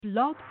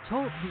Blog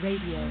Talk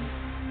Radio.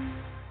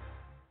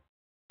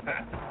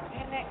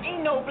 Man, there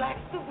ain't no black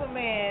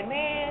Superman,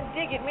 man.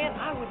 Dig it, man.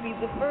 I would be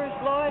the first,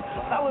 Lord.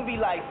 I would be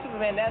like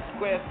Superman, that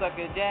square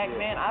sucker, Jack,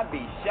 man. I'd be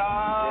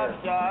sharp,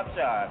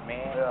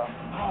 man.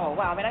 Yeah. Oh,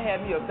 wow, man. I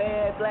had me a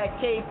bad black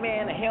cape,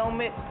 man, a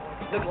helmet.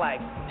 Look like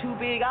two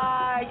big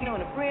eyes, you know,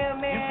 in the brim,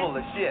 man. You full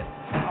of shit.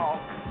 Oh,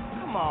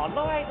 come on,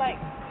 Lord.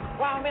 Like,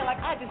 wow, man, like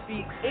I'd just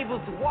be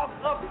able to walk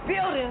up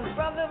buildings,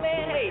 brother,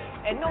 man. Hey,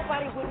 and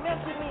nobody would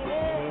mess with me,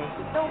 man.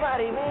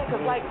 Nobody, man,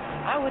 because, like,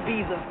 I would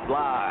be the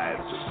lies.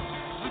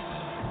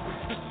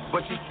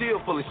 But you still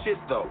full of shit,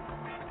 though.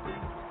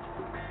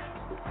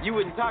 You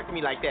wouldn't talk to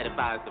me like that if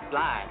I was the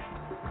fly.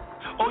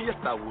 Oh, yes,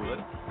 I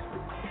would.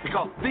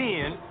 Because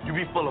then you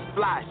be full of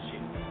fly shit.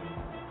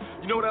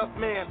 You know what else,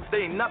 man?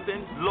 There ain't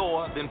nothing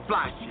lower than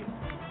fly shit.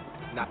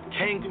 Not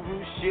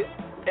kangaroo shit,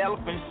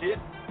 elephant shit,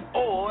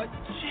 or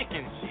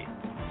chicken shit.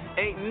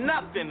 Ain't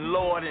nothing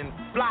lower than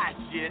fly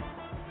shit.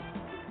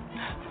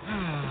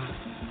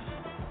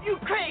 You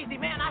crazy,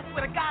 man. I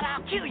swear to God,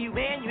 I'll kill you,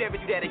 man. You ever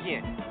do that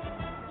again.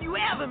 You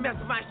ever mess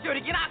with my shirt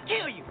again, I'll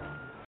kill you.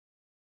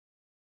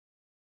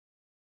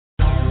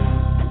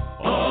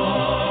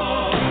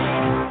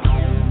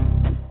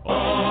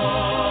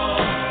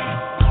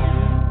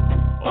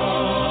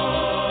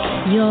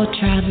 You're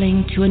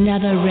traveling to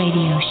another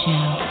radio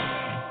show,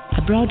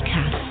 a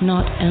broadcast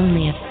not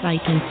only of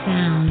sight and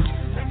sound,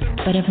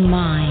 but of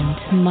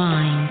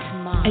mind,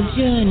 a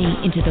journey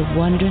into the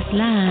wondrous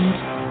land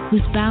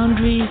whose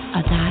boundaries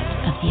are that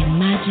of the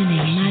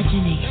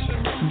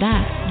imagination.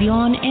 That's the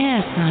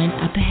on-air sign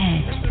up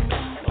ahead.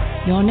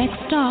 Your next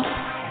stop,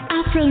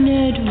 Afro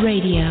Nerd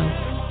Radio,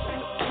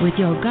 with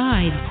your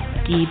guides,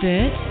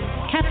 D-Bert,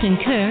 Captain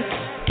Kirk,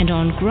 and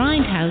on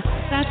Grindhouse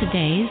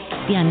Saturdays,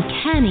 the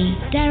uncanny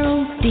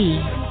Daryl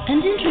B.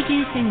 And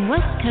introducing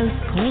West Coast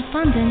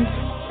correspondent,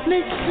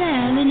 Miss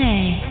Claire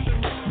Linnae.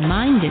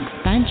 Mind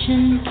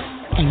expansion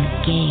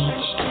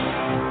engaged.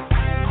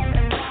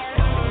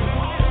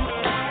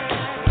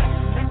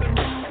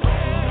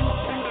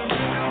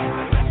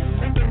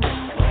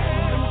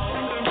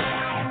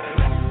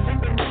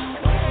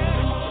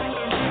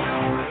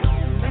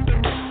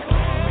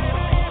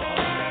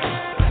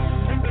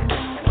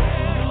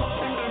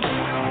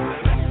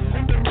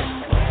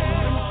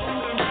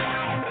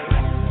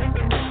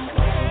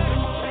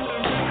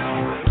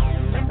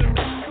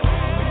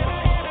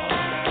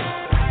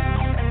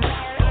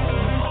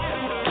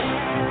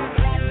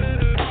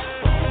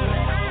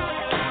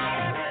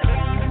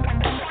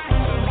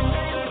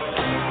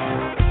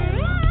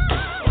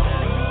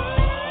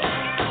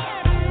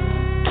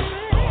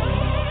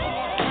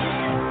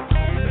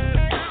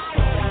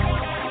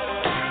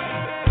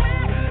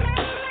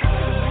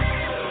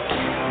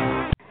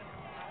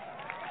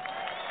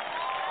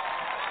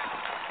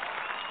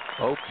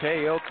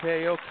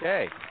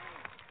 Okay.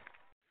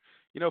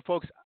 You know,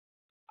 folks,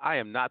 I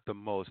am not the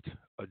most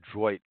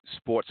adroit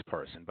sports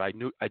person, but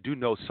I do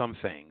know some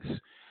things.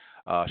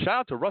 Shout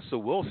out to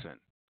Russell Wilson,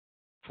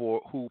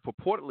 who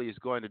purportedly is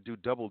going to do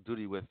double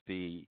duty with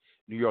the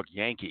New York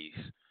Yankees.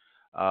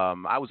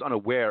 I was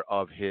unaware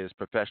of his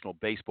professional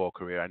baseball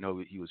career. I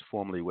know he was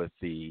formerly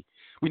we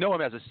know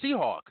him as a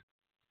Seahawk,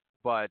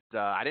 but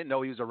I didn't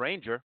know he was a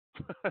Ranger,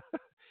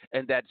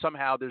 and that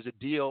somehow there's a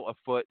deal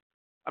afoot.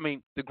 I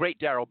mean, the great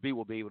Daryl B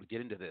will be able to get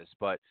into this,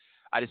 but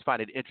I just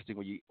find it interesting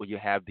when you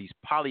have these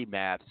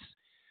polymaths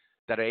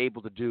that are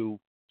able to do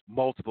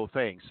multiple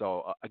things.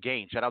 So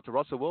again, shout out to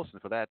Russell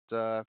Wilson for that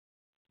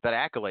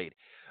accolade.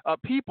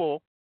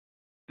 People,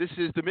 this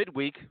is the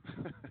midweek.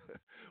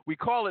 We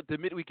call it the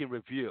Midweek in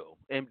Review,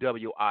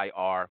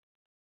 MWIR.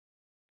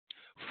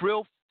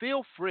 Feel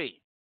free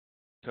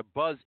to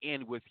buzz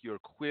in with your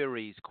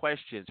queries,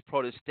 questions,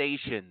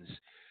 protestations,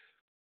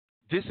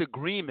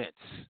 disagreements.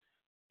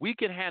 We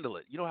can handle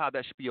it. You know how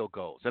that spiel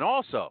goes. And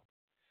also,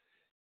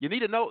 you need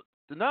to know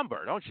the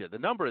number, don't you? The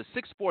number is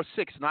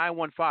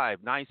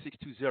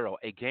 646-915-9620.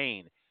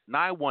 Again,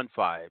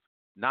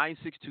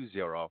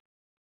 915-9620.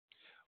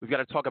 We've got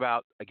to talk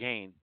about,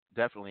 again,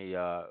 definitely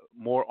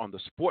more on the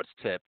sports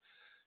tip.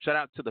 Shout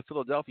out to the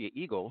Philadelphia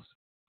Eagles.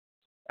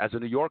 As a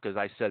New Yorker, as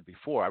I said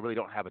before, I really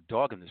don't have a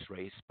dog in this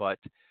race, but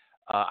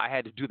I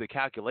had to do the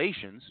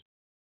calculations.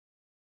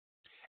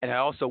 And I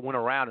also went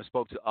around and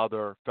spoke to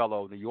other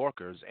fellow New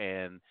Yorkers,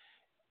 and,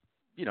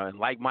 you know, in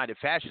like-minded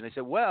fashion, they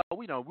said, well,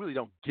 we really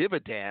don't give a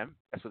damn.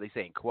 That's what they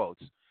say in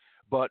quotes.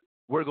 But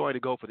we're going to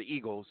go for the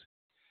Eagles.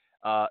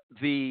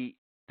 The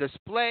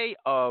display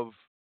of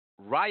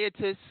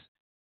riotous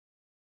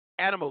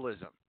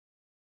animalism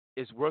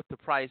is worth the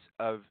price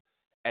of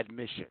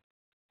admission.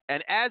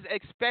 And as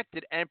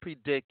expected and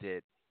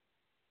predicted,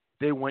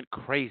 they went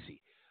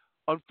crazy.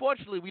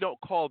 Unfortunately, we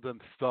don't call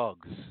them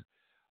thugs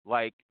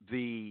like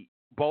the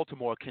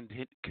Baltimore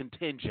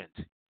contingent.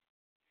 You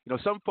know,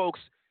 some folks,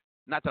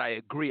 not that I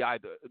agree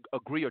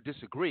or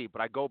disagree,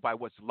 but I go by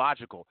what's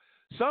logical.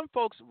 Some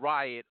folks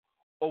riot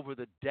over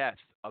the death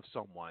of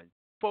someone.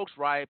 Folks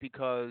riot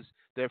because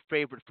their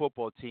favorite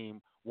football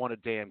team won a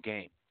damn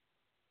game.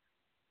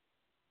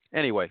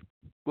 Anyway,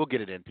 we'll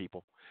get it in,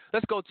 people.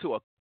 Let's go to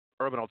a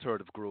urban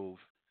alternative groove.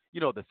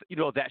 You know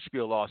that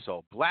spiel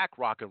also. Black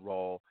rock and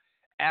roll,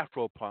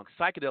 Afro punk,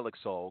 psychedelic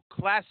soul,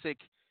 classic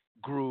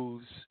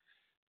grooves,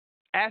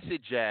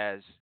 acid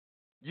jazz,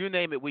 you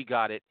name it, we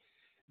got it.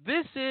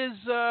 This is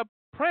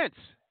Prince.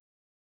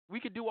 We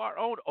could do our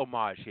own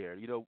homage here.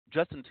 You know,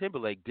 Justin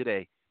Timberlake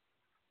did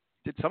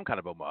some kind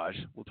of homage.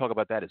 We'll talk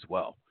about that as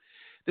well.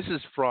 This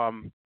is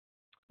from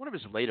one of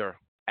his later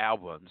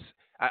albums.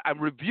 I'm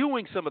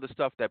reviewing some of the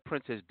stuff that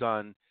Prince has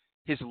done,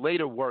 his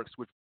later works,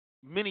 which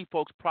many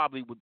folks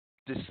probably would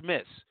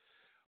dismiss.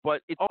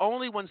 But it's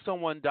only when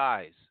someone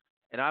dies,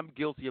 and I'm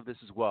guilty of this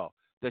as well,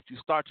 that you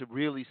start to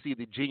really see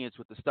the genius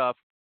with the stuff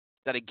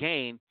that,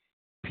 again,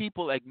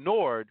 people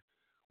ignored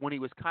when he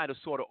was kind of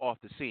sort of off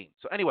the scene.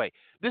 So anyway,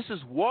 this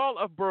is Wall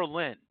of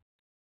Berlin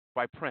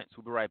by Prince.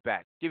 We'll be right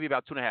back. Give you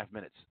about 2.5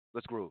 minutes.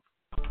 Let's groove.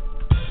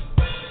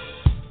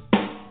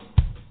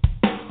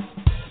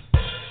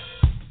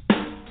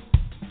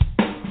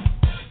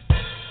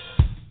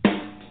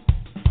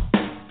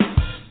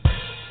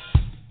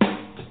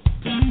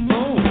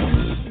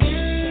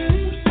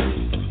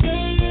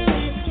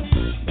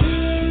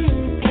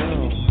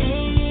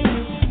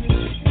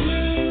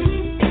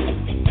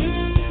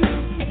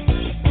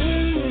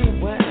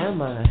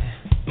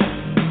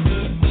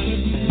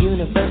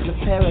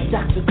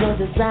 Paradoxical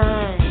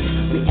design,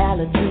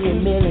 reality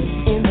and mirrors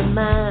in the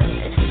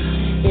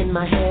mind. In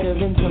my head or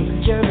in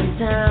some German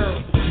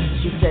town.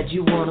 She said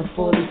you want a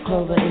 4-leaf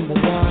clover in the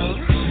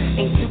ground.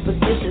 Ain't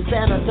superstitious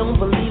and I don't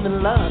believe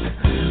in luck,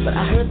 but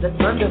I heard that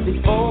thunder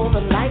before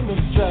the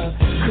lightning struck.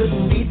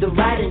 Couldn't read the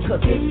writing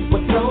cause it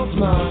was so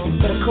small,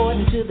 but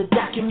according to the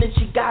document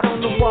she got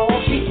on the wall,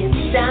 she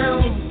gets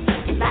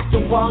down like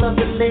the wall of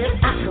Berlin.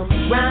 I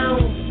come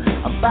round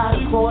about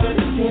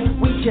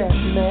 9:45, we just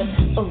met.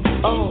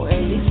 Oh,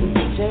 at least we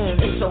pretend.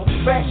 It's so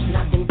fresh,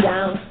 knocking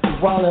down the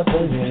wall of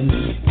Berlin.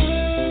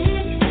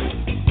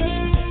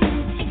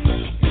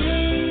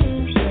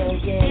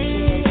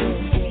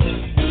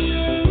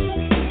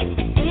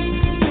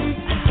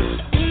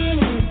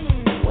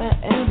 Where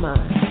am I?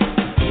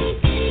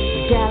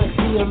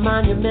 Galaxy of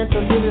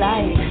monumental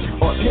delight,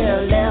 or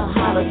parallel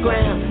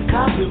hologram,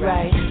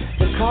 copyright.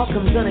 The call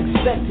comes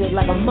unexpected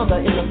like a mother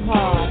in a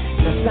pod.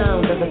 The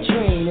sound of a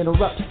train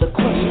interrupts the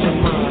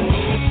question mark.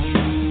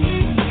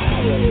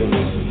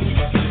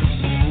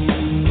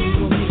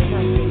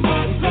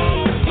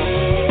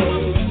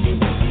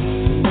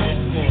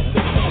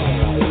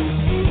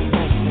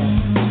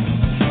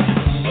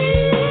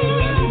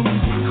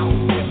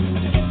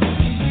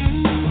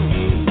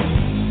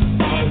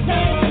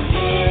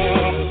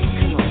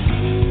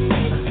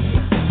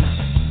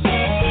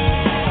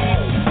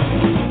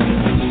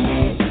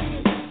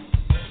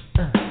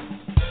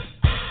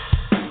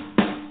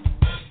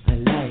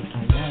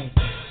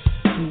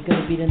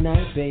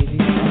 Tonight, baby.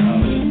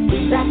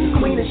 That's the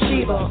Queen of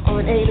Sheba or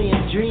an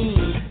alien dream.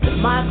 The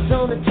marks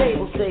on the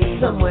table say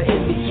somewhere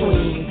in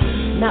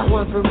between. Not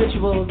one for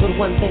rituals, but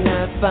one thing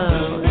I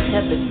found.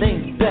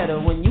 Everything's better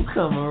when you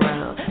come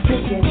around.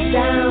 Breaking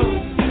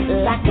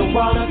down like the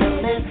wall of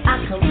Berlin.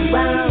 I come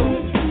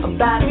round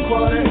about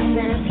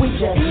 9:45. We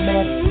just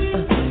met.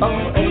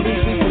 At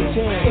least we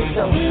pretend. It's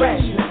so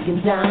fresh, knocking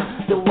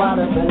down the wall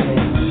of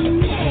Berlin.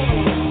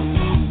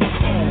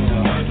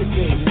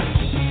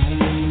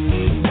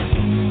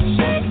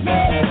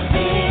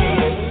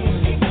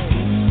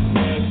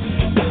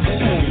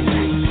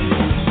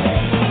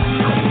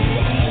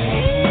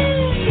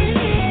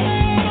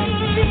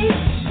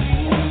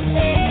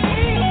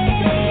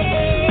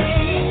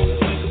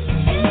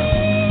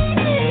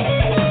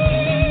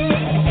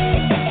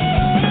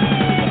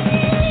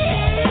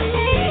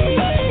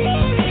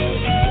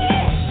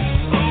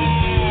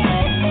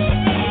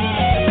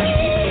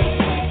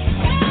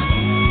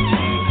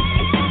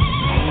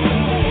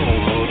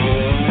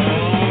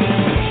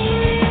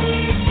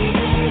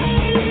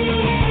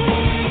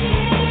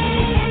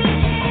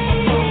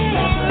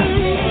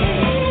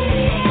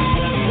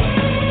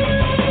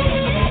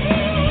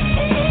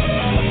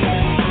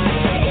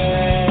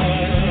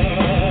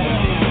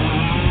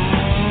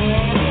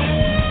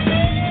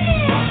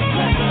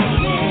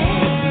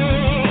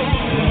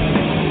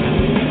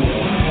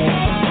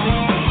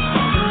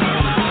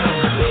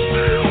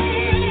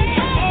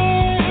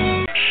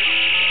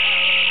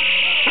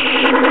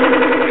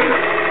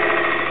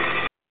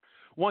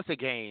 Once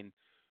again,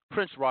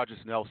 Prince Rogers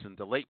Nelson,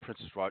 the late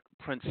Prince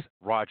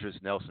Rogers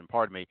Nelson,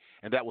 pardon me,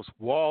 and that was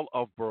Wall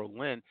of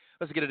Berlin.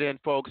 Let's get it in,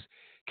 folks.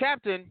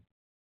 Captain,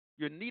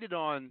 you're needed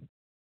on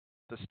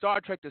the Star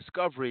Trek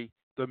Discovery,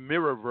 the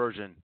Mirror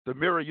version, the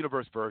Mirror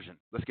Universe version.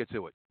 Let's get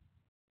to it.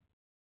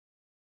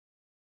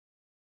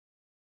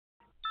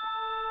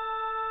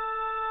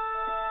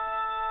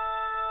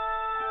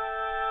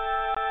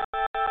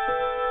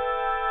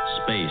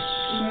 Space,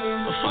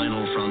 the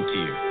final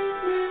frontier.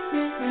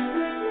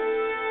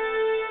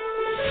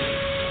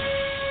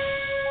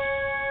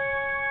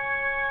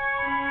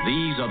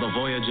 These are the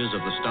voyages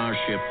of the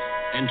starship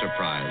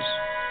Enterprise.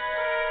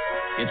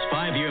 Its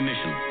 5-year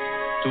mission,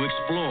 to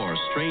explore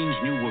strange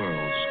new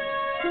worlds,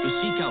 to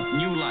seek out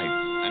new life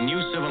and new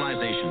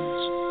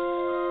civilizations,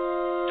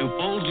 to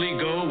boldly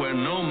go where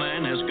no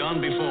man has gone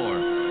before.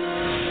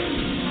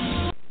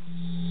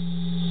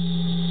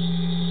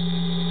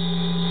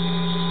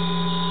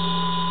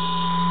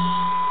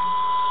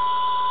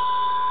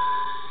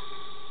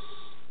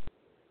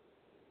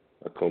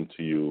 I come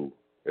to you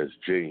as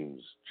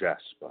James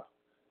Jasper,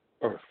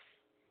 Earth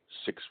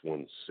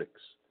 616.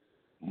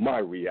 My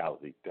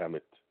reality, damn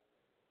it.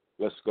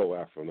 Let's go,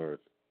 Afro Earth.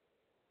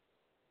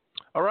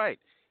 All right.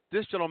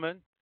 This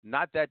gentleman,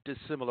 not that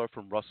dissimilar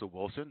from Russell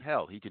Wilson.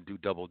 Hell, he can do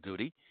double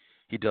duty.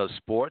 He does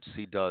sports.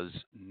 He does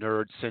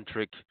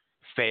nerd-centric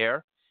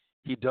fare.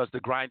 He does the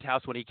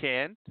Grindhouse when he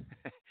can.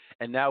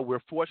 And now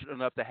we're fortunate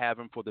enough to have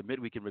him for the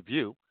Midweek in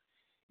Review,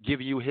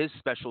 giving you his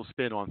special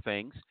spin on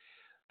things.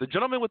 The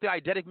gentleman with the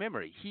eidetic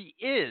memory. He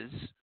is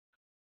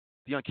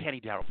the uncanny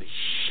Darryl B.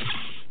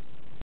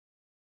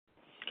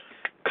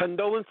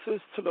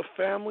 Condolences to the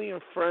family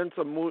and friends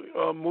of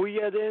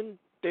Muhyiddin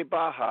de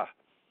Baha.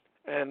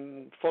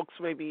 And folks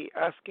may be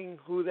asking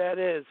who that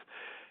is.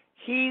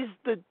 He's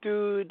the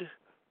dude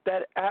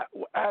that,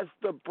 as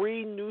the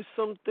Bree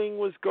Newsom thing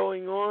was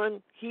going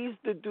on, he's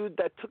the dude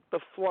that took the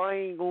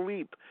flying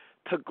leap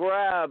to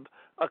grab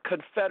a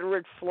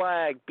Confederate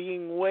flag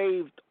being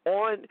waved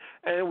on,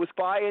 and it was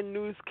by a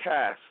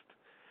newscast.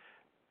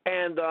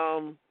 And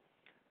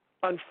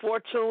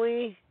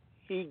unfortunately,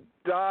 he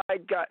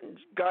died,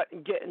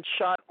 getting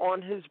shot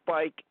on his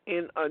bike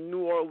in a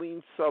New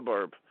Orleans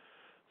suburb.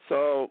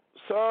 So,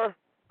 sir,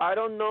 I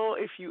don't know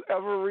if you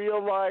ever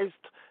realized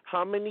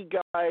how many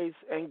guys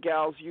and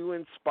gals you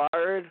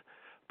inspired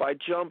by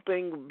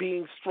jumping,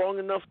 being strong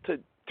enough to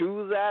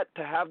do that,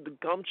 to have the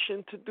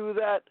gumption to do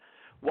that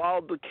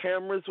while the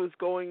cameras was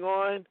going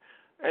on.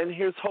 And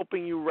here's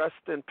hoping you rest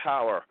in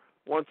power.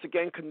 Once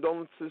again,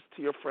 condolences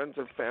to your friends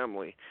and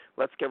family.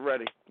 Let's get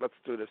ready. Let's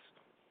do this.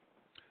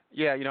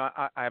 Yeah, you know,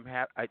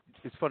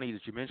 it's funny that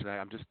you mentioned that.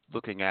 I'm just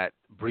looking at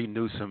Bree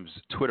Newsom's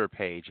Twitter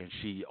page, and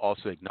she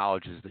also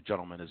acknowledges the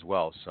gentleman as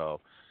well. So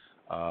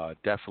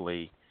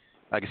definitely,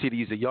 I can see that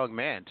he's a young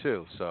man,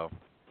 too. So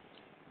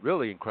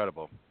really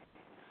incredible.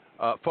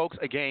 Folks,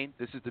 again,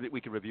 this is the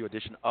Midweek in Review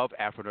edition of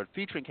Afro Nerd,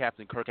 featuring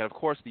Captain Kirk and, of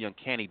course, the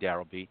uncanny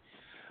Darryl B.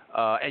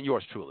 And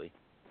yours truly.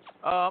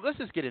 Let's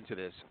just get into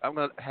this. I'm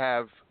going to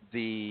have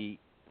the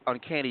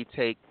uncanny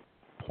take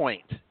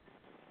point.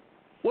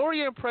 What were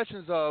your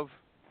impressions of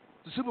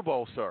the Super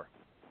Bowl, sir?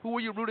 Who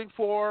were you rooting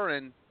for,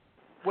 and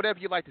whatever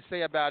you'd like to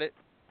say about it?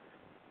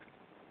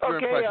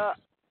 Okay,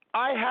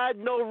 I had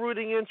no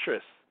rooting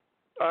interest,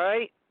 all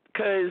right?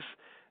 Because,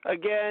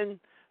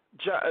 again,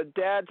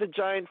 Dad's a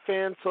Giant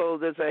fan, so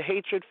there's a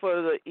hatred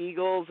for the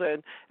Eagles,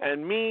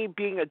 and me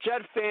being a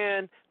Jet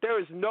fan, there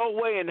is no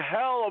way in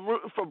hell I'm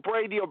rooting for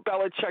Brady or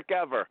Belichick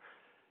ever.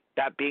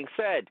 That being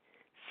said,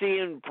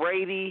 seeing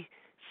Brady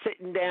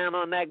sitting down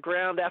on that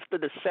ground after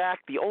the sack,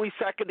 the only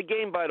sack of the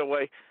game, by the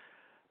way,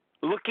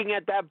 looking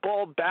at that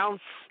ball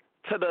bounce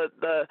to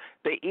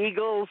the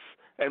Eagles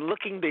and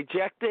looking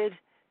dejected,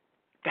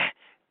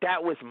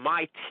 that was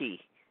my tea.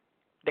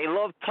 They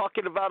love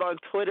talking about on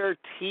Twitter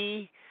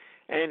tea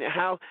and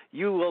how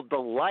you will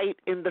delight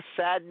in the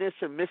sadness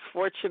and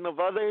misfortune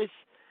of others.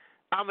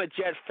 I'm a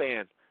Jet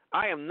fan.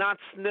 I am not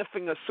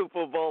sniffing a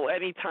Super Bowl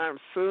anytime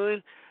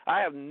soon.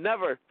 I have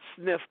never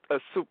sniffed a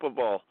Super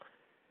Bowl.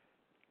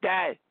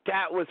 That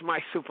was my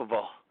Super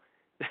Bowl.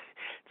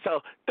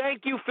 So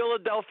thank you,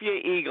 Philadelphia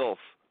Eagles,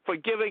 for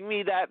giving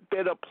me that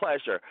bit of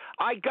pleasure.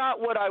 I got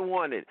what I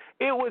wanted.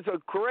 It was a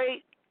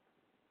great,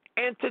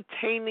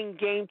 entertaining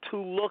game to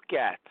look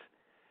at.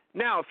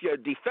 Now, if you're a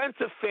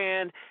defensive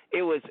fan,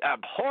 it was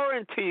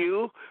abhorrent to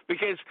you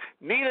because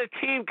neither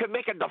team could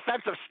make a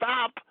defensive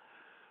stop.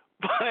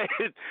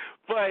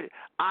 But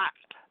I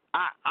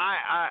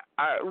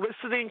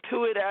listening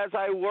to it as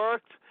I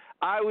worked,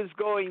 I was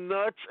going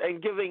nuts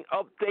and giving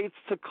updates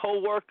to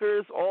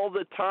coworkers all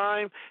the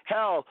time.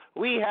 Hell,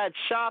 we had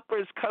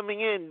shoppers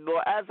coming in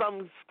as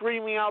I'm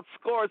screaming out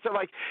scores. They're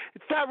like,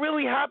 "Is that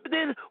really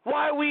happening?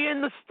 Why are we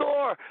in the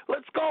store?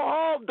 Let's go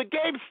home. The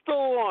game's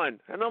still on."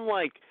 And I'm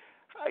like,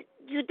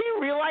 "You didn't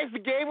realize the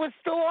game was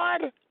still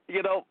on?"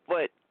 You know,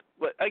 but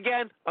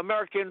again,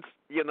 Americans,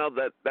 you know,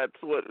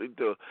 that's what we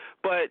do.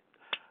 But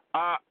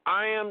I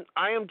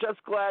am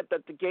just glad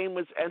that the game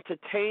was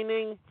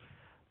entertaining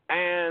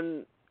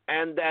and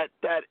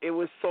that it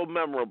was so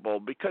memorable,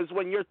 because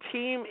when your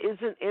team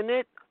isn't in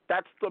it,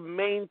 that's the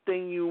main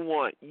thing you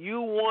want. You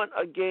want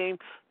a game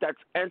that's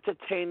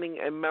entertaining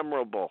and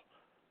memorable,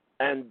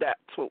 and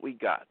that's what we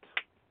got.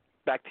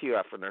 Back to you,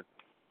 Afternoon.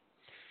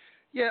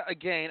 Yeah,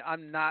 again,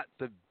 I'm not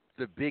the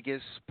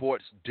biggest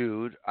sports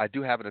dude. I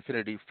do have an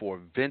affinity for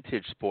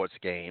vintage sports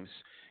games.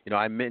 You know,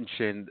 I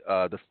mentioned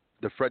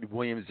the Fred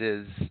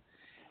Williamses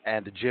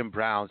and the Jim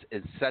Browns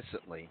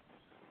incessantly.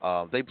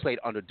 They played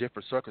under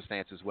different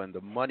circumstances when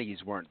the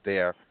monies weren't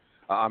there.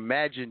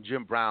 Imagine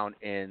Jim Brown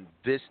in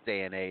this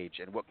day and age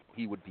and what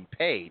he would be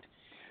paid.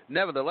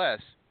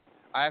 Nevertheless,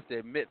 I have to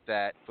admit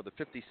that for the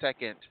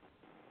 50-second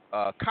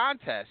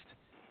contest,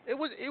 it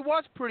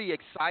was pretty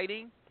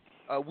exciting.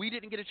 We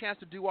didn't get a chance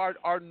to do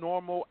our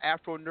normal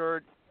Afro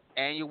Nerd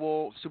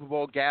annual Super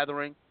Bowl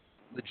gathering.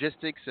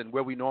 logistics and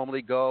where we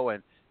normally go,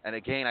 and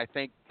again, I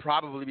think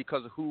probably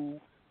because of who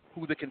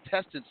the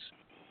contestants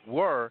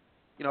were.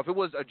 You know, if it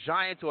was a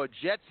Giants or a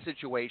Jets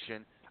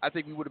situation, I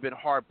think we would have been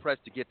hard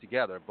pressed to get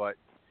together. But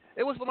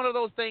it was one of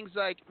those things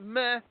like,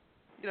 meh.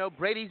 You know,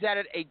 Brady's at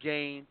it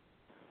again.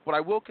 But I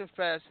will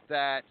confess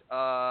that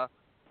I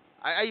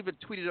even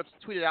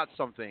tweeted out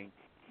something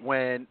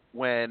when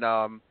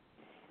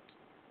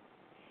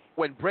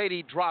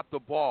Brady dropped the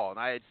ball, and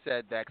I had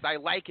said that because I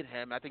liken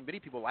him. I think many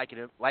people liken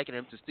him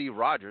to Steve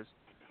Rogers.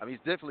 I mean,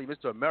 he's definitely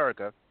Mr.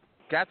 America,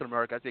 Captain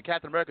America. I said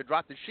Captain America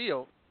dropped the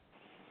shield.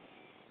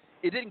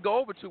 It didn't go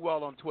over too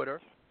well on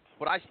Twitter,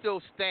 but I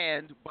still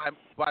stand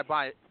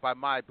by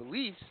my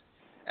beliefs,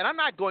 and I'm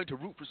not going to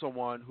root for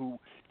someone who,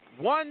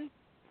 one,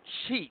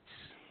 cheats,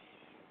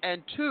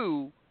 and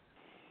two,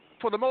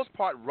 for the most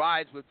part,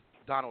 rides with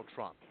Donald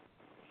Trump.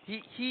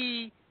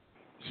 He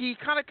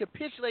kind of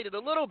capitulated a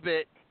little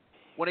bit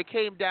when it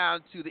came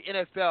down to the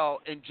NFL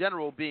in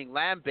general being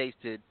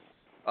lambasted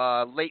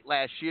late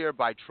last year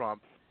by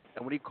Trump,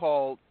 and when he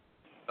called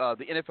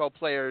the NFL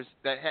players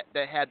that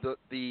had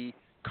the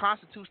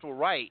constitutional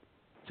right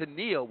to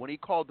kneel, when he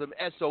called them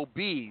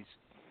SOBs,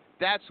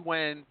 that's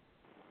when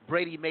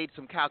Brady made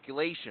some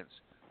calculations.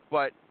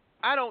 But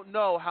I don't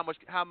know how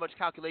those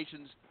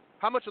calculations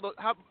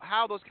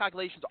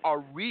are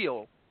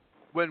real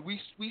when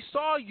we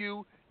saw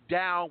you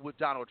down with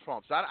Donald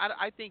Trump. So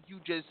I think you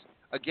just,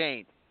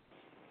 again,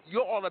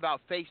 you're all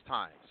about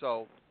FaceTime.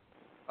 So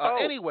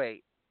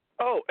anyway.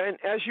 Oh, and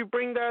as you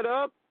bring that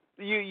up,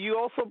 you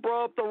also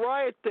brought up the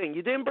riot thing.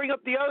 You didn't bring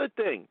up the other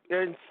thing.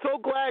 And so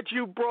glad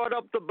you brought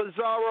up the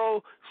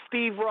bizarro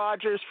Steve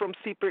Rogers from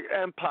Secret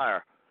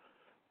Empire.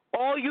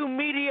 All you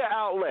media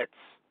outlets,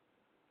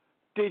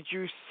 did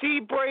you see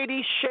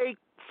Brady shake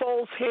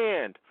Foles'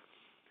 hand?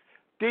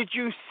 Did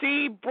you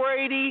see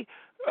Brady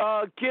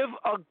give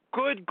a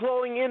good,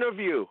 glowing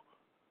interview?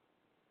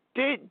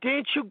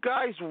 Didn't you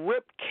guys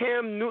rip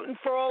Cam Newton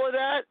for all of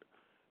that?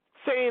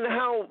 Saying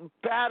how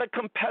bad a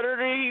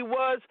competitor he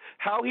was,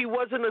 how he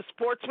wasn't a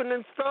sportsman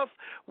and stuff?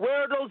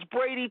 Where are those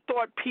Brady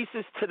thought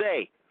pieces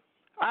today?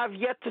 I've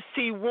yet to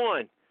see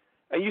one.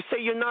 And you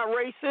say you're not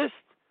racist?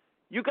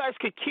 You guys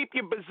could keep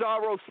your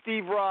bizarro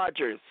Steve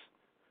Rogers.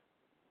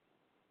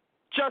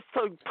 Just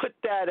to put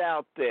that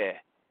out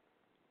there.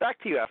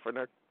 Back to you,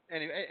 Aftermath.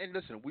 And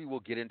listen, we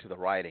will get into the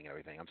rioting and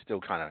everything. I'm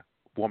still kind of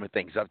warming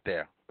things up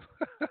there.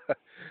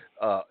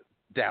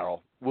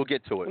 Daryl, we'll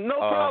get to it. No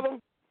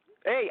problem.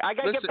 Hey, I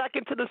got to get back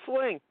into the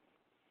swing.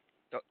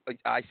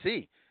 I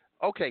see.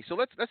 Okay, so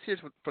let's hear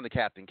from the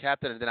captain,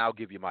 and then I'll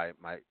give you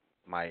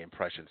my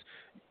impressions.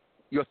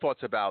 Your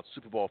thoughts about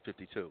Super Bowl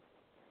 52.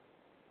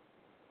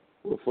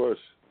 Well,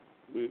 first,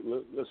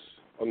 let's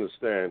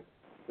understand.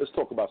 Let's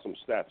talk about some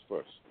stats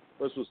first.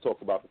 Let's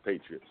talk about the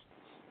Patriots.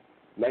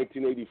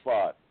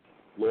 1985,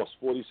 lost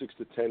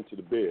 46-10 to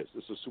the Bears.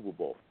 This is a Super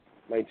Bowl.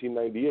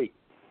 1998,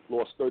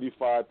 lost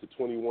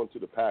 35-21 to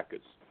the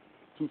Packers.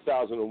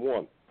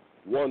 2001,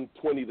 won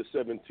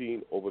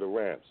 20-17 over the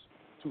Rams.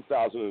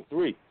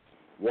 2003,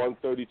 won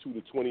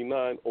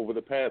 32-29 over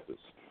the Panthers.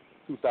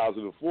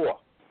 2004,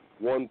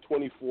 won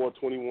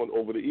 24-21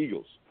 over the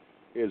Eagles.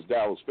 Here's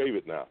Daryl's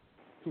favorite now.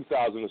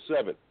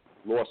 2007,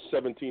 lost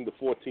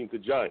 17-14 to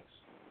Giants.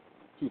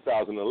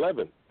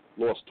 2011,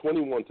 lost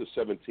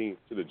 21-17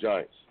 to the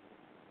Giants.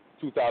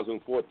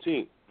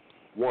 2014,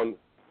 won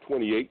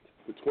 28-24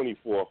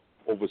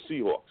 over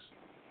Seahawks.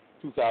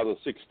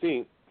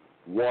 2016,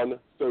 won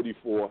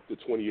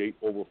 34-28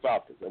 over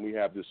Falcons. And we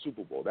have this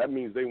Super Bowl. That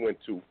means they went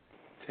to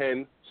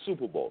 10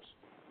 Super Bowls.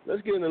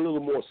 Let's get in a little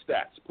more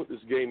stats, put this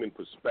game in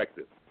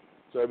perspective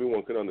so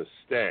everyone can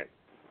understand.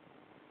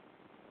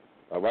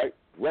 All right?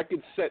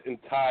 Record set and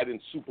tied in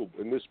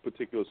this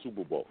particular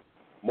Super Bowl.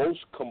 Most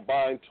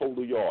combined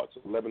total yards,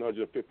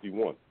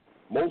 1,151.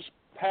 Most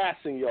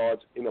passing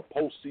yards in a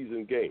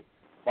postseason game,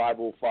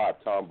 505,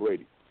 Tom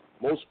Brady.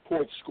 Most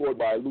points scored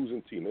by a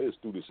losing team. Let's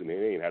do this in here.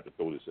 They ain't have to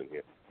throw this in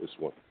here, this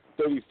one.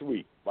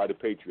 33 by the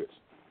Patriots.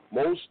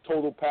 Most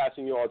total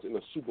passing yards in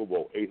a Super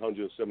Bowl,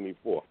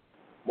 874.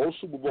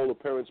 Most Super Bowl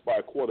appearance by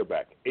a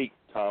quarterback, 8,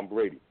 Tom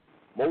Brady.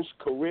 Most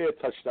career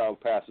touchdown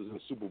passes in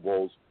Super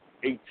Bowls,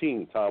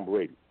 18, Tom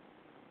Brady.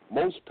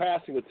 Most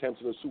passing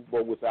attempts in a Super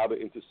Bowl without an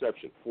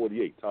interception,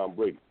 48, Tom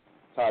Brady.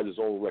 Tied his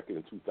own record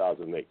in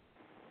 2008.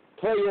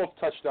 Playoff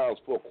touchdowns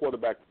for a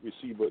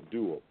quarterback-receiver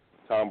duo,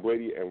 Tom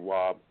Brady and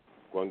Rob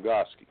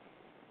Gronkowski.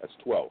 That's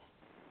 12.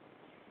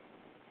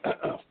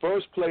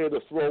 First player to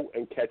throw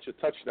and catch a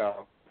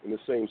touchdown in the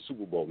same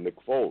Super Bowl, Nick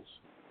Foles.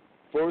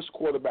 First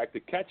quarterback to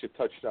catch a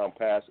touchdown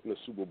pass in the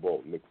Super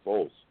Bowl, Nick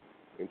Foles.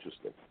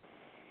 Interesting.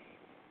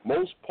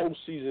 Most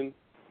postseason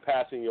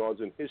passing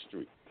yards in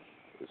history.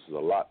 This is a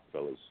lot,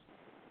 fellas.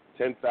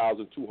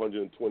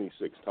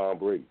 10,226, Tom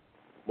Brady.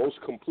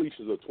 Most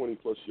completions of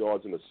 20-plus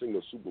yards in a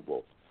single Super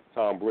Bowl,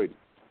 Tom Brady.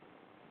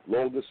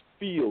 Longest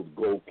field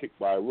goal kicked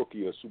by a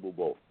rookie in a Super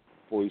Bowl,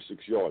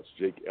 46 yards,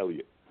 Jake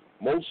Elliott.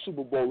 Most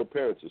Super Bowl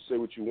appearances, say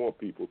what you want,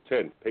 people,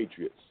 10,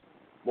 Patriots.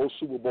 Most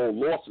Super Bowl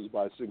losses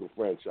by a single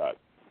franchise,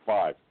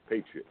 5,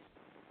 Patriots.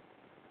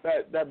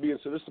 that being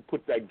said, just to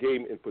put that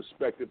game in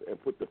perspective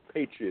and put the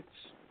Patriots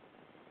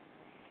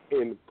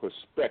in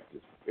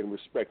perspective in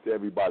respect to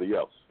everybody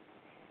else.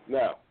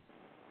 Now,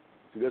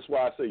 see, that's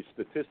why I say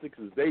statistics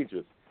is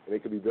dangerous, and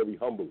it can be very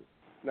humbling.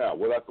 Now,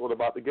 what I thought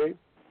about the game,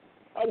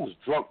 I was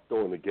drunk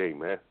during the game,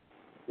 man.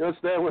 You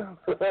understand what I'm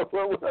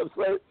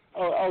saying?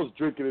 I was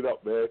drinking it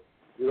up, man.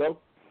 You know,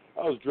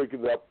 I was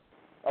drinking it up.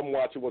 I'm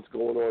watching what's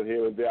going on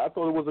here and there. I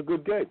thought it was a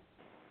good game.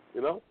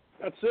 You know,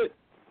 that's it.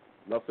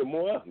 Nothing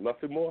more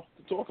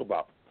to talk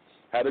about.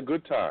 Had a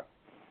good time.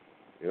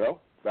 You know,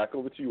 back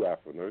over to you,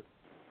 Afro Nerd.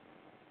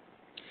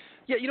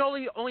 Yeah, you know,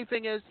 the only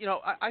thing is, you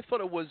know, I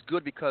thought it was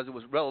good because it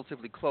was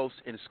relatively close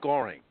in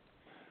scoring.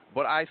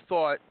 But I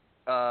thought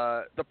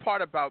the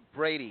part about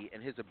Brady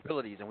and his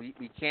abilities, and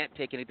we can't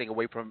take anything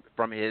away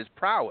from his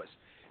prowess,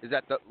 is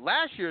that the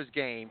last year's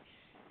game,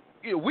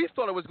 you know, we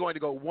thought it was going to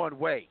go one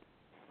way.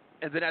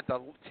 And then at the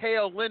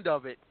tail end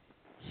of it,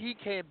 he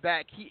came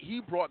back.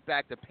 He brought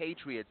back the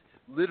Patriots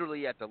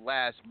literally at the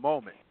last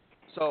moment.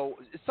 So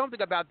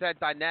something about that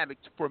dynamic,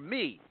 for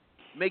me,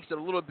 makes it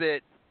a little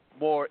bit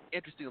more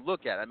interesting to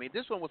look at. I mean,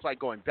 this one was like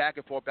going back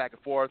and forth, back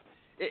and forth.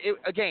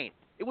 Again,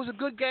 it was a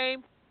good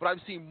game, but I've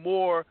seen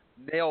more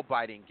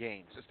nail-biting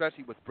games,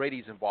 especially with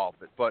Brady's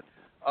involvement. But,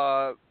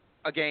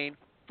 again,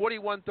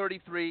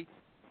 41-33,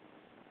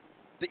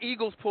 the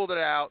Eagles pulled it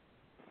out.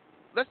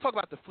 Let's talk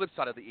about the flip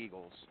side of the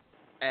Eagles.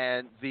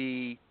 And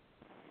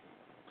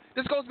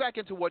this goes back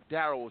into what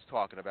Darryl was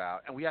talking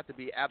about, and we have to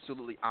be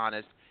absolutely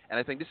honest. And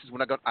I think this is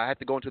when I have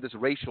to go into this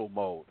racial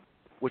mode,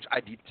 which I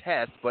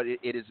detest, but it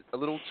is a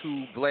little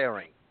too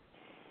glaring.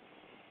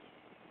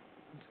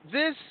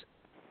 This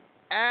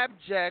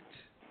abject.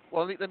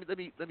 Well, let me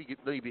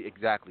be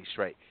exactly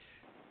straight.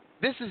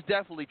 This is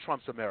definitely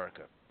Trump's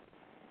America,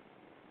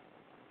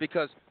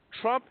 because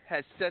Trump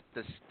has set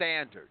the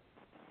standard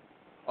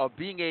of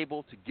being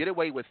able to get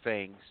away with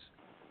things,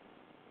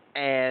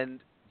 and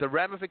the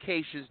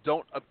ramifications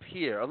don't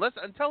appear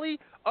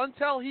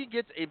until he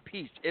gets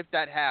impeached, if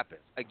that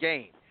happens.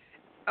 Again,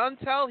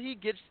 until he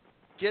gets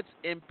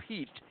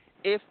impeached,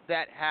 if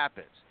that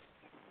happens.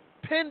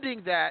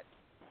 Pending that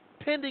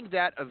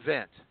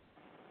event,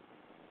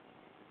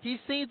 he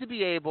seems to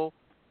be able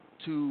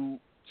to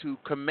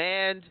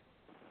command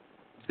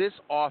this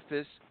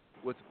office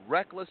with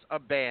reckless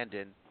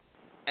abandon,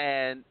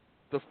 and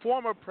the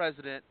former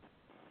president,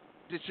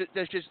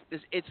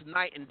 it's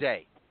night and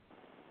day.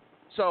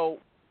 So,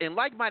 in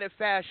like-minded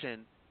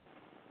fashion,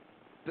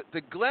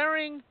 the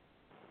glaring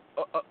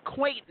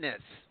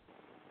quaintness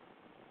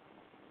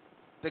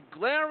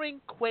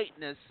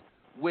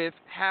with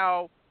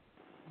how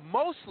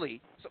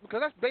mostly,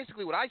 because that's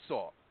basically what I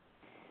saw,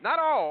 not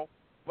all,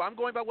 but I'm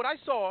going by what I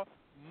saw,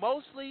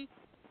 mostly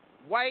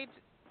white,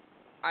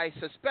 I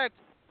suspect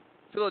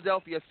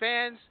Philadelphia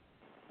fans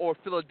or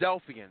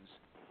Philadelphians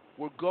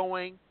were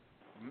going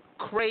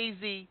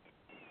crazy,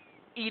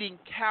 eating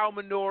cow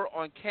manure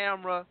on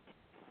camera,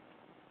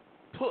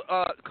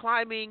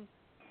 climbing,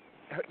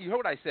 you heard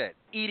what I said,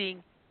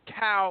 eating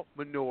cow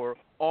manure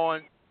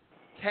on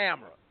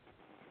camera,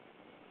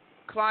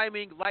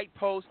 climbing light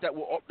posts that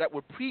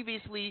were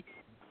previously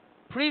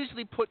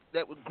put,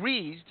 that were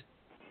greased,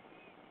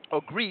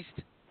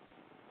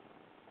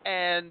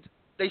 and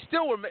they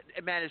still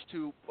managed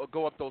to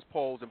go up those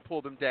poles and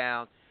pull them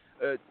down.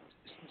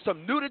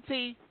 Some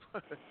nudity,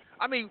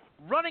 I mean,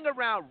 running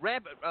around,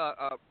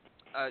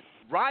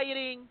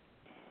 rioting,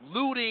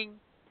 looting,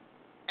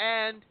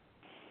 and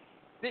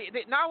they,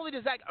 not only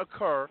does that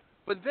occur,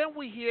 but then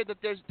we hear that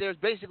there's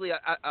basically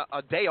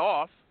a day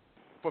off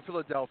for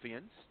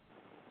Philadelphians.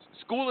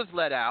 School is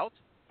let out.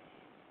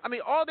 I mean,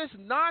 all this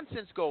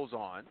nonsense goes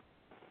on,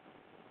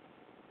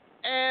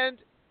 and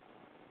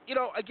you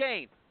know,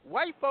 again,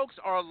 white folks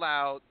are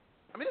allowed.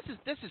 I mean,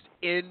 this is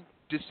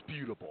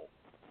indisputable.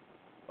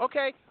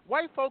 Okay,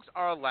 white folks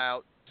are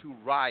allowed to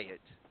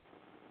riot,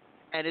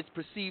 and it's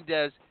perceived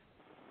as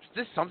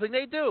just something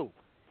they do.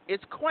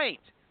 It's quaint.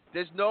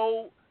 There's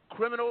no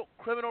criminal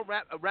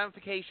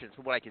ramifications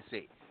from what I can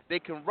see. They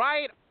can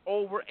riot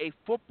over a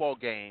football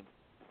game,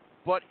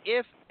 but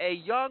if a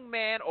young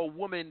man or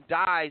woman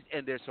dies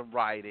and there's some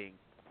rioting,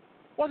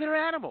 well, they're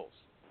animals.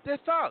 They're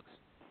thugs.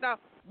 Now,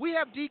 we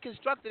have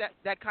deconstructed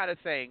that kind of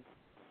thing,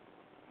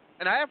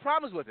 and I have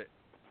problems with it.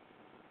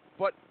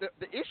 But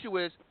the issue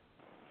is,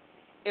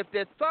 if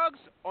they're thugs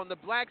on the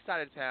black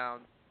side of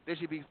town, there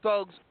should be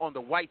thugs on the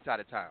white side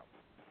of town.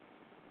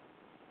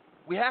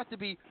 We have to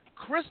be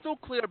crystal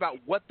clear about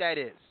what that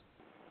is.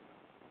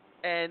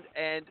 And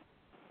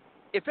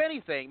if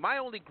anything, my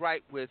only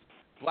gripe with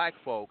black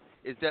folk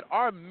is that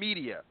our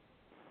media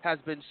has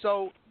been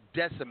so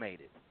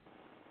decimated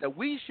that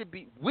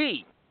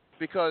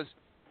because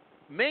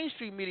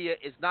mainstream media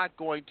is not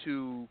going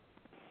to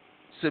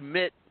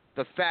submit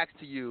the facts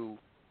to you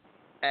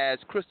as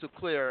crystal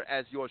clear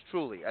as yours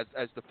truly,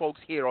 as the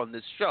folks here on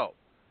this show.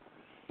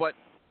 But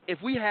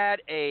if we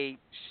had a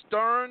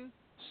stern,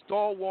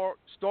 stalwart,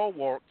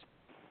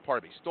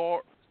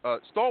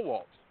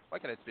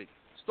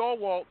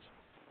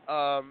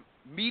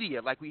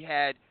 media like we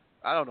had,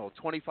 I don't know,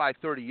 25,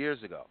 30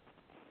 years ago,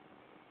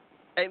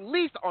 at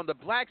least on the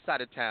black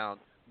side of town,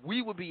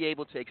 we would be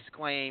able to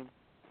exclaim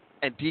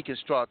and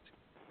deconstruct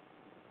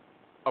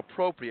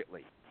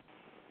appropriately.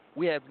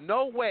 We have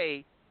no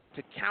way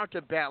to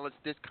counterbalance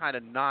this kind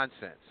of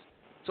nonsense.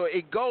 So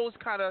it goes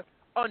kind of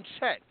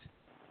unchecked.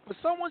 But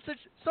someone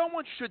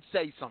should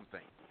say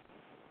something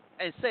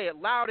and say it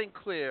loud and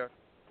clear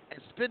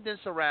and spin this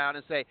around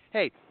and say,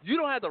 hey, you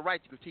don't have the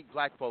right to critique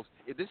black folks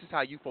if this is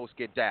how you folks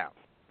get down.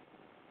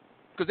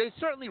 Because they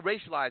certainly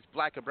racialize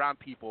black and brown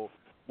people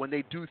when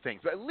they do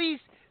things. But at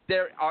least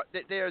there's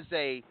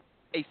a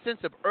sense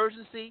of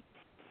urgency.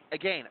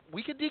 Again,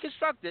 we can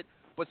deconstruct it,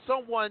 but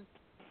someone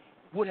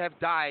would have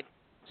died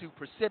to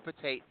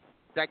precipitate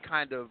that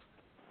kind of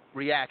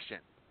reaction.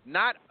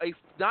 Not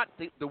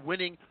the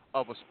winning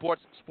of a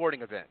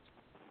sporting event.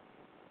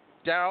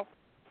 Daryl?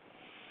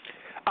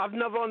 I've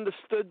never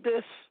understood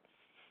this.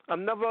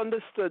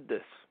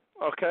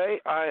 Okay,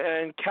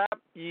 and Cap,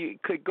 you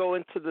could go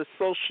into the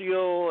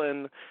social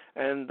and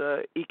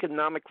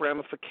economic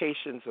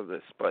ramifications of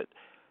this, but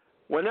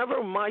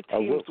whenever my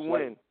teams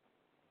win,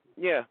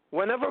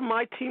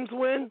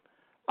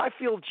 I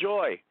feel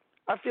joy.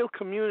 I feel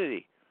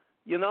community.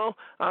 You know,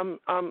 I'm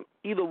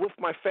either with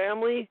my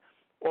family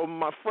or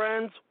my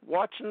friends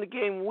watching the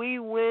game. We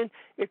win.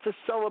 It's a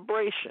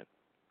celebration.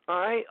 All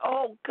right.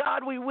 Oh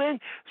God, we win.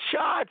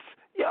 Shots.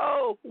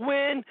 Yo,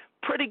 win.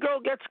 Pretty girl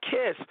gets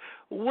kissed.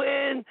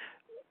 Win.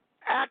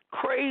 Act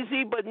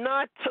crazy, but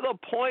not to the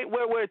point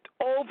where we're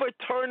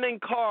overturning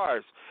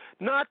cars.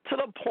 Not to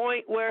the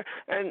point where,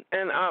 and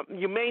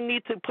you may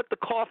need to put the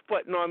cough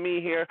button on me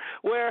here,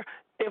 where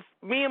if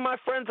me and my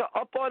friends are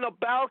up on a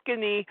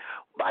balcony,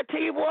 my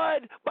team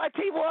won,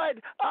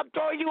 I'm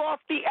throwing you off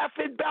the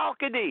effing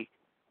balcony,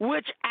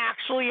 which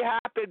actually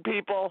happened,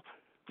 people.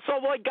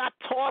 Someone got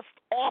tossed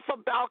off a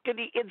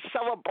balcony in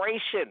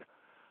celebration.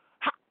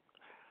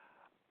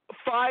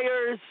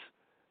 Fires,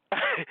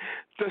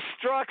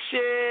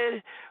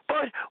 destruction,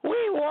 but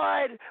we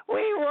won,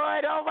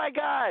 oh my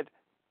God.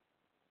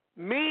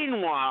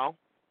 Meanwhile,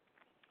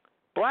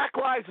 Black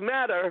Lives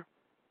Matter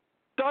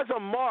does a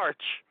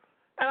march,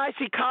 and I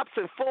see cops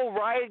in full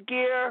riot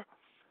gear.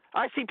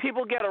 I see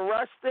people get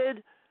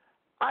arrested.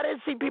 I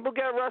didn't see people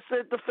get arrested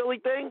at the Philly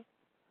thing.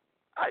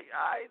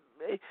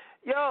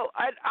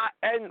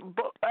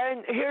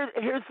 And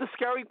here's the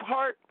scary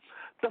part.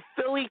 The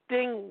Philly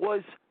thing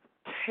was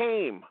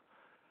tame.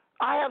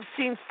 I have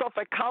seen stuff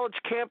at college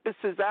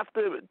campuses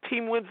after the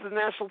team wins the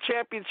national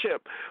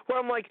championship where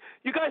I'm like,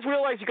 you guys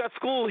realize you got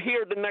school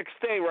here the next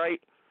day,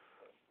 right?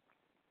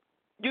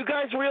 You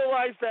guys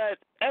realize that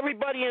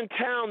everybody in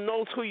town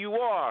knows who you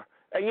are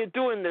and you're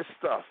doing this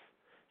stuff.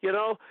 You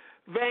know,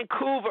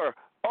 Vancouver.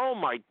 Oh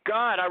my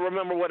God, I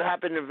remember what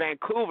happened in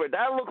Vancouver.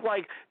 That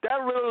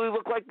literally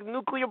looked like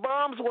nuclear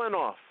bombs went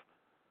off.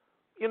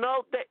 You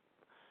know,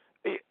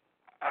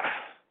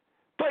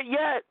 but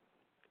yet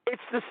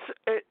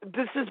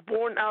this is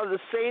born out of the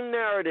same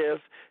narrative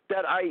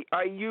that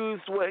I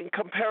used when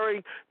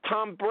comparing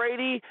Tom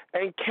Brady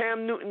and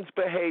Cam Newton's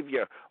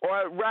behavior,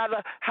 or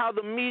rather how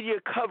the media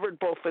covered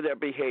both of their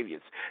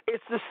behaviors.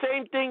 It's the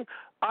same thing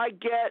I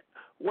get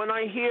when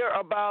I hear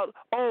about,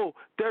 oh,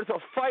 there's a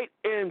fight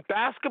in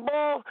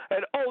basketball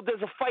and, oh,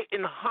 there's a fight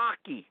in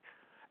hockey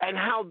and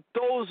how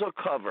those are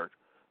covered.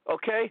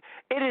 Okay?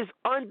 It is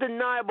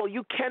undeniable.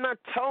 You cannot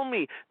tell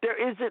me there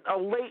isn't a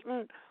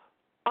latent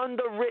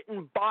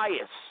underwritten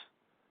bias,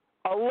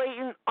 a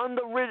latent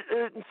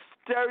underwritten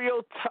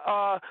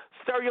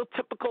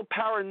stereotypical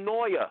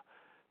paranoia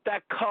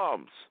that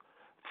comes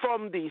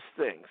from these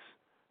things,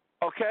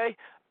 okay?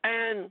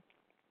 And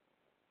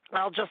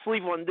I'll just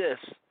leave on this.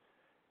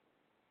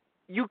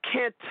 You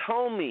can't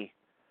tell me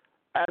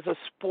as a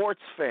sports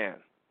fan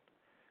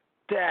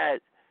that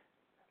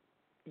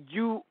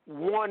you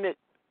were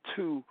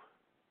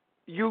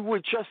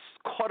just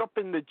caught up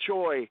in the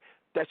joy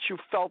that you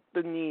felt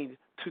the need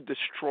to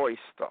destroy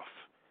stuff,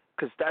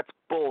 because that's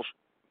bullshit.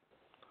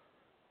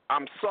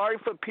 I'm sorry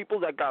for people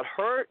that got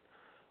hurt,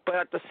 but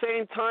at the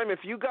same time,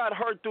 if you got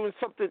hurt doing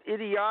something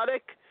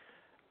idiotic,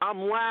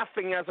 I'm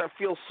laughing as I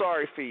feel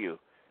sorry for you.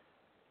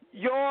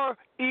 Your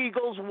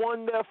Eagles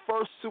won their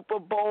first Super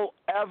Bowl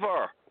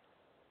ever.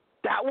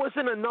 That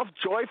wasn't enough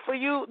joy for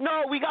you?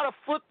 No, we got to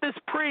flip this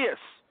Prius.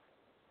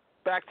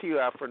 Back to you,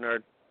 Afro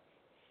Nerd.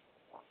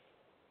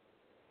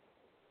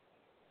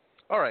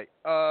 All right.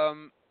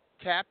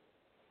 Cap,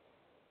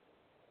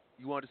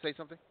 you wanted to say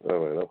something? All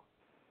right.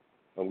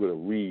 I'm going to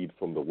read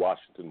from the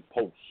Washington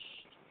Post,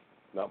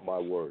 not my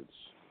words.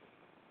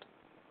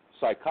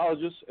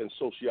 Psychologists and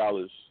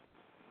sociologists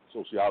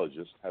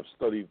have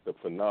studied the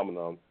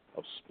phenomenon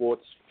of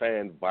sports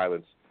fan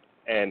violence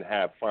and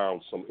have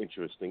found some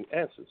interesting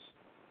answers.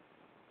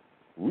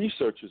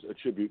 Researchers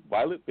attribute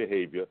violent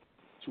behavior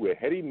to a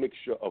heady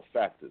mixture of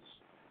factors: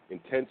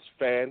 intense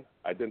fan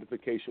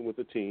identification with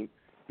the team,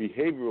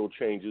 behavioral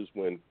changes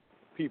when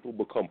people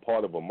become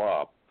part of a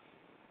mob,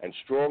 and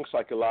strong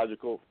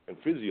psychological and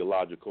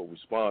physiological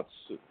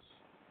responses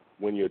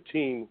when your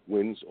team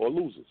wins or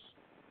loses.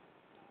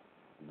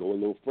 Go a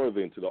little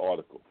further into the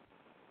article.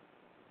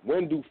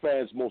 When do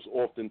fans most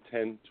often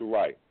tend to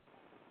riot?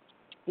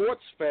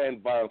 Sports fan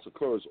violence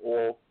occurs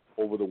all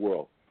over the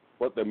world,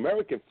 but the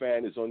American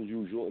fan is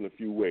unusual in a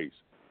few ways.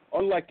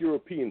 Unlike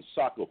European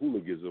soccer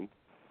hooliganism,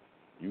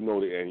 you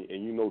know, and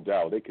you know,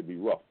 Dow, they could be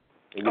rough.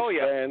 In which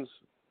fans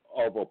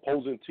of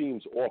opposing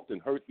teams often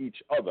hurt each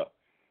other.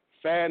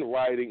 Fan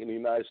rioting in the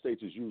United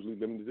States is usually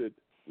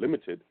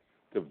limited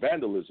to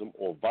vandalism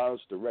or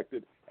violence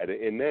directed at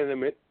an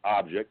inanimate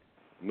object,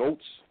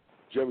 notes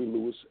Jerry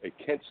Lewis, a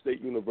Kent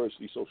State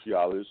University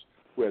sociologist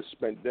who has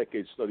spent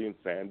decades studying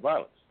fan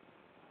violence.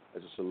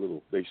 That's just a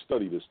little, they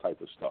study this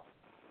type of stuff.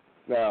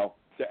 Now,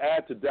 to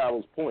add to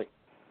Dowell's point,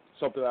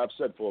 something I've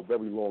said for a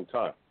very long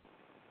time,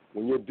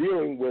 when you're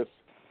dealing with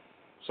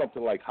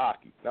something like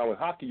hockey, now in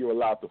hockey you're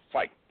allowed to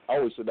fight. I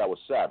always said that was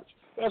savage.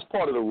 That's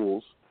part of the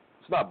rules.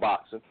 It's not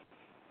boxing.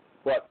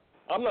 But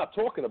I'm not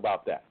talking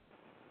about that.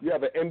 You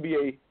have an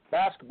NBA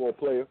basketball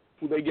player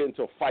who they get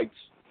into fights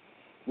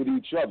with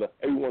each other.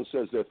 Everyone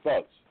says they're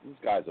thugs. These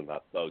guys are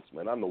not thugs,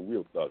 man. I know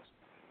real thugs.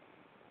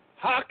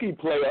 Hockey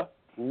player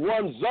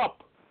runs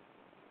up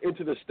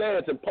into the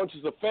stands and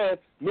punches a fan.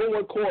 No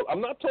one calls.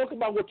 I'm not talking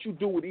about what you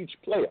do with each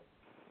player.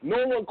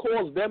 No one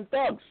calls them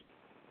thugs.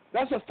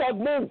 That's a thug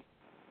move.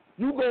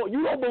 You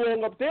don't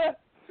belong up there.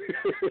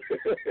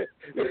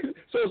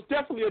 So it's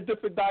definitely a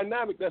different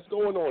dynamic that's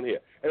going on here.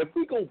 And if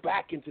we go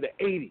back into the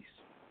 80s,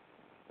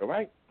 all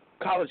right,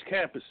 college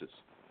campuses,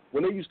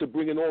 when they used to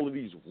bring in all of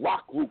these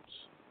rock groups,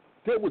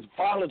 there was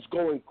violence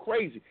going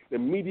crazy. The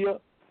media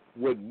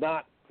would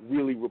not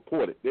really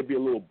report it. There'd be a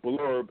little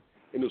blurb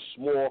in a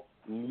small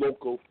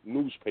local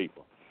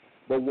newspaper.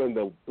 But when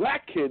the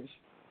black kids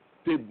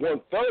did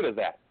 1/3 of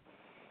that,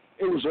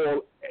 it was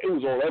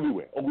all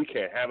everywhere. Oh, we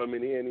can't have them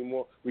in here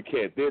anymore. We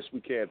can't this,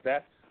 we can't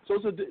that. So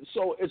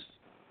it's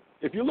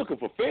if you're looking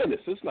for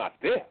fairness, it's not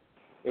there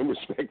in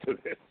respect to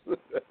this.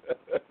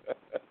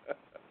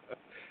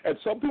 And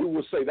some people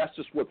will say that's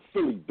just what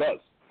Philly does.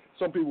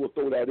 Some people will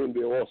throw that in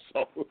there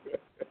also.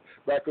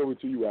 Back over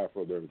to you,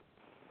 Afro Derby.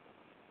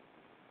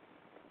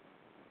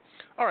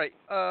 All right,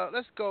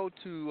 let's go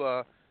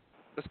to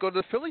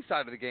the Philly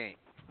side of the game.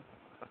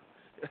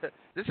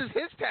 This is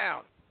his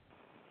town.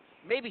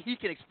 Maybe he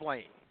can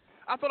explain.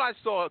 I thought I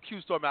saw a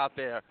Q-Storm out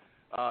there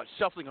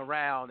shuffling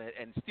around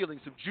and stealing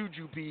some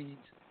juju beads.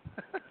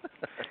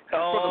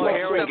 Oh,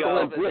 here we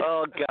go.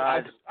 Oh,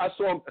 God. I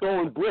saw him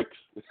throwing bricks.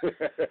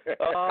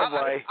 Oh,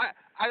 boy.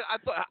 I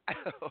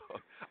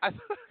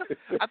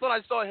thought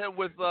I saw him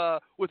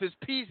with his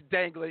piece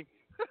dangling,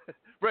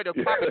 ready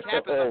to pop a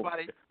cap at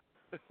somebody.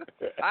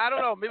 I don't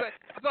know. Maybe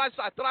I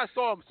thought I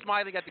saw him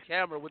smiling at the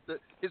camera with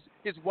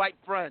his white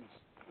friends.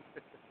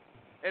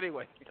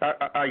 Anyway.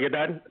 Are you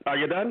done? Are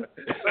you done?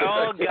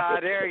 Oh,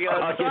 God, there you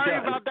go. Sorry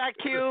about that,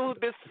 Q.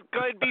 This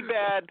could be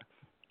bad.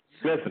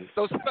 Listen.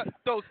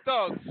 Those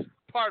thugs,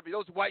 pardon me,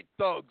 those white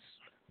thugs.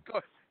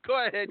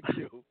 Go ahead,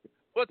 Q.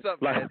 What's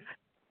up, man?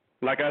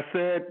 Like I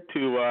said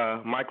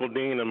to Michael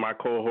Dean and my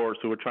cohorts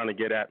who were trying to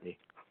get at me,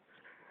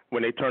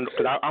 when they turned,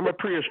 because I'm a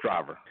Prius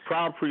driver,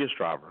 proud Prius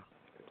driver.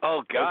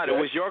 Oh, God, okay.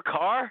 It was your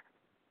car?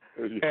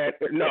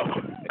 No.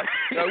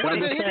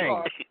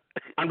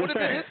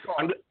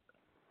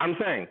 I'm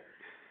saying,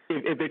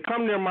 if they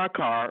come near my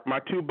car, my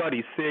two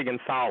buddies, Sig and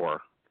Sour,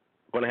 are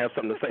going to have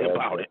something to say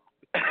about it.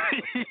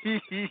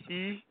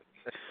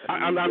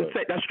 I'm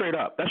saying that's straight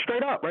up. That's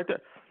straight up right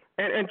there.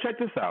 And check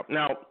this out.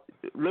 Now,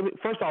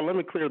 first of all, let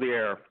me clear the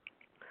air.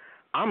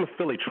 I'm a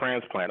Philly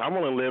transplant. I've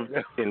only lived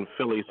in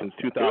Philly since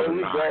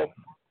 2009.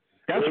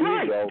 That's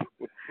right.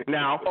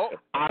 Now,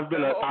 I've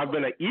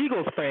been an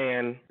Eagles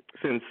fan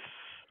since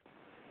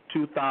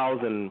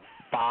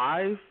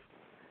 2005.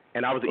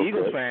 And I was an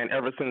Eagles fan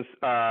ever since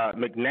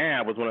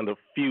McNabb was one of the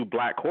few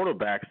black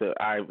quarterbacks that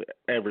I've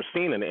ever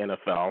seen in the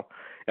NFL.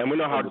 And we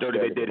know how dirty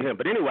they did him.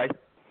 But anyway,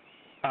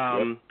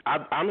 I'm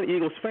an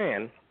Eagles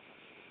fan.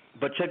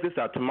 But check this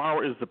out.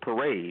 Tomorrow is the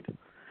parade.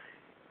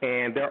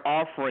 And they're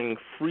offering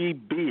free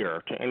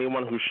beer to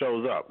anyone who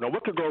shows up. Now,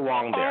 what could go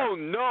wrong there? Oh,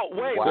 no.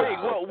 Wait.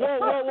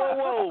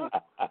 Whoa.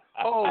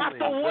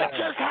 After what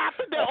just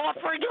happened, they're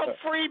offering you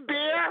free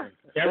beer?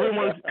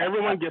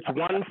 Everyone gets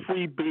one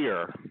free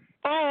beer.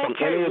 Oh,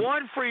 okay,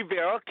 one free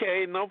beer.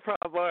 Okay, no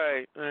problem. All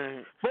right.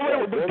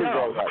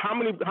 But how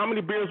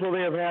many beers will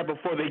they have had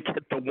before they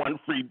get the one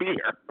free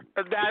beer?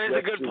 That is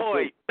a good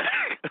point.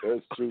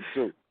 That's true,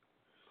 too.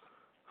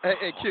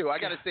 Hey, Q, I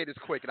got to say this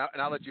quick, and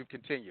I'll let you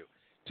continue.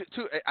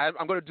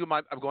 I'm going to do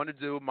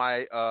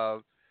my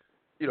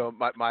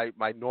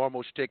my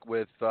normal shtick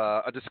with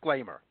a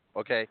disclaimer.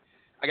 Okay,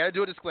 I got to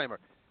do a disclaimer.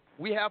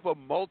 We have a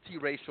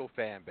multiracial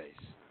fan base.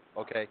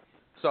 Okay,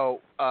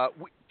 so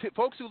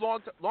folks who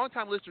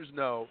long-time listeners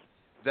know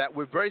that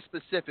we're very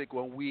specific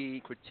when we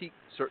critique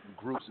certain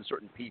groups and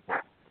certain people.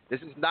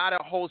 This is not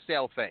a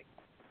wholesale thing,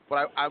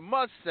 but I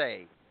must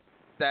say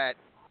that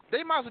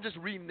they might as well just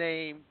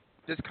rename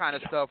this kind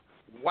of stuff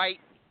white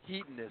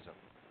hedonism.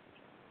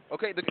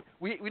 Okay,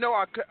 we know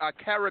our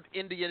Carib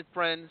Indian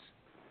friends,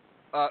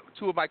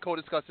 two of my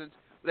co-discussants,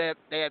 they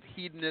have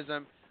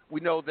hedonism.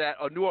 We know that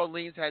New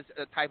Orleans has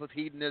a type of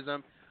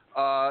hedonism.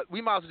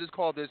 We might as well just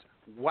call this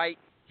white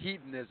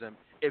hedonism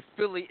if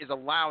Philly is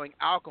allowing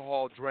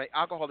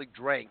alcoholic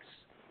drinks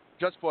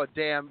just for a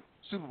damn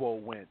Super Bowl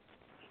win?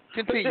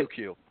 Continue,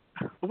 Q.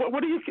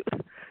 What do you?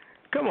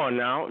 Come on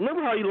now.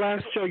 Remember how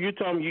last show you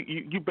told me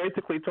you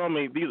basically told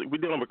me we're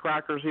dealing with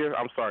crackers here.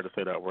 I'm sorry to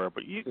say that word,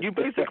 but you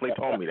basically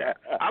told me that.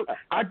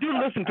 I do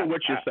listen to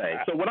what you say.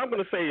 So what I'm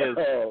going to say is,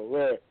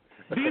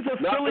 these are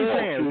Philly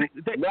fans.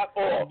 Not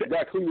all. Got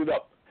to clean it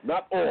up.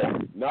 Not all.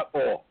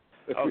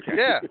 Okay.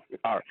 Yeah.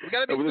 All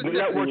right. The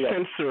network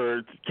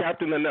censor,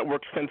 Captain the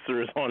network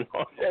censor is on.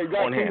 Yeah, you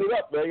got to clean it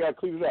up, man. You got to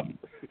clean it up.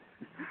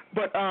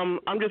 But I'm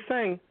just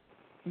saying,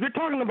 you're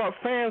talking about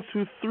fans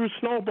who threw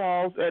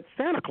snowballs at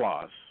Santa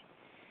Claus.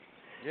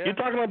 Yeah. You're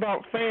talking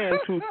about fans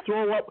who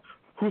throw up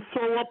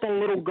on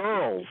little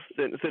girls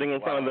sitting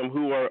in front of them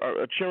who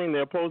are cheering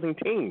the opposing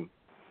team.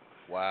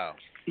 Wow.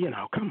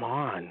 Come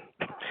on.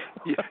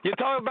 You're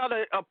talking about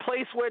a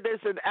place where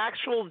there's an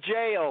actual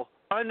jail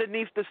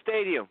underneath the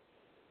stadium.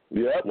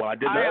 Yeah. Well, I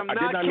am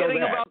not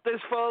kidding about this,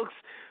 folks.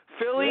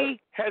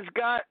 Philly has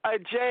got a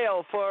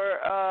jail for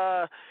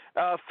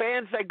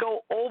fans that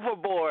go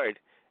overboard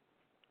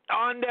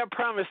on their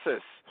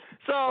premises.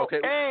 So,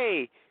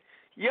 hey,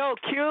 yo,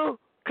 Q,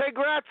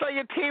 congrats on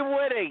your team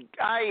winning.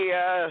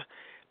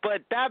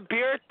 But that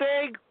beer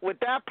thing with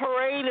that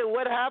parade and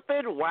what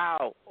happened,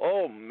 wow.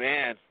 Oh,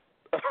 man.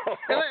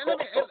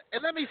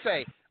 and let me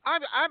say,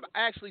 I'm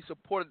actually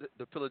supported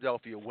the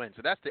Philadelphia win,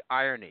 so that's the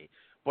irony.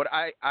 But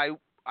I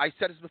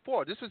said this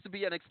before. This was to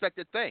be an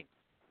expected thing.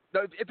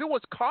 Now, if it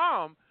was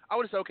calm, I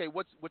would have said, okay,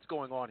 what's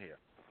going on here?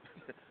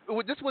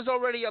 This was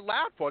already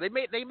allowed for. They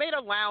made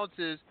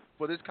allowances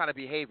for this kind of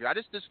behavior. I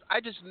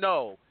just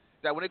know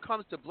that when it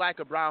comes to black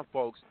and brown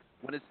folks,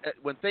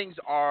 when things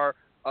are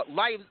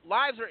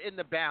lives are in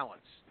the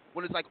balance,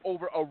 when it's like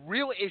over a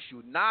real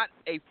issue, not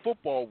a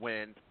football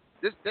win,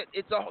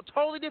 it's a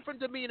totally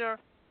different demeanor.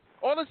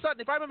 All of a sudden,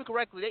 if I remember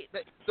correctly,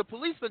 the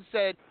policeman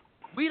said,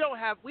 we don't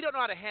know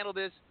how to handle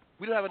this.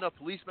 We don't have enough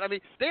policemen. I mean,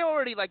 they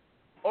already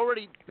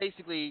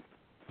basically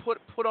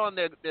put on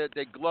their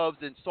gloves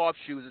and soft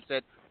shoes and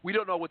said, we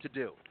don't know what to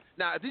do.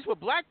 Now, if these were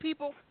black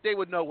people, they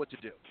would know what to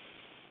do.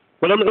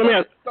 Well, let me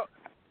ask.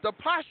 The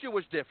posture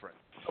was different.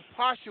 The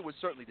posture was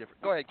certainly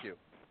different. Go ahead, Q.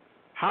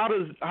 How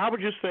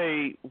would you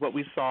say what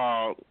we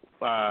saw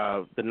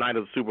the night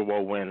of the Super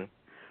Bowl win?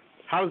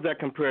 How does that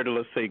compare to,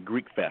 let's say,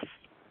 Greek Fest?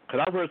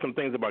 Because I've heard some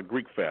things about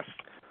Greek Fest.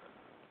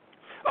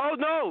 Oh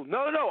no!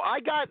 I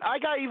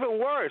got even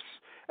worse.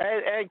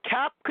 And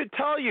Cap could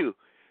tell you,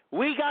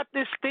 we got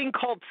this thing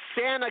called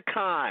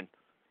SantaCon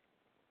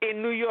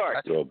in New York.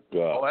 That's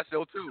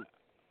ill too.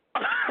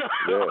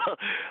 Yeah.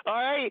 All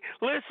right,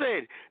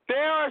 listen.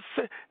 There are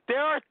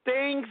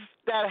things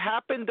that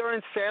happen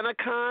during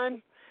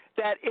SantaCon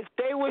that if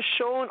they were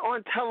shown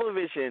on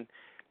television,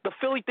 the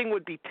Philly thing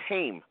would be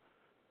tame.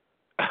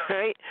 All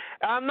right,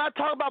 I'm not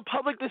talking about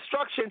public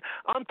destruction.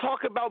 I'm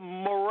talking about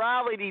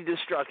morality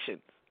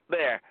destruction.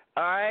 There.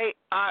 All right,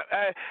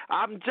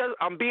 I'm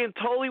being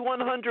totally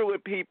 100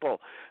 with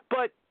people,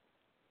 but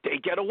they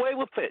get away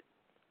with it.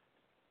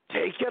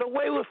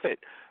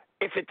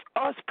 If it's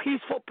us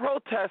peaceful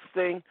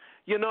protesting,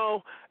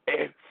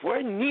 if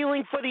we're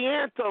kneeling for the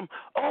anthem,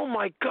 oh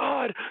my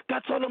God,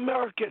 that's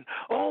un-American.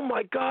 Oh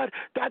my God,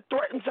 that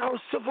threatens our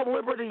civil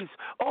liberties.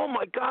 Oh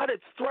my God,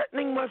 it's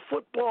threatening my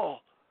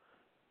football.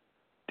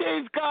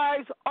 These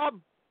guys are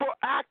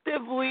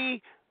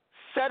actively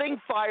setting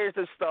fires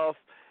and stuff,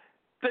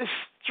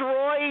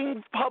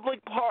 destroying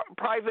public and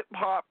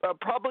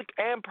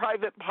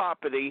private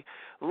property.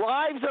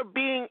 Lives are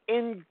being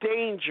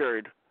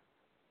endangered.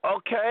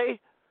 Okay?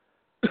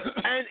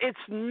 And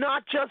it's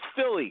not just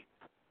Philly.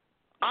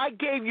 I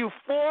gave you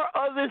 4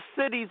 other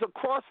cities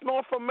across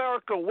North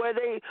America where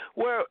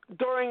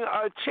during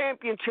a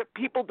championship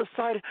people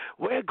decided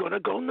we're going to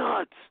go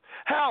nuts.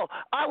 Hell,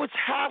 I was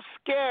half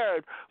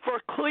scared for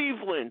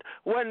Cleveland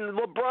when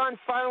LeBron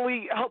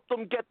finally helped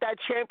them get that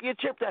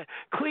championship, that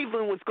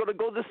Cleveland was going to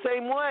go the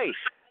same way.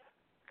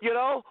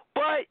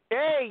 But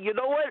hey, you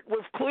know what?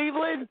 With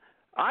Cleveland,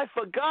 I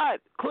forgot.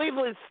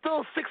 Cleveland's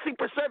still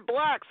 60%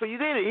 black, so you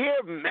didn't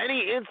hear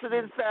many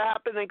incidents that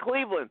happened in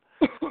Cleveland.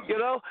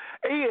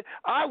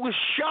 I was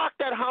shocked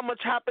at how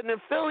much happened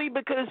in Philly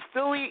because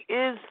Philly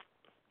is,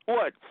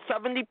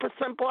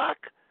 70%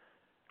 black?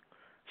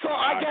 So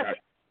I guess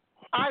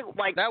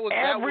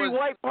every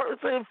white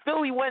person in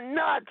Philly went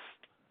nuts.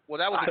 Well,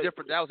 that was a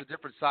different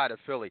side of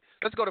Philly.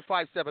 Let's go to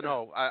 570.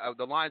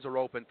 The lines are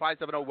open.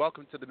 570,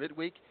 welcome to the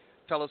midweek.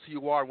 Tell us who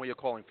you are and where you're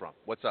calling from.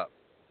 What's up?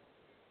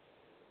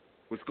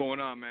 What's going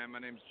on, man? My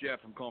name's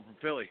Jeff. I'm calling from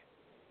Philly.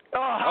 Oh,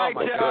 hi,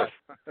 Jeff.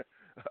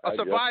 A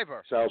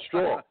survivor. Sounds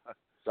strong.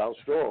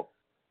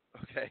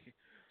 Okay.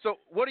 So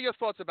what are your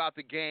thoughts about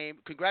the game?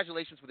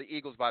 Congratulations for the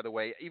Eagles, by the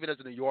way. Even as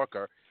a New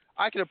Yorker,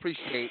 I can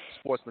appreciate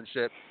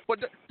sportsmanship.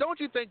 But don't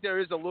you think there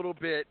is a little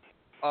bit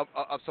of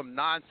some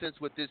nonsense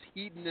with this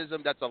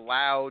hedonism that's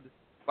allowed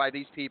by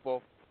these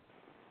people?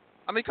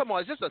 I mean, come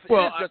on. It's just a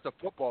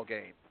football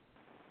game.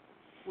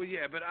 Well,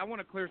 yeah, but I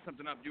want to clear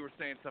something up. You were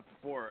saying stuff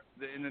before.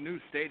 In the new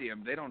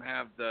stadium, they don't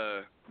have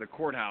the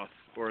courthouse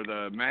or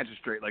the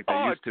magistrate like they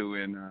used to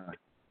in.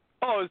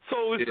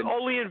 So it's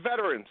only in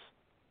veterans.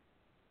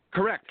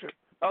 Correct.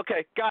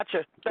 Okay,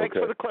 gotcha. Thanks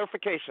for the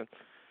clarification.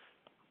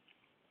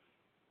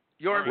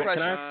 Your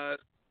impression.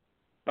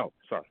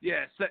 Sorry.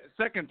 Yeah.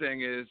 Second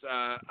thing is,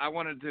 I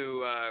wanted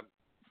to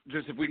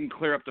just if we can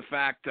clear up the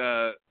fact,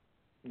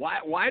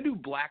 why do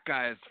black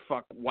guys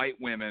fuck white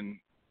women,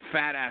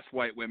 fat ass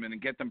white women,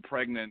 and get them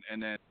pregnant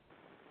and then?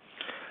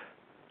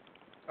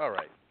 All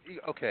right.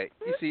 Okay.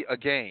 You see,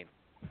 again.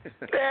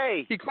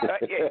 Hey,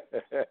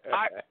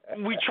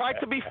 we tried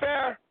to be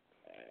fair.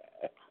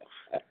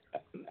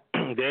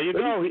 There you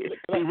go.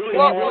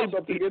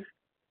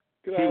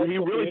 He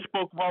really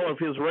spoke well of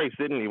his race,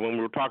 didn't he? When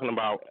we were talking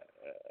about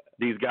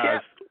these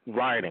guys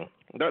rioting,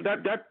 that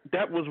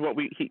was what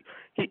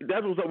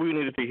that was what we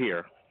needed to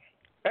hear.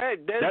 Hey,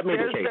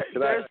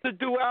 there's the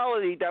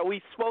duality that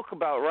we spoke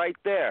about right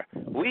there.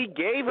 We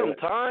gave him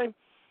time.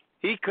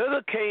 He could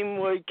have came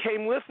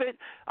with it.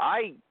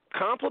 I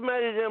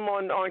complimented him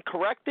on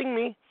correcting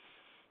me,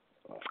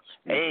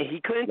 and he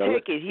couldn't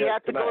take it. He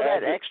had to go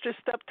that extra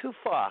step too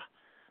far.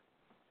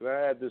 Can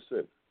I add this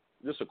in?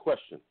 Just a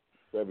question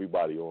for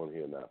everybody on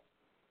here now,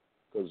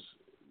 because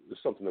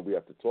it's something that we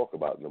have to talk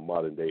about in the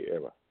modern day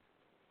era.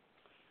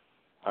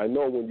 I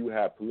know when you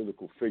have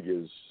political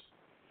figures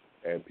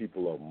and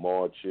people are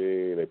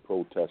marching, they're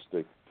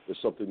protesting,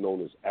 there's something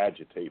known as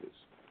agitators.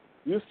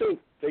 Do you think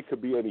they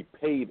could be any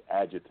paid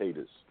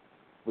agitators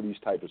for these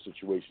type of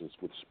situations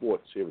with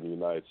sports here in the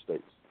United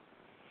States?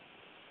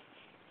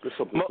 There's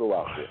something to throw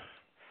out there.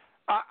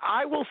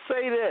 I will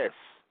say this,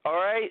 all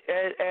right,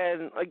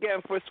 and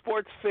again, for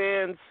sports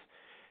fans,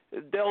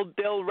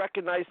 they'll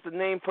recognize the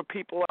name. For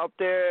people out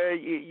there,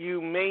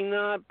 you may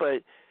not,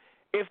 but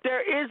if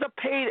there is a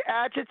paid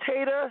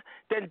agitator,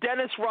 then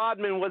Dennis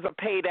Rodman was a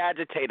paid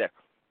agitator.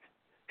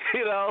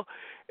 You know,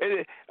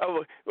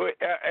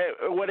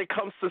 when it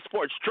comes to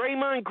sports,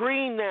 Draymond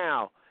Green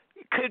now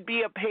could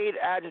be a paid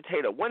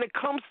agitator. When it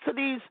comes to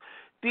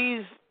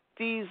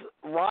these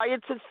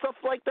riots and stuff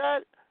like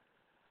that,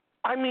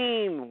 I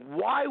mean,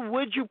 why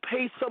would you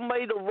pay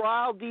somebody to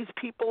rile these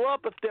people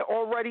up if they're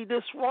already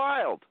this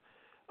riled?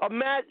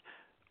 Matt,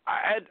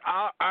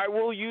 I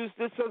will use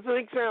this as an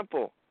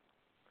example.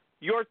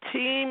 Your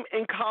team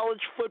in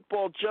college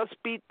football just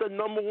beat the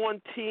number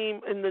one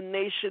team in the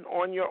nation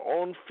on your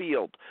own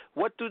field.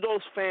 What do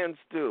those fans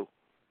do?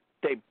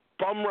 They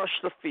bum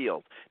rush the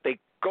field. They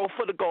go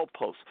for the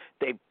goalposts.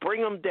 They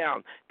bring them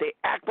down. They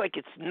act like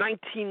it's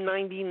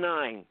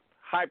 1999.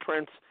 Hi,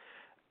 Prince.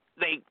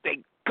 They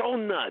go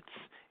nuts.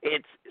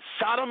 It's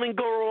Sodom and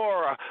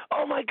Gomorrah.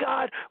 Oh, my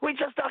God, we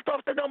just knocked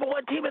off the number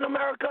one team in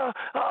America.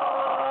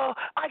 Oh,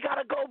 I got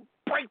to go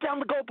break down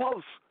the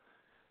goalposts.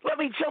 Let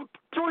me jump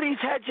through these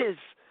hedges.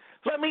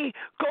 Let me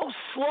go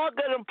slug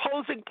an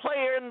opposing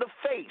player in the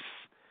face.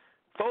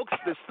 Folks,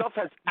 this stuff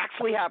has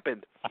actually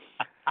happened.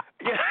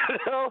 You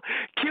know,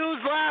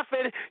 Q's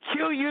laughing.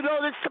 Q, you know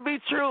this to be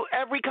true.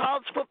 Every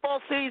college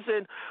football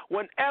season,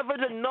 whenever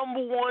the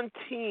number one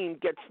team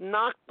gets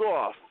knocked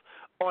off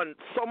on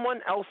someone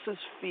else's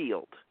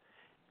field,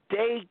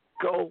 they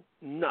go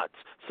nuts.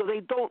 So they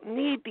don't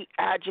need the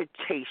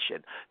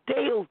agitation.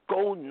 They'll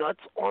go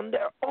nuts on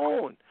their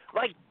own,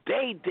 like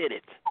they did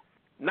it.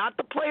 Not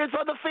the players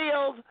on the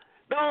field.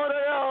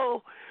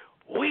 No.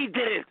 We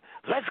did it.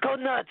 Let's go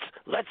nuts.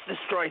 Let's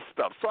destroy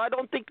stuff. So I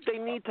don't think they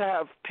need to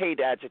have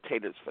paid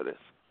agitators for this.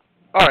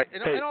 All right,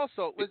 and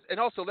also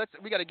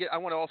we got to get. I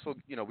want to also,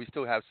 we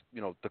still have,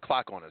 the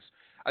clock on us.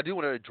 I do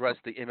want to address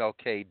the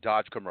MLK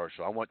Dodge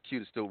commercial. I want Q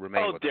to still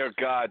remain with us. Oh, dear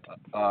God.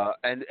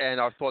 And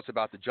our thoughts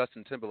about the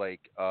Justin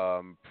Timberlake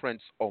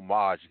Prince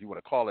homage, if you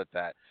want to call it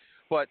that.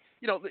 But,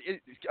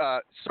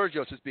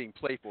 Sergio's just being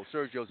playful.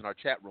 Sergio's in our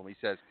chat room. He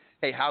says,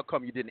 hey, how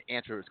come you didn't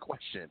answer his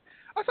question?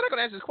 I said I'm going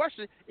to answer his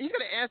question. He's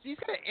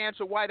going to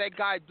answer why that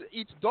guy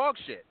eats dog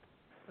shit.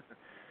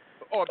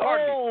 Or,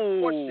 pardon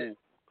me, horse shit.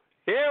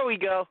 Here we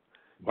go.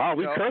 Wow,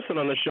 we're cursing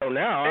on the show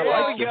now.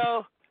 There we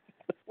go.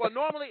 Well,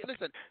 normally,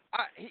 listen,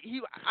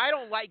 I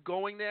don't like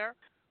going there,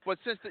 but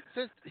since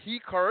he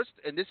cursed,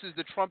 and this is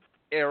the Trump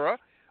era,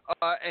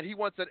 and he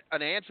wants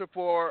an answer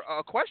for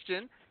a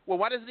question, well,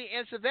 why doesn't he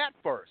answer that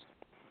first?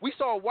 We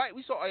saw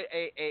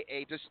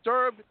a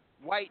disturbed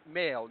white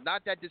male,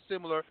 not that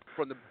dissimilar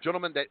from the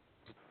gentleman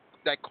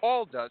that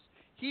called us.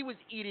 He was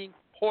eating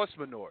horse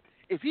manure.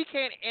 If he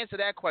can't answer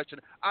that question,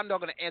 I'm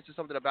not going to answer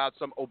something about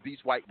some obese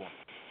white woman.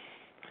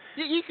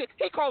 He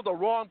called the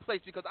wrong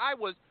place because I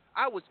was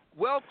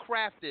well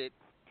crafted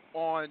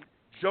on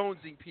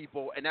jonesing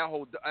people and that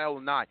whole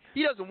nine.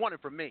 He doesn't want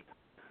it from me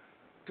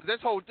because this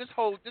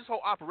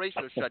whole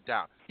operation is shut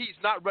down. He's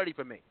not ready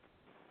for me.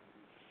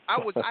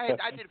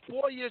 I did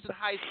 4 years in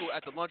high school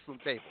at the lunchroom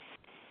table,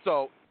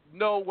 so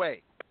no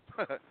way.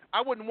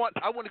 I wouldn't want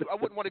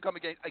to come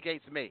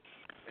against me.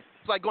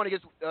 It's like going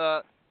against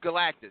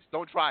Galactus.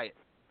 Don't try it.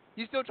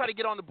 He's still trying to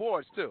get on the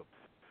boards too.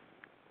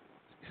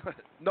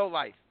 No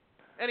life.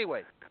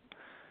 Anyway,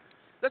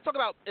 let's talk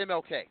about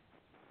MLK.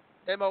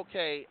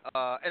 MLK,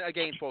 and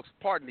again, folks,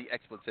 pardon the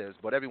expletives,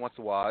 but every once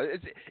in a while,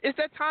 it's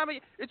that time.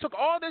 It took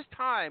all this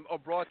time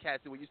of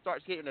broadcasting when you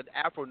start hearing an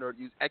Afro nerd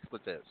use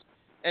expletives.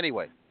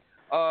 Anyway,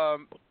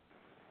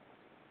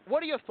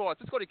 what are your thoughts?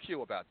 Let's go to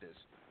Q about this.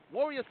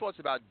 What were your thoughts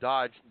about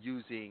Dodge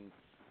using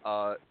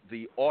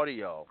the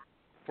audio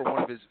for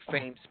one of his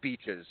famed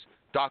speeches,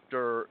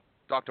 Dr.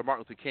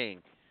 Martin Luther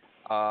King?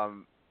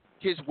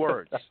 His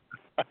words.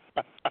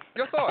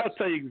 Your thoughts? I'll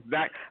tell you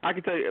I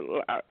can tell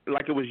you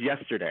like it was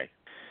yesterday.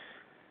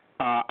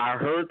 I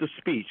heard the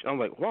speech. I'm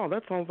like, wow,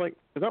 that sounds like,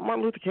 is that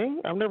Martin Luther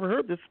King? I've never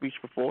heard this speech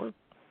before.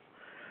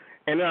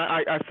 And then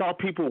I saw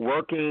people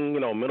working,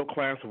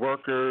 middle-class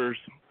workers,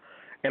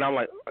 and I'm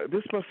like,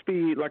 this must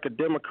be like a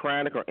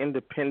Democratic or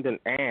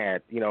independent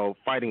ad,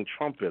 fighting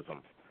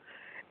Trumpism.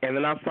 And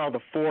then I saw the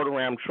Ford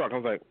Ram truck. I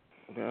was like,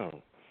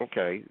 oh,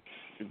 okay.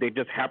 They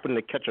just happened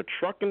to catch a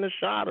truck in the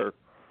shot, or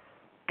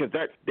because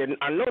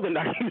I know they're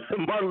not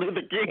using Martin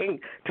Luther King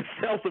to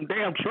sell some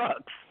damn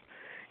trucks.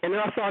 And then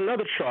I saw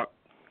another truck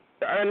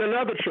and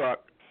another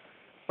truck.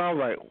 I was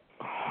like,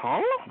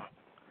 huh?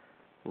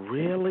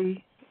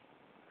 Really?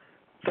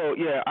 So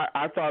yeah,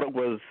 I thought it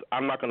was.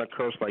 I'm not going to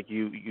curse like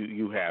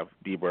you have,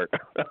 D-Bert,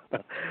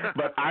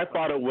 but I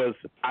thought it was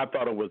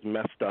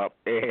messed up,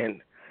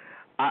 and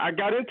I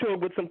got into it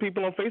with some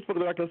people on Facebook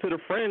that I consider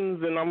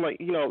friends, and I'm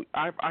like,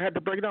 I had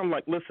to break it down. I'm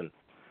like, listen,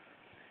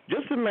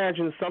 just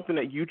imagine something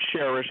that you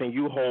cherish and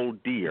you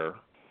hold dear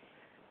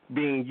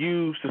being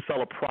used to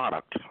sell a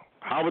product.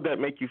 How would that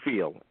make you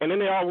feel? And then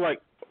they all were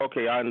like,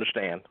 okay, I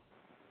understand.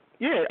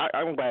 Yeah,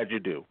 I'm glad you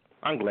do.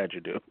 I'm glad you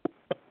do.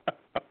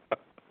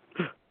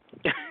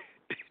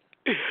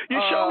 You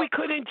sure we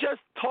couldn't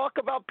just talk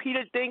about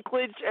Peter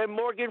Dinklage and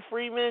Morgan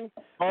Freeman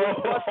with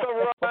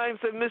Busta Rhymes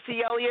and Missy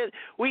Elliott?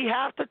 We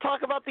have to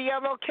talk about the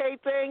MLK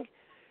thing.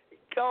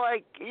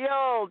 Like,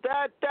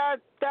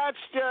 that's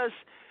just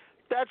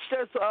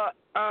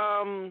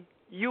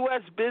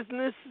U.S.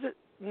 business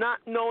not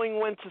knowing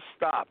when to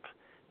stop,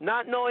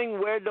 not knowing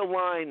where the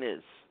line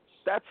is.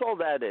 That's all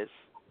that is.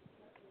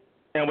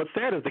 And what's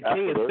sad is the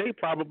King estate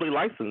probably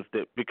licensed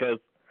it, because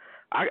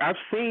I've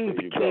seen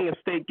the King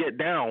estate get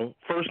down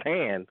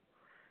firsthand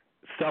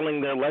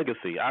selling their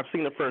legacy. I've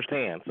seen it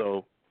firsthand,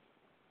 so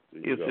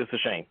it's a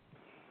shame.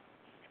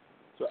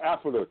 So,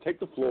 Afro, take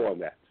the floor on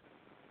that.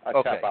 I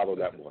tap out on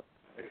that one.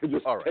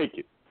 Just take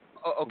it.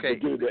 Okay.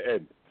 Begin to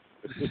end.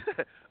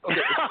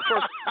 Okay.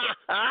 First,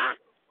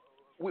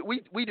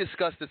 we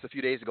discussed this a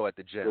few days ago at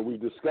the gym. Yeah, we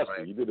discussed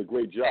it. You did a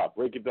great job.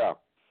 Break it down.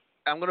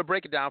 I'm going to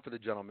break it down for the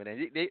gentlemen,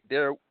 and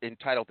they're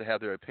entitled to have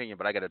their opinion,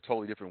 but I got a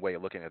totally different way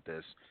of looking at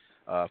this.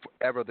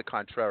 Forever the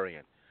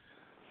contrarian.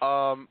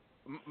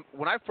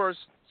 When I first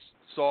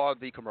saw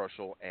the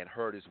commercial and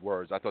heard his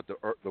words, I thought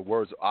the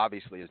words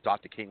obviously is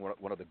Dr. King,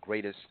 one of the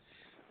greatest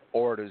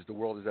orators the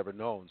world has ever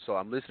known. So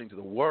I'm listening to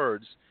the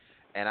words,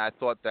 and I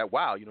thought that,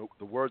 wow,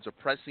 the words are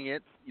pressing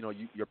it.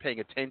 You're paying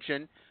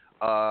attention.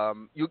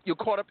 You're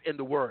caught up in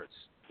the words.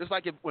 Just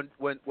like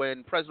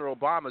when President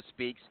Obama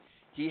speaks,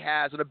 he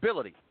has an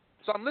ability.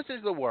 So I'm listening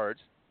to the words,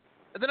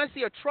 and then I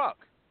see a truck.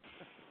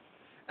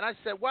 And I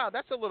said, wow,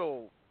 that's a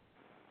little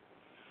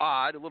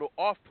odd, a little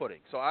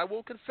off-putting. So I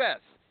will confess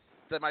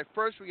that my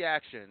first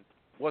reaction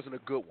wasn't a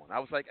good one. I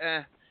was like,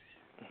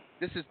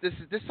 this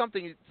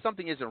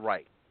something isn't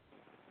right.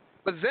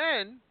 But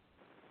then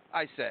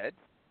I said,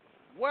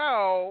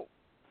 well,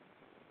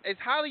 it's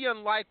highly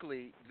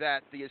unlikely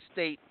that the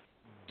estate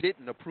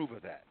didn't approve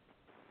of that.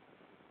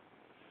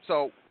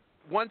 So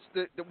once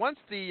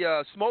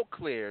the smoke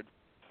cleared,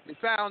 we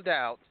found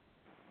out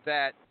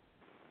that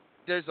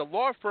there's a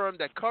law firm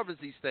that covers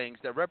these things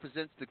that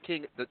represents the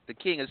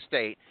King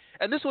estate,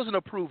 and this was an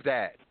approved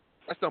ad.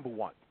 That's number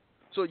one.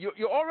 So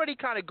you're already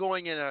kind of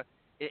going in a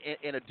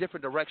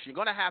different direction. You're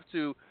going to have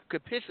to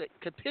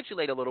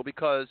capitulate a little,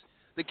 because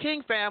the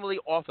King family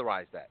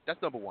authorized that. That's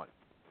number one.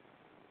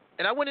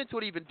 And I went into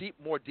it even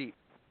more deep.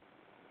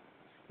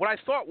 What I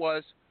thought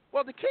was,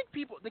 well, the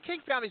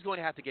King family is going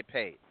to have to get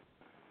paid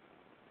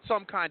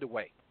some kind of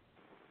way.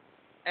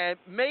 And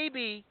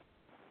maybe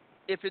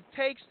if it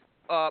takes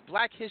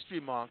Black History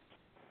Month,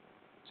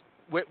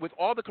 with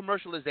all the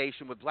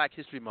commercialization with Black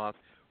History Month,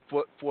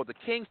 for the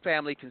King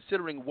family,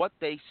 considering what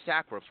they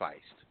sacrificed,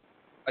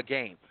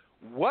 again,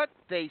 what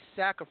they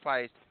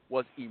sacrificed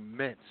was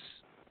immense.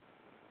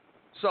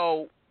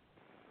 So,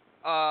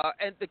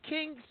 and the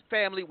King's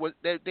family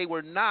they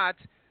were not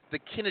the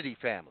Kennedy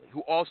family,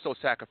 who also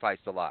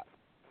sacrificed a lot.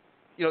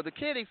 The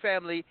Kennedy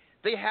family,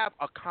 they have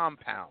a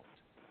compound.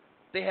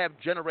 They have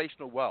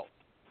generational wealth.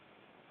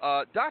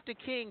 Dr.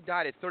 King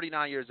died at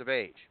 39 years of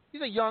age.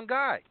 He's a young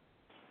guy.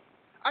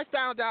 I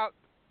found out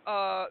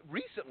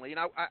recently,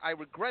 and I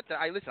regret that.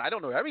 I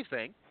don't know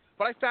everything,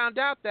 but I found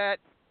out that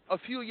a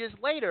few years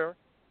later,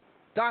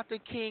 Dr.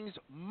 King's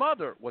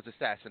mother was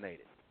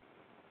assassinated.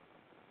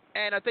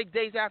 And I think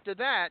days after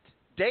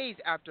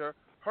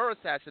her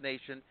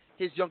assassination,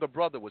 his younger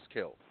brother was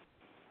killed.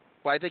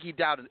 Well, I think he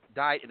died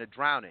in a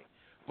drowning.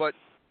 But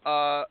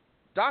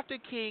Dr.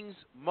 King's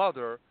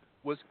mother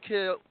was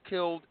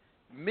killed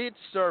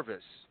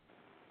mid-service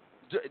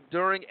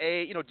during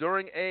a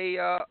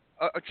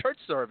church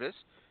service.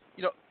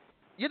 You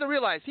have to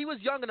realize he was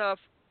young enough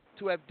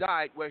to have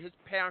died where his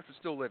parents were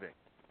still living.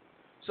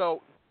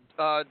 So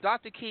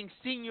Dr. King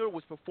Sr.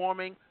 was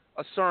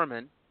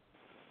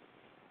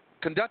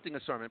conducting a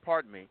sermon,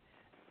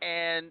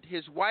 and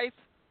his wife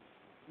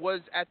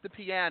was at the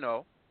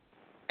piano,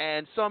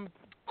 and some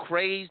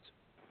crazed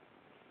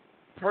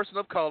person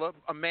of color,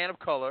 a man of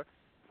color,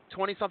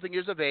 20-something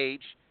years of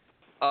age,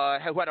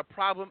 who had a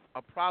problem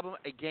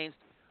against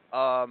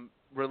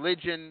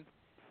religion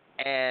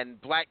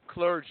and black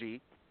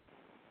clergy,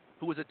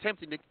 who was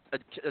attempting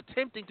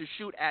to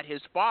shoot at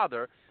his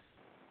father,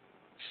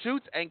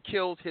 shoots and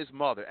kills his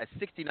mother at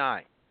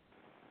 69.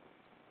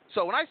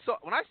 So when I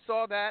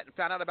saw that and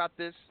found out about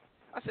this,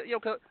 I said,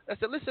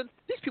 listen,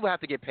 these people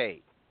have to get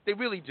paid. They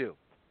really do.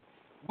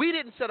 We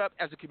didn't set up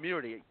as a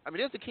community. I mean,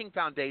 there's the King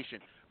Foundation,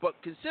 but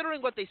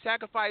considering what they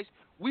sacrificed,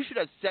 we should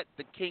have set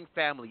the King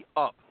family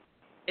up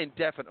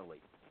indefinitely.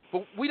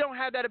 But we don't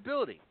have that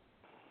ability.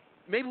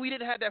 Maybe we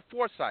didn't have that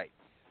foresight.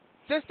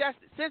 Since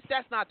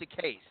that's not the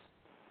case,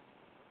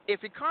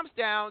 if it comes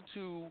down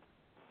to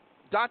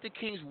Dr.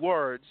 King's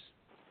words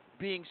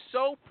being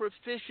so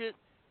proficient,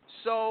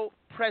 so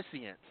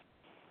prescient,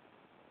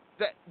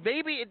 that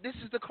maybe this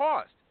is the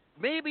cost.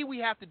 Maybe we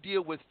have to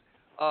deal with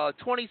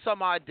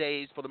 20-some-odd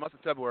days for the month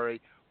of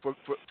February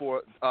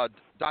for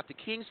Dr.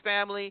 King's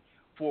family,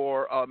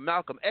 for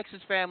Malcolm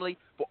X's family,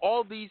 for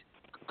all these,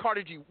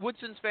 Carter G.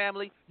 Woodson's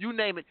family, you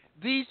name it.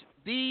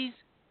 These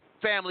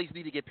families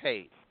need to get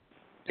paid.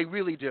 They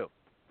really do.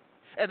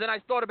 And then I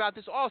thought about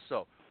this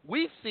also.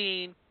 We've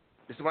seen,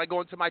 this is when I go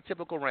into my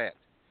typical rant,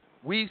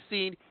 we've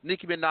seen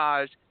Nicki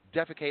Minaj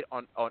defecate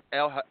on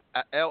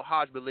El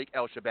Hajj Malik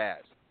El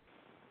Shabazz.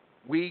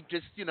 We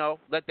just,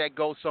 let that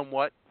go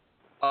somewhat.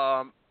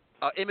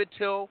 Emmett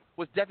Till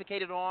was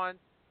defecated on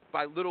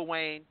by Lil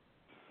Wayne.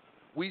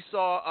 We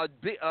saw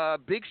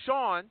Big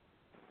Sean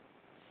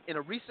in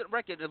a recent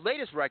record, the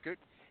latest record.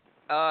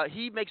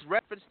 He makes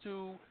reference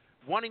to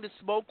wanting to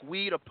smoke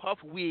weed or puff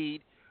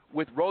weed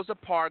with Rosa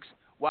Parks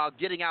while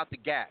getting out the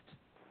gat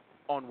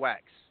on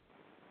wax.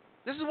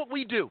 This is what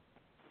we do.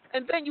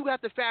 And then you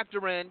have to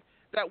factor in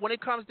that when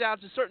it comes down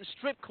to certain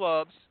strip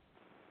clubs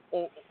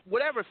or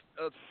whatever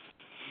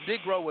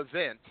Negro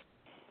event,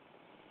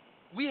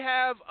 we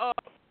have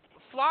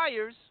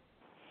flyers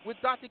with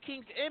Dr.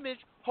 King's image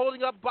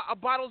holding up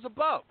bottles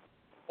above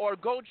or a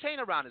gold chain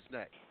around his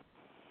neck.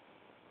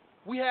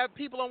 We have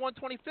people on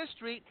 125th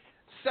Street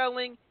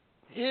selling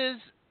his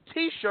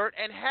T-shirt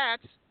and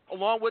hats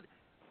along with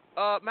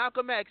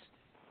Malcolm X.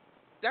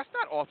 That's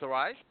not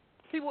authorized.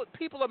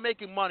 People are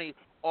making money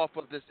off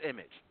of this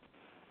image.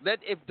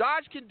 If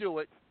Dodge can do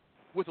it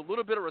with a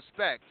little bit of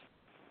respect,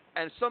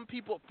 and some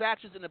people,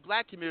 factions in the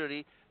black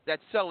community, that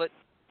sell it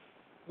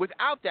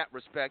without that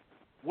respect,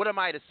 what am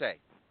I to say?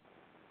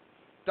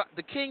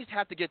 The Kings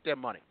have to get their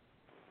money.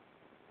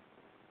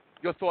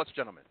 Your thoughts,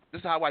 gentlemen. This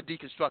is how I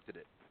deconstructed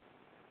it.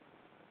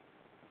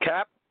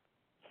 Cap?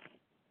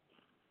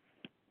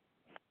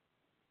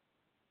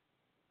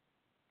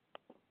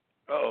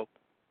 Uh-oh.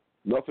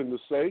 Nothing to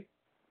say?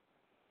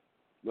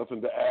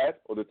 Nothing to add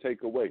or to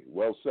take away?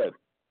 Well said.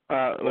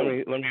 Let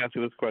me ask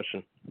you this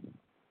question.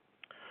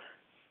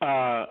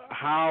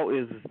 How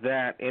is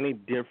that any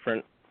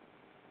different?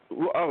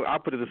 Well, I'll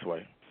put it this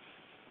way.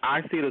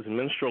 I see it as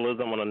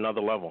minstrelsism on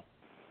another level.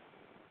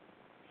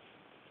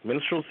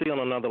 Minstrelsy on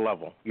another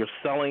level. You're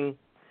selling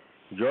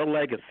your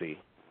legacy.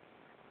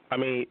 I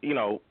mean,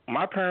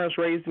 my parents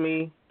raised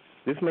me.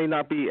 This may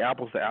not be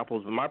apples to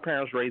apples, but my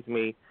parents raised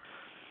me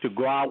to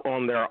go out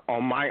on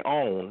my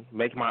own,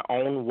 make my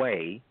own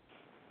way,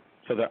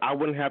 so that I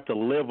wouldn't have to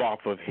live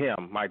off of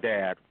him, my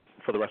dad,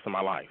 for the rest of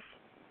my life.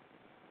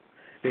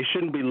 They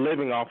shouldn't be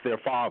living off their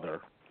father,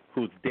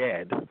 who's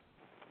dead,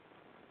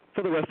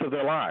 for the rest of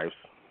their lives.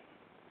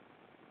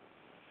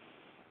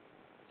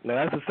 Now,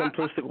 that's a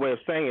simplistic way of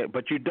saying it,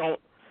 but you don't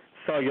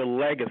sell your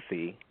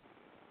legacy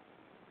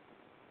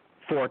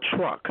for a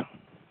truck.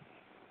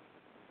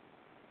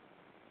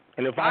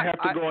 And if I have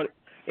to go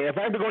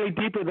any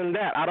deeper than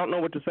that, I don't know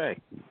what to say.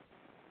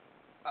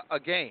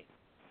 Again,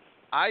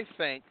 I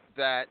think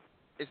that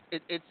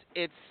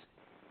it's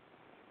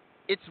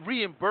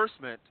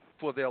reimbursement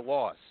for their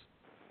loss.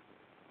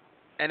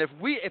 And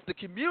if the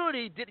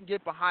community didn't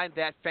get behind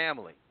that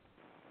family,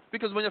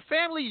 because when a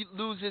family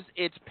loses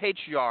its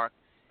patriarch,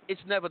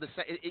 it's never the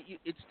same.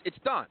 It's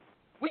done.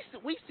 We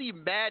see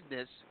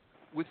madness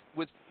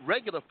with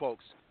regular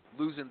folks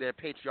losing their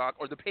patriarch,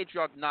 or the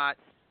patriarch not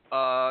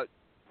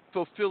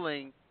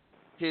fulfilling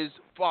his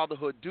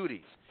fatherhood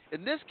duties.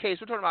 In this case,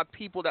 we're talking about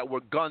people that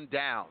were gunned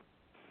down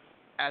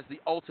as the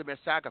ultimate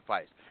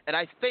sacrifice. And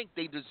I think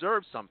they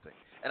deserve something.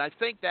 And I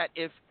think that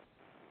if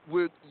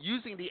we're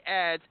using the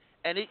ads,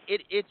 and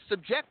it's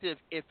subjective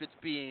if it's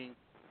being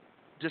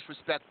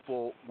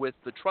disrespectful with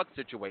the truck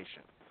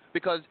situation.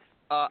 Because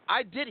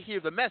I did hear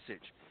the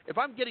message. If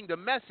I'm getting the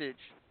message,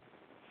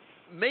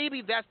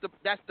 maybe that's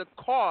the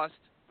cost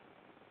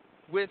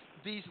with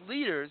these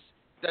leaders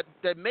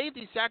that made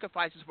these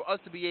sacrifices for us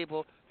to be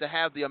able to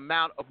have the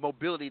amount of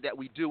mobility that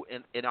we do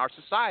in our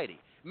society.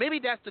 Maybe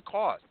that's the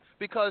cause,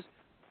 because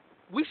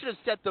we should have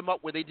set them up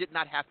where they did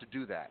not have to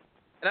do that.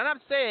 And I'm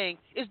saying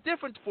it's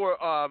different for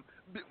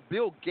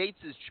Bill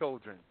Gates'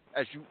 children,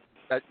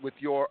 with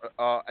your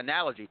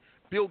analogy.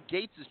 Bill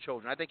Gates'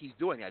 children, I think he's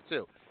doing that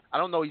too. I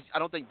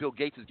don't think Bill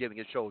Gates is giving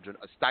his children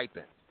a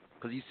stipend,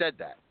 because he said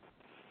that.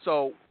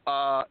 So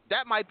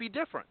that might be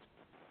different.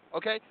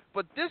 Okay,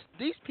 but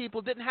these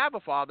people didn't have a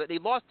father. They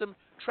lost him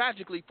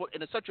tragically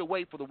in such a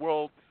way for the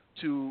world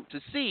to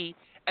see,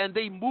 and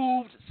they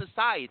moved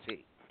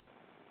society.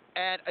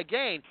 And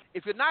again,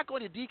 if you're not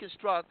going to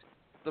deconstruct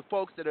the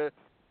folks that are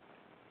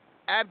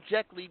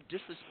abjectly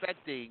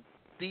disrespecting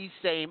these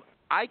same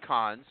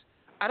icons,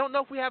 I don't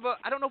know if we have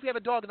a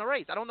dog in the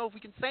race. I don't know if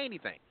we can say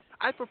anything.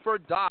 I prefer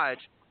Dodge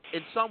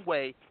in some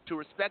way to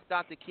respect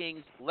Dr.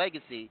 King's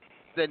legacy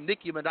than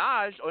Nicki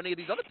Minaj or any of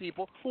these other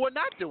people who are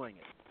not doing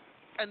it.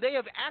 And they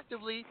have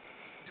actively,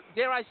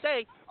 dare I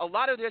say, a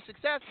lot of their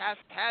success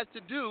has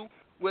to do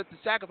with the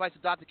sacrifice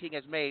that Dr. King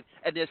has made,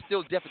 and they're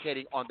still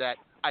defecating on that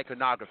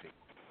iconography.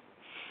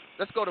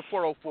 Let's go to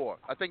 404.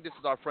 I think this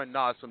is our friend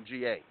Nas from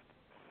GA.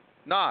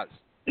 Nas.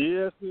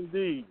 Yes,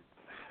 indeed.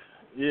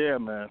 Yeah,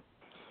 man.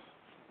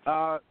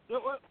 Well,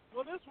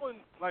 this one,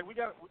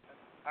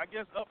 I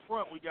guess up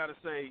front we got to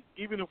say,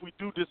 even if we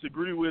do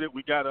disagree with it,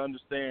 we got to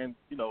understand,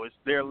 it's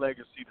their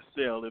legacy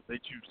to sell if they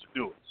choose to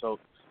do it. So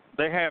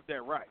they have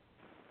that right.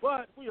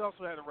 But we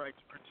also had a right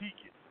to critique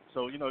it.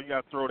 So, you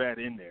got to throw that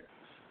in there.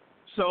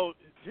 So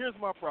here's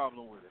my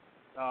problem with it.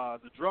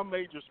 The drum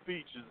major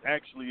speech is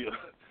actually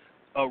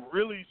a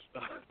really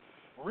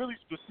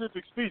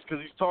specific speech, because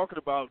he's talking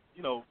about,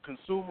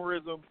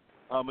 consumerism,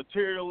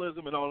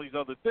 materialism, and all these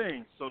other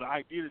things. So the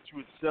idea that you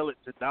would sell it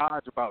to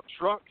Dodge about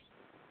trucks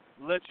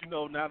lets you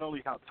know not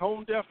only how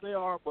tone deaf they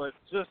are, but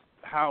just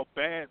how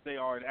bad they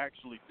are at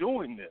actually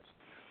doing this.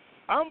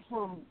 I'm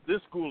from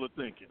this school of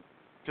thinking,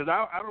 because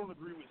I don't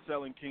agree with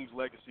selling King's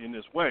legacy in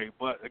this way.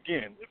 But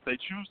again, if they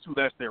choose to,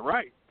 that's their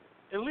right.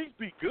 At least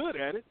be good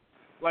at it.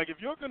 Like, if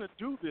you're going to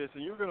do this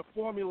and you're going to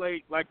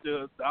formulate, like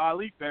the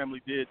Ali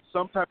family did,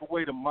 some type of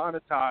way to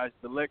monetize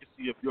the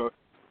legacy of your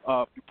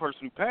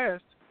person who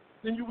passed,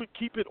 then you would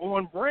keep it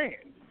on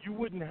brand. You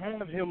wouldn't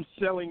have him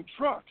selling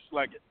trucks.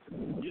 Like,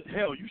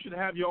 hell, you should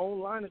have your own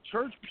line of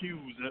church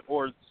pews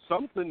or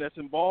something that's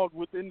involved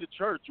within the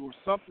church, or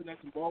something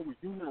that's involved with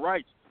human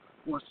rights,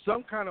 or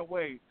some kind of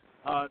way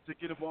to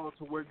get involved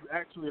to where you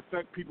actually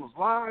affect people's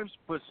lives,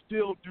 but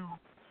still do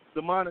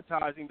the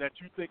monetizing that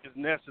you think is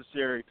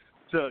necessary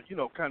to,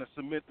 kind of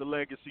cement the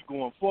legacy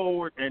going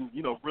forward, and,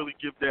 really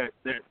give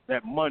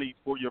that money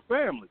for your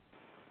family.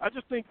 I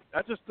just think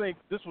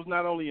this was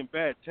not only in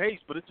bad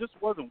taste, but it just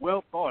wasn't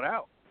well thought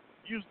out.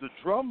 Use the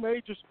drum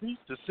major speech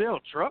to sell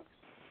trucks.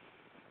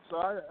 So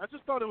I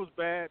just thought it was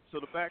bad. So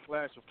the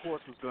backlash, of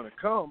course, was going to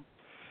come.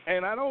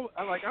 And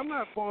I'm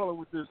not following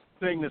with this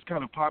thing that's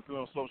kind of popular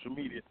on social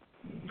media.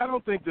 I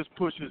don't think this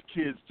pushes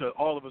kids to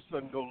all of a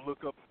sudden go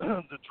look up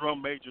the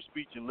drum major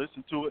speech and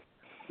listen to it.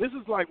 This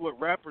is like what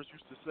rappers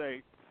used to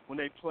say when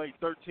they play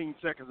 13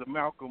 seconds of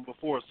Malcolm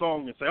before a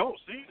song and say, oh,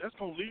 see, that's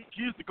going to lead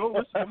kids to go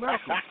listen to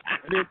Malcolm.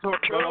 And then talk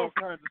about all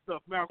kinds of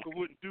stuff Malcolm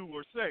wouldn't do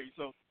or say.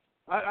 So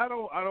I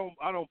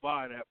don't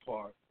buy that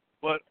part.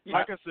 But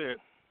like I said,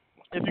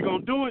 if you're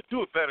going to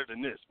do it better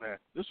than this, man.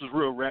 This is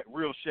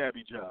real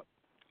shabby job.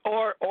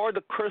 Or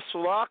the Chris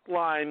Rock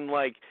line,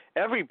 like,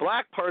 every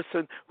black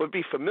person would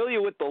be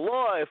familiar with the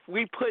law if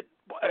we put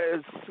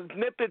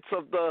snippets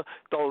of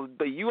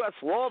the U.S.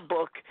 law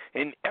book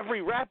in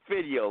every rap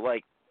video.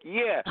 Like,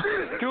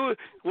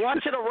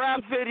 watching a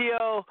rap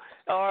video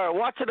or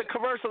watching a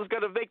commercial is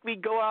going to make me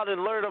go out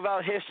and learn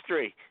about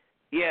history.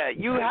 Yeah,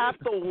 you have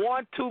to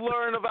want to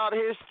learn about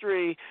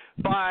history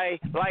by,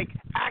 like,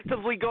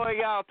 actively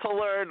going out to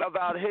learn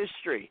about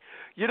history.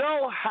 You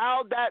know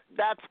how that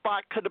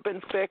spot could have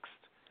been fixed?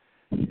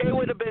 It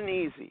would have been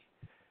easy.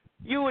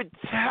 You would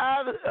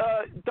have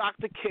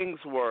Dr.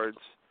 King's words,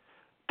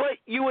 but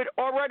you would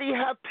already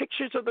have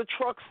pictures of the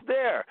trucks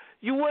there.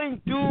 You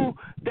wouldn't do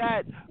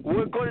that,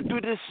 we're going to do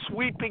this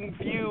sweeping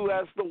view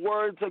as the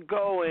words are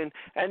going,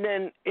 and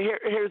then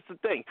here's the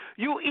thing.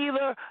 You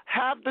either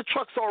have the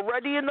trucks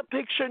already in the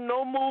picture,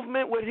 no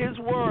movement with his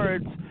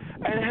words,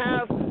 and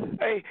have,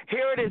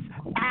 here it is,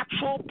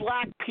 actual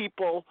black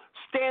people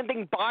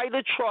standing by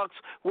the trucks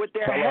with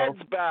their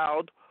heads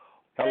bowed,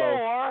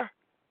 or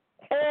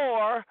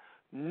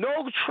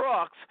no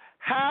trucks,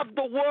 have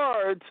the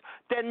words,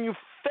 then you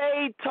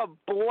fade to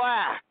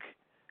black.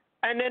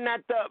 And then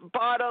at the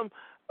bottom,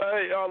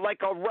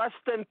 like a rest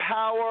in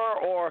power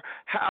or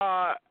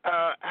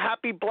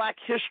Happy Black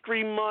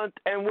History Month,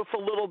 and with a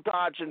little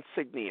Dodge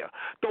insignia.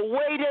 The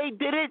way they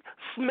did it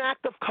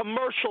smacked of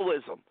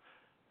commercialism,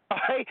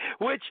 right?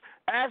 Which,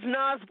 as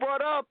Nas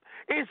brought up,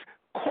 is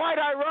quite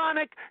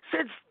ironic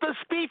since the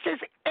speech is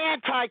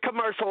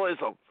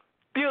anti-commercialism.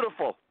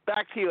 Beautiful.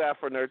 Back to you,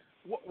 Afro Nerd.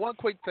 One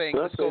quick thing.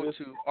 Let's go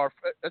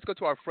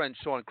to our friend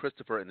Sean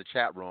Christopher in the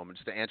chat room, and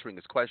just answering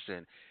his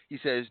question. He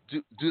says,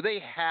 "Do they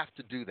have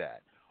to do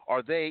that,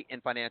 Are they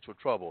in financial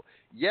trouble?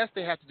 Yes,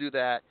 they have to do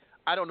that.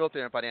 I don't know if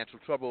they're in financial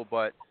trouble,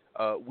 but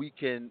we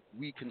can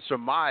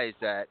surmise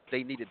that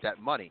they needed that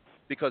money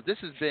because this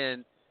has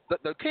been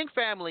the King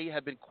family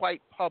have been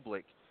quite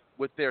public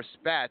with their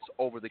spats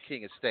over the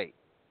King estate.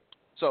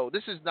 So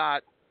this has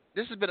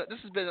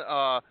been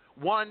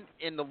one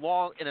in a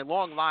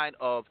long line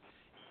of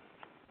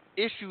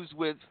issues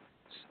with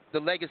the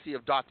legacy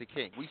of Dr.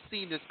 King. We've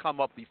seen this come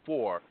up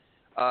before,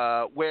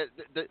 where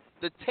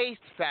the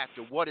taste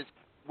factor, what is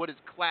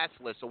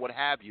classless or what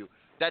have you,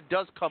 that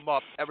does come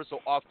up ever so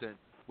often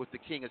with the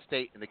King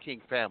estate and the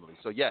King family.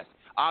 So yes,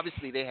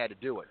 obviously they had to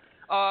do it.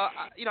 I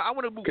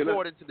want to move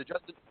forward into the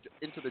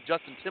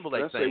Justin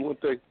Timberlake thing.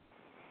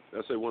 Can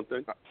I say one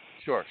thing?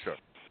 Sure.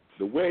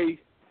 The way,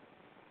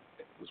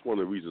 it's one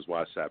of the reasons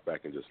why I sat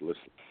back and just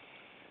listened.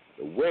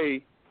 The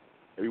way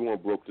everyone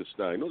broke this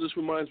down. You know what this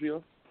reminds me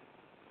of?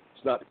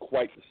 It's not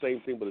quite the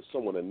same thing, but it's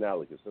somewhat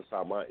analogous. That's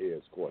how my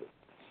ears caught it.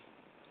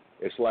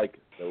 It's like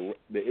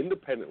the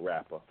independent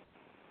rapper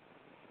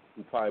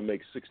who probably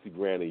makes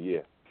 $60,000 a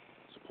year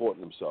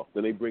supporting himself.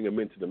 Then they bring him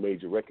into the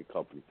major record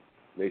company.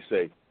 And they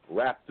say,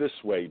 rap this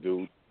way,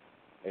 dude,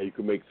 and you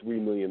can make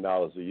 $3 million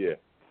a year.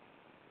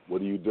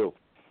 What do you do?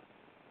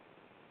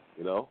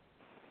 You know?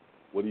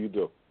 What do you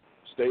do?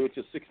 Stay at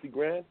your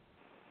 $60,000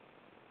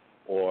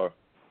 or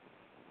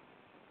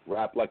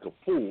rap like a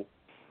fool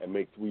and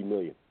make $3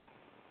 million?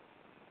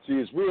 See,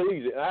 it's real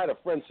easy. I had a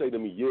friend say to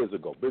me years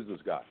ago,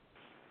 business guy,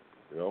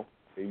 and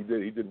he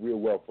did real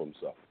well for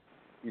himself.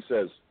 He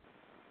says,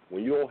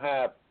 when you don't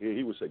have,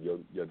 he would say,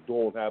 you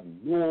don't have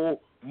no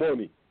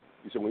money.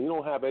 He said, when you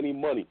don't have any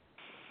money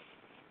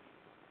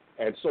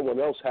and someone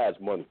else has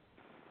money,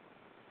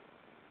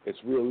 it's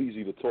real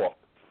easy to talk.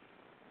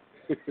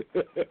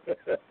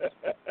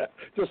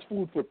 Just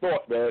food for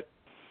thought, man.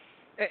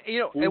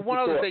 And one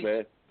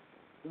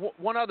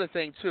other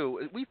thing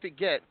too, we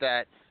forget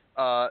that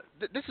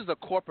this is a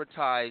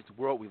corporatized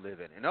world we live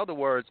in. In other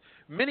words,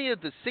 many of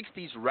the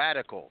 '60s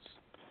radicals,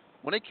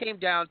 when it came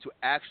down to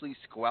actually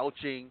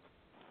squelching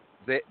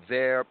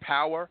their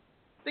power,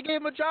 they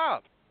gave them a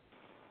job.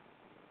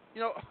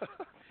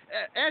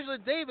 Angela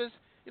Davis,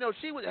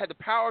 she had the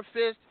power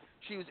fist.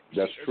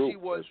 That's true.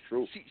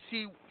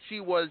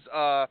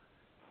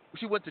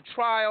 She went to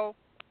trial,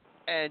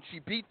 and she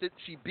beat the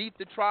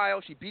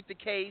trial. She beat the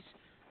case,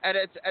 and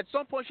at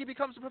some point she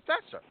becomes a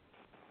professor.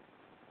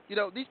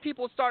 These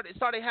people started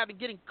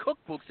getting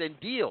cookbooks and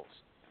deals.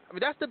 I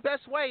mean, that's the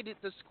best way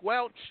to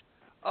squelch.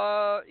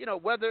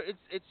 Whether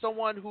it's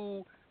someone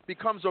who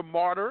becomes a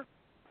martyr,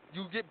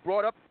 you get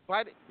brought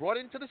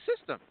into the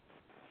system.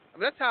 I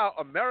mean, that's how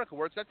America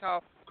works. That's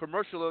how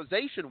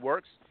commercialization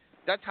works.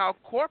 That's how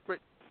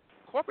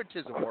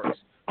corporatism works.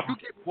 You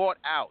get bought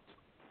out.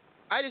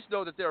 I just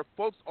know that there are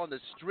folks on the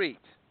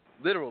street,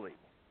 literally,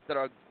 that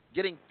are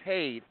getting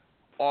paid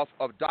off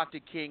of Dr.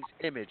 King's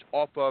image,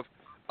 off of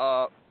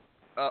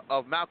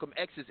Malcolm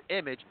X's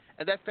image,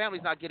 and that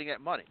family's not getting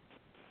that money.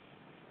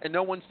 And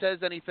no one says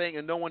anything,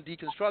 and no one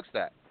deconstructs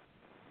that.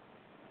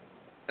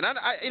 And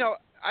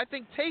I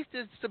think taste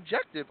is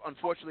subjective,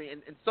 unfortunately,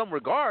 in some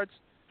regards.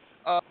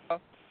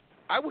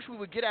 I wish we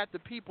would get at the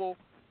people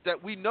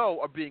that we know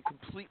are being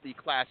completely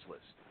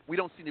classless. We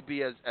don't seem to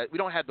be we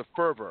don't have the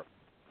fervor.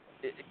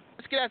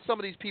 Let's get at some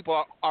of these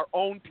people, our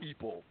own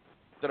people,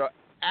 that are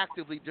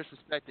actively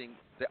disrespecting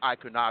the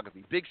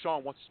iconography. Big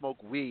Sean wants to smoke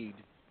weed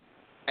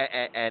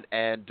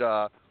and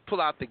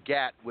pull out the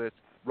gat with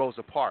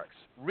Rosa Parks.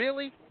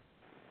 Really?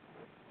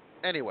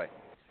 Anyway,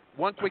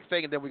 one quick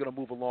thing, and then we're going to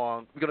move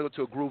along. We're going to go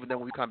to a groove, and then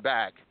when we come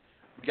back,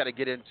 we got to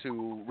get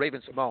into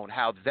Raven-Symoné.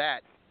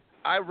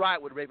 I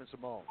ride with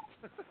Raven-Symoné.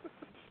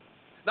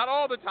 Not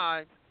all the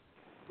time,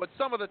 but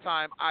some of the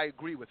time I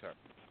agree with her.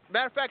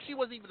 Matter of fact, she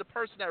wasn't even the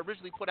person that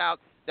originally put out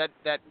that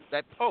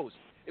post.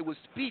 It was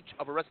speech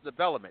of Arrested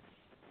Development.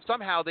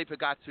 Somehow they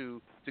forgot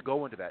to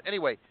go into that.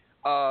 Anyway,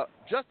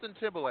 Justin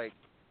Timberlake,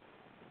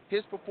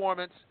 his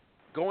performance,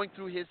 going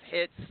through his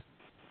hits,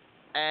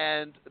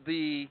 and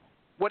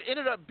what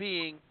ended up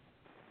being,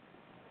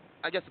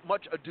 I guess,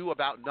 much ado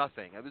about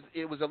nothing.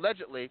 It was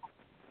allegedly,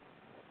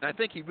 and I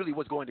think he really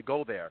was going to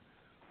go there,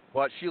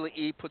 but Sheila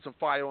E. put some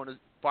fire on his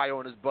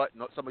butt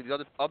and some of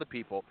the other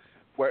people,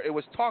 where it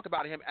was talk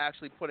about him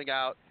actually putting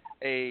out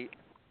a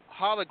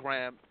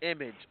hologram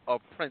image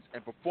of Prince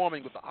and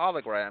performing with the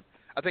hologram.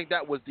 I think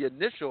that was the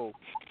initial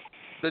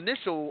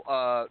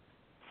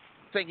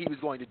thing he was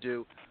going to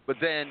do, but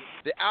then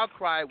the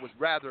outcry was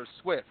rather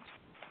swift.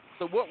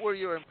 So what were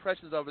your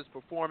impressions of his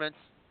performance?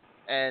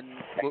 And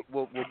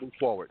we'll move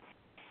forward.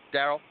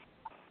 Daryl?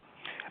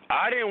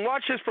 I didn't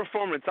watch his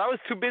performance. I was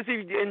too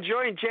busy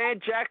enjoying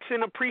Janet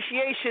Jackson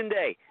Appreciation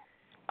Day.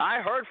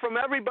 I heard from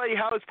everybody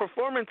how his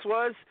performance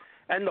was,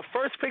 and the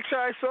first picture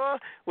I saw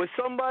was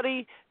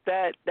somebody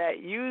that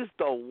used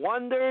the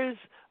wonders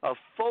of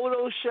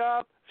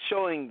Photoshop,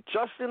 showing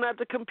Justin at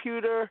the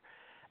computer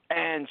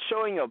and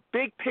showing a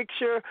big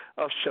picture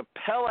of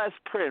Chappelle as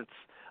Prince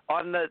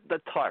on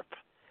the tarp.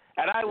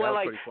 And I went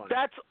like,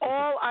 that's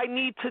all I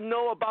need to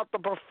know about the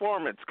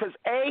performance. Because,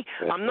 A,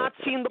 I'm not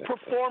seeing the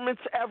performance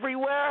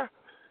everywhere,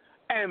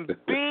 And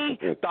B,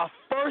 the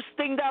first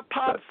thing that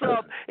pops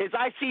up is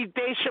I see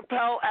Dave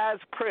Chappelle as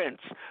Prince.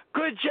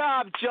 Good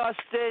job,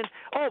 Justin.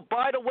 Oh,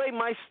 by the way,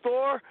 my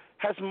store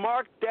has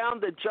marked down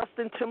the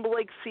Justin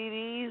Timberlake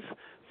CDs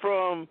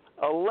from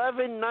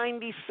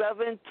 $11.97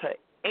 to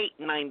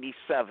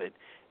 $8.97.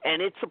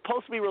 And it's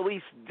supposed to be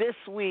released this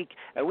week,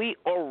 and we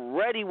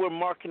already were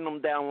marking them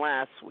down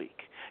last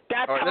week.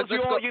 That tells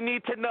you all you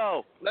need to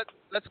know.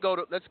 Let's go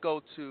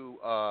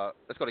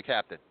to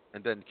Captain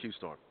and then Q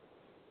Storm.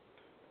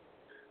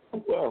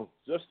 Well,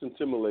 Justin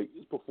Timberlake,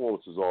 his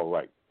performance is all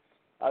right.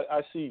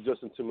 I see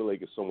Justin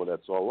Timberlake as someone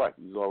that's all right.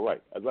 He's all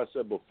right. As I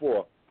said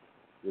before,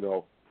 you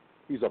know,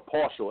 he's a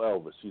partial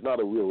Elvis. He's not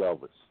a real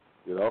Elvis.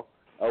 You know,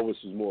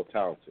 Elvis is more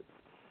talented.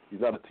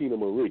 He's not a Tina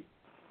Marie.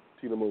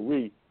 Tina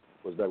Marie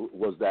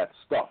was that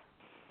stuff.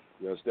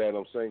 You understand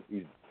what I'm saying?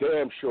 He's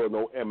damn sure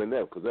no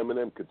Eminem, because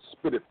Eminem could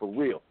spit it for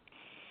real.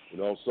 You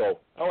know, so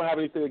I don't have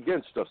anything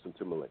against Justin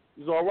Timberlake.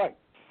 He's all right.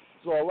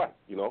 He's all right,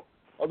 you know,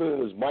 other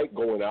than his mic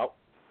going out.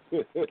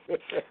 His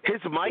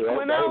mic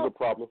went that out? That was a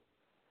problem.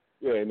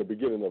 Yeah, in the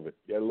beginning of it.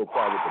 He had a little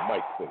problem with the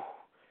mic thing.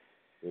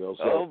 You know,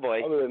 so oh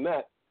boy. Other than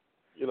that,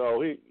 he's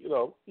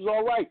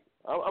all right.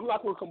 I'm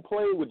not going to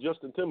complain with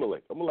Justin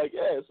Timberlake. I'm like,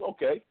 yeah, it's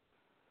okay.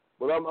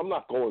 But I'm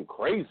not going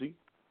crazy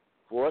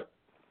for it.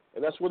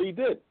 And that's what he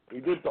did. He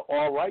did the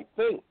all right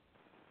thing.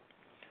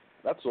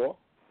 That's all.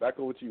 Back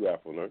over to you,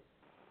 Afro Nerd.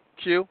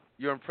 Q,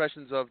 your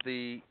impressions of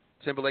the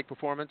Timberlake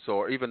performance,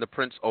 or even the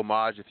Prince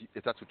homage,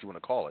 if that's what you want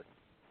to call it.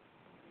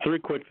 3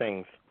 quick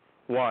things.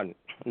 1,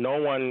 no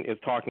one is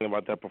talking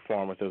about that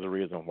performance. There's a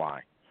reason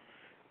why.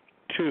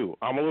 2,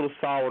 I'm a little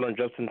sour on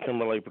Justin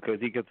Timberlake because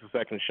he gets a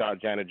second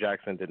shot. Janet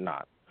Jackson did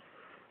not.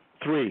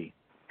 3,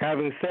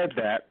 having said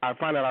that, I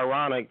find it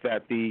ironic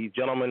that the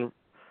gentleman,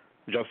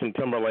 Justin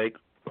Timberlake,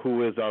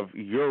 who is of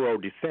Euro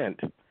descent,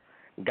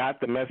 got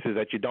the message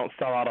that you don't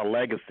sell out a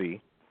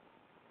legacy,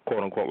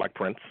 quote unquote, like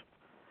Prince,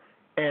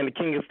 and the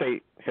King of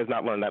State has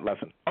not learned that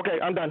lesson. Okay,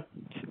 I'm done.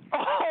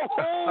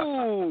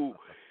 Oh,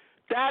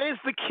 that is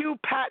the Q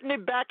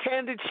patented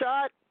backhanded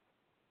shot.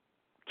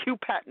 Q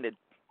patented.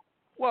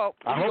 Well,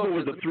 I hope it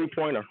was a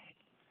 3-pointer.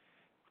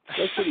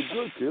 That's pretty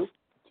good, Q.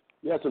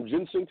 You had some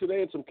ginseng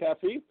today and some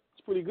caffeine.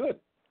 It's pretty good.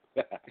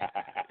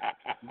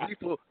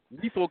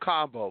 lethal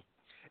combo.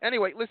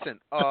 Anyway, listen,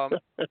 I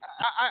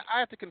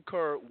have to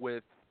concur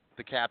with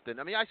the Captain.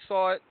 I mean, I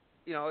saw it.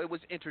 You know, it was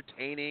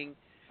entertaining,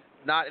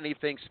 not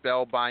anything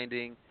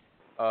spellbinding.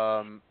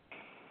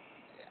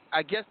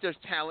 I guess there's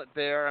talent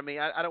there. I mean,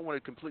 I don't want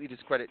to completely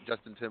discredit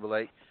Justin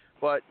Timberlake,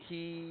 but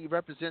he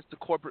represents the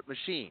corporate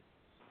machine,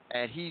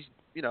 and he's,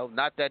 you know,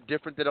 not that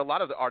different than a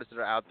lot of the artists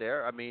that are out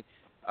there. I mean,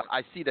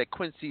 I see that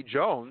Quincy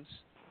Jones,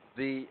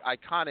 the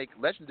iconic,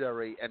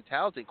 legendary, and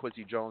talented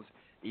Quincy Jones,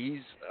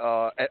 he's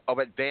of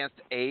advanced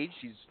age.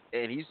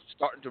 He's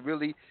starting to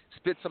really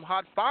spit some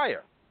hot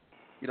fire.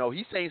 You know,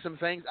 he's saying some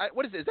things.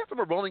 What is it? Is that from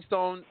a Rolling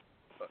Stone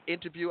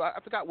interview? I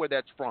forgot where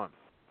that's from.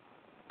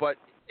 But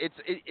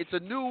it's a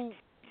new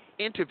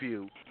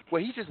interview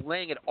where he's just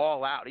laying it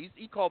all out.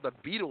 He called the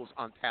Beatles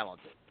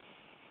untalented.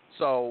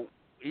 So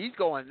he's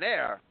going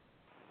there,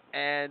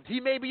 and he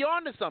may be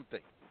on to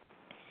something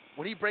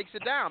when he breaks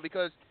it down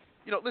because,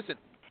 you know, listen,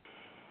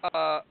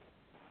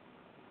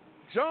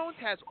 Jones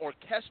has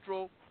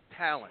orchestral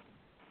talent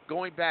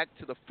going back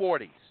to the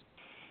 40s.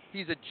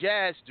 He's a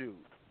jazz dude.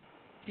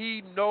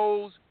 He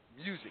knows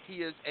music. He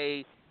is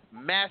a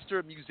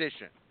master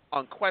musician,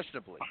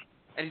 unquestionably.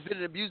 And he's been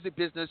in the music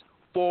business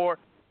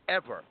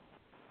forever.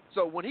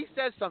 So when he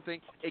says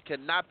something, it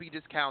cannot be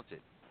discounted.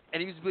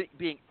 And he's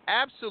being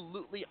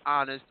absolutely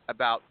honest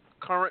about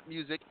current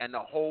music and the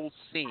whole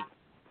scene.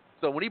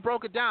 So when he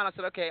broke it down, I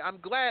said, okay, I'm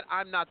glad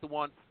I'm not the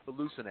one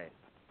hallucinating.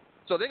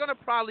 So they're going to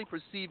probably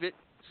perceive it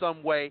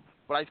some way,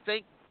 but I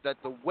think that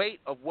the weight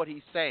of what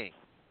he's saying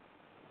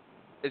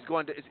is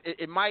going to,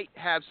 it might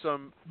have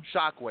some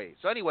shockwaves.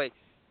 So anyway,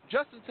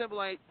 Justin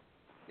Timberlake,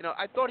 you know,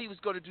 I thought he was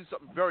going to do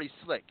something very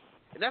slick.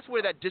 And that's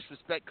where that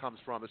disrespect comes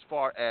from as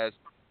far as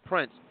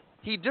Prince.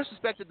 He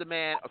disrespected the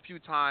man a few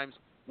times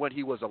when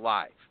he was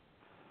alive.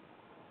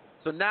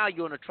 So now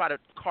you're going to try to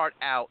cart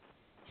out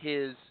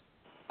his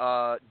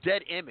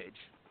dead image,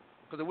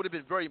 because it would have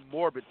been very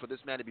morbid for this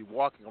man to be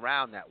walking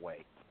around that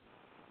way.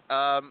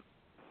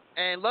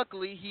 And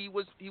luckily,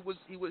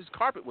 his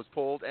carpet was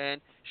pulled,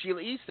 and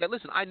Sheila E. said,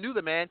 listen, I knew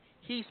the man.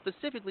 He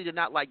specifically did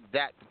not like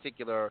that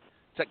particular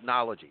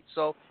technology.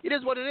 So it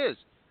is what it is.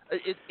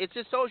 It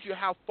just shows you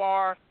how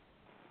far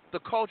the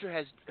culture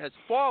has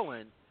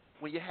fallen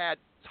when you had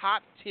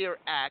top-tier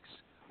acts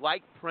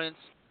like Prince,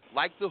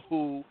 like The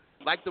Who,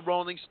 like the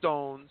Rolling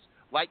Stones,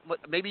 like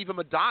maybe even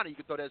Madonna, you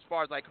could throw that as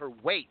far as like her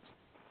weight.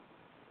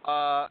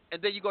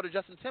 And then you go to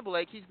Justin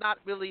Timberlake, he's not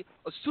really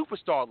a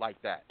superstar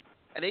like that.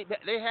 And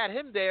they had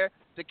him there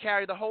to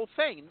carry the whole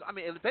thing. I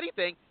mean, if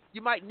anything,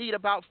 you might need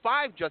about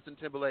 5 Justin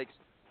Timberlakes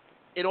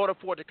in order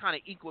for it to kind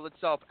of equal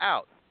itself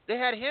out. They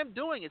had him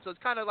doing it, so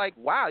it's kind of like,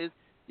 wow,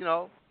 you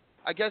know,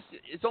 I guess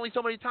it's only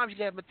so many times you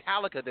can have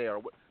Metallica there,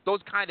 or those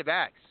kind of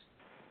acts.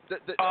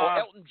 Or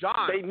Elton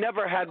John. They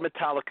never had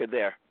Metallica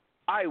there.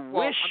 I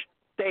wish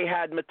they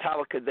had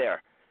Metallica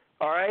there.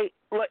 All right,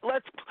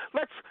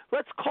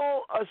 let's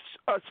call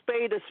a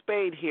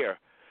spade here.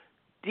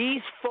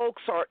 These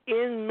folks are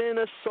in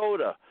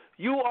Minnesota.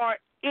 You are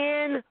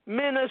in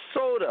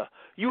Minnesota.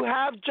 You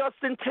have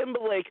Justin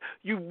Timberlake.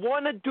 You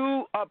want to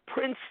do a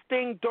Prince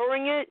thing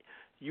during it?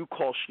 You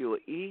call Sheila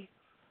E.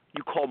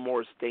 You call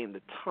Morris Day and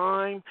the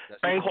Time.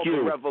 You call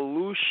The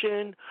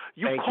Revolution.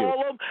 You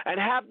call them and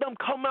have them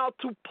come out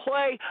to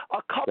play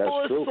a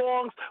couple of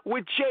songs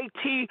with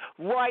JT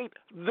right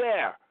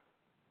there.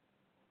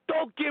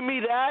 Don't give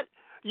me that.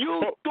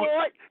 You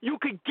thought you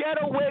could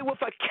get away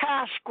with a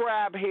cash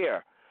grab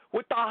here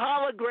with the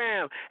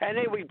hologram, and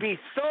it would be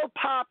so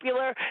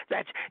popular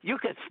that you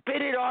could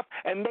spit it off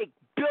and make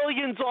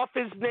billions off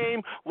his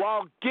name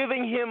while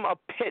giving him a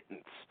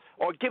pittance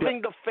or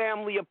giving the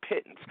family a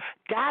pittance.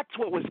 That's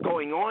what was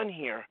going on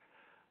here.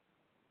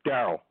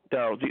 Daryl,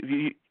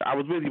 I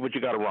was with you, but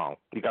you got it wrong.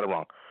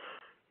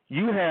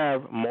 You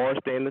have Morris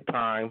Day and the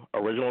Time,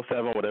 Original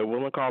 7, whatever they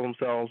want to call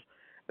themselves.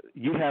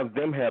 You have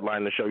them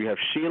headline the show. You have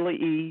Sheila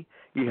E.,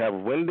 you have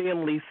Wendy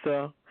and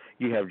Lisa,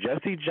 you have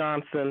Jesse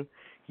Johnson,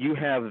 you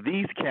have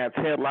these cats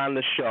headline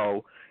the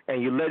show,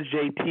 and you let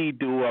JT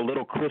do a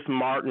little Chris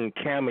Martin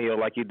cameo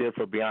like you did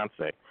for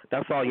Beyonce.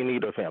 That's all you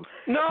need of him.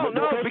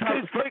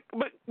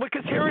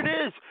 Because here it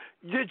is.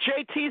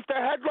 JT's the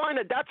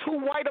headliner. That's who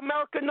white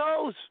America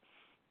knows.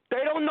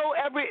 They don't know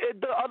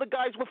the other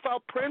guys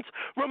without Prince.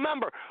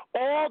 Remember,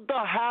 all the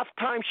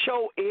halftime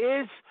show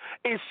is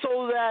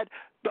so that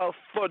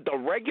for the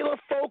regular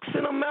folks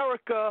in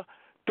America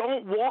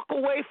don't walk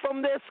away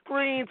from their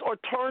screens or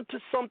turn to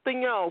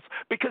something else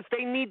because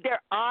they need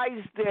their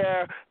eyes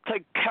there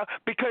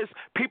because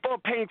people are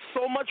paying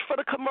so much for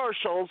the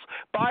commercials.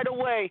 By the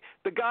way,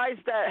 the guys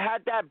that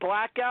had that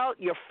blackout,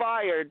 you're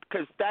fired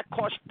because that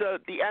cost the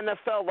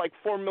NFL like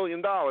 $4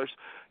 million.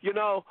 You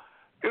know,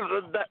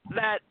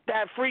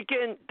 that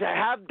freaking to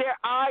have their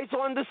eyes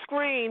on the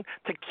screen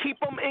to keep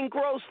them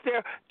engrossed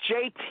there.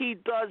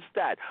 JT does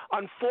that.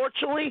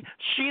 Unfortunately,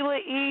 Sheila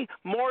E.,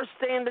 Morris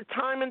Day and the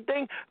Time and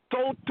thing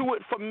don't do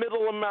it for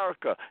Middle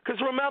America. Because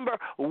remember,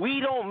 we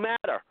don't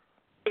matter.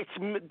 It's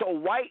the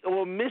white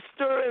or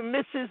Mr. and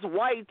Mrs.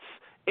 Whites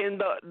in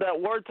the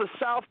words of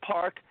South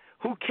Park.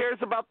 Who cares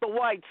about the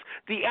whites?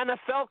 The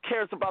NFL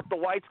cares about the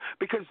whites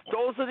because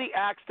those are the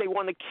acts they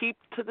want to keep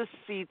to the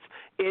seats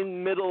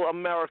in Middle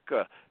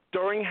America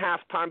during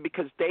halftime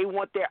because they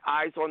want their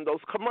eyes on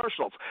those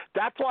commercials.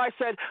 That's why I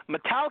said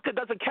Metallica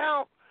doesn't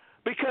count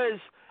because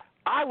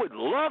I would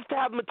love to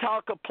have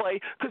Metallica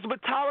play because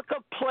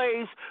Metallica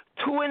plays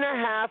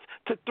 2.5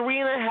 to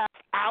 3.5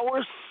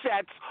 hour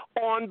sets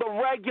on the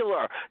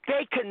regular.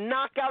 They can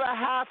knock out a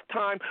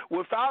halftime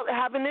without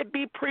having it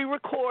be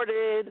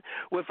pre-recorded,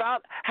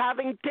 without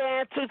having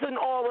dancers and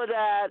all of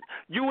that.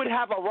 You would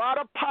have a lot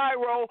of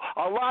pyro,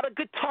 a lot of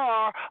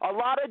guitar, a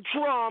lot of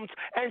drums,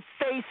 and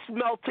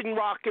face-melting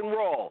rock and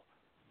roll.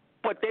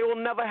 But they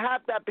will never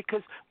have that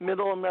because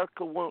Middle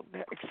America won't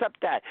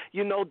accept that.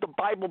 You know, the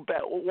Bible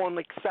Belt won't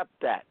accept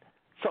that.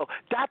 So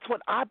that's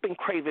what I've been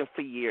craving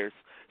for years.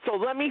 So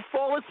let me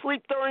fall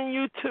asleep during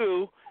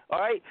U2, all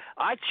right?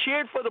 I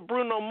cheered for the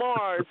Bruno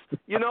Mars.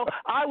 You know,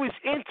 I was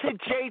into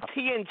JT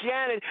and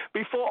Janet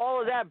before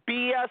all of that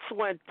BS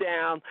went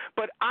down.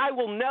 But I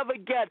will never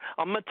get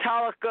a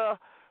Metallica,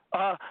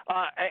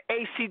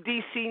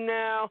 AC/DC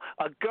now,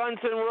 Guns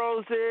N'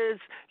 Roses,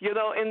 you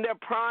know, in their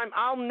prime.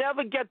 I'll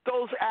never get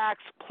those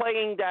acts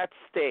playing that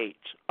stage,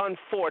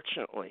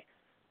 unfortunately.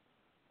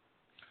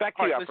 Back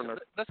to you, Aftermath.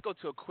 Let's go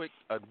to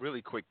a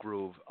really quick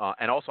groove.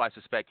 And also, I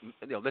suspect,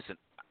 you know, listen,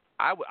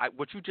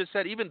 what you just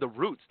said, even the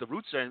Roots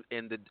are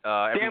in the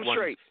damn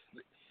straight.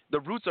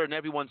 The Roots are in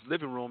everyone's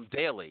living room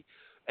daily,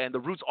 and the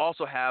Roots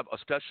also have a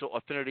special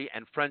affinity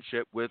and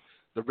friendship with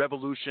the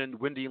Revolution,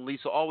 Wendy and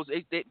Lisa. Always,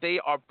 they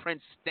are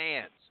Prince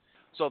stans.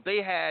 So if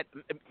they had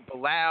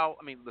Bilal.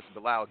 I mean, listen,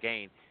 Bilal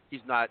again,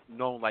 he's not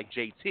known like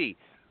JT,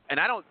 and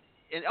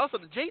also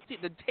the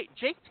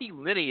JT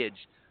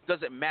lineage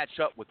doesn't match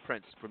up with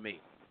Prince for me.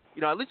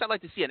 You know, at least I'd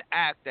like to see an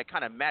act that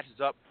kind of matches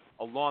up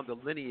along the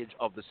lineage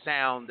of the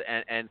sound,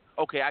 and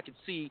okay, I can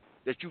see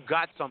that you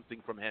got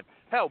something from him.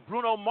 Hell,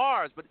 Bruno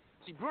Mars, but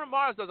see, Bruno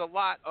Mars does a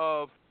lot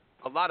of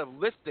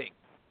lifting.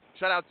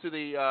 Shout out to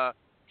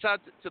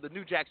the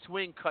New Jack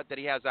Swing cut that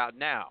he has out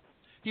now.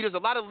 He does a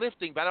lot of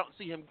lifting, but I don't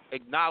see him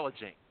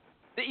acknowledging.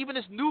 Even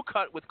this new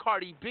cut with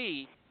Cardi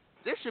B,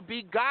 there should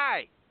be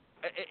Guy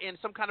in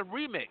some kind of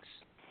remix.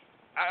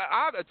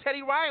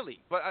 Teddy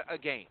Riley, but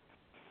again,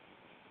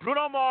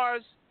 Bruno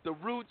Mars, the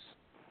Roots,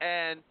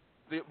 and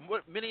the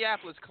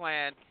Minneapolis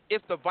Clan.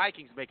 If the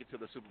Vikings make it to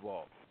the Super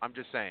Bowl, I'm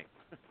just saying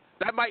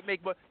that might be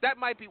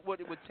what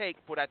it would take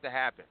for that to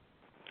happen.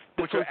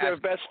 This was their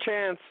best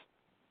chance.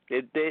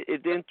 It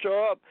didn't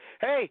show up.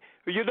 Hey,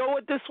 you know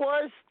what this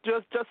was?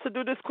 Just to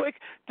do this quick,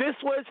 this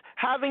was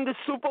having the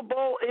Super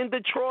Bowl in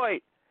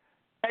Detroit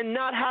and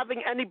not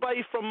having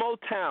anybody from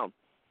Motown.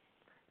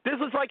 This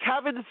was like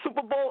having the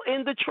Super Bowl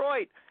in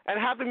Detroit and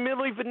having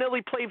Milli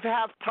Vanilli play for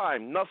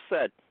halftime. Enough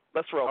said.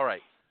 Let's roll. All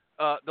right.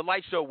 The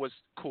light show was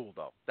cool,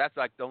 though. That's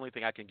like the only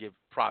thing I can give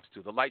props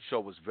to. The light show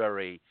was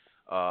very.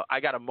 I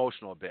got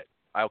emotional a bit.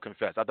 I'll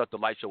confess. I thought the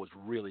light show was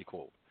really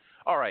cool.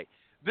 All right,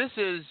 this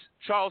is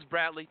Charles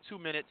Bradley. 2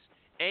 minutes.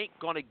 Ain't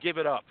gonna give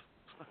it up.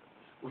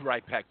 We'll be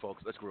right back,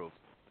 folks. Let's groove.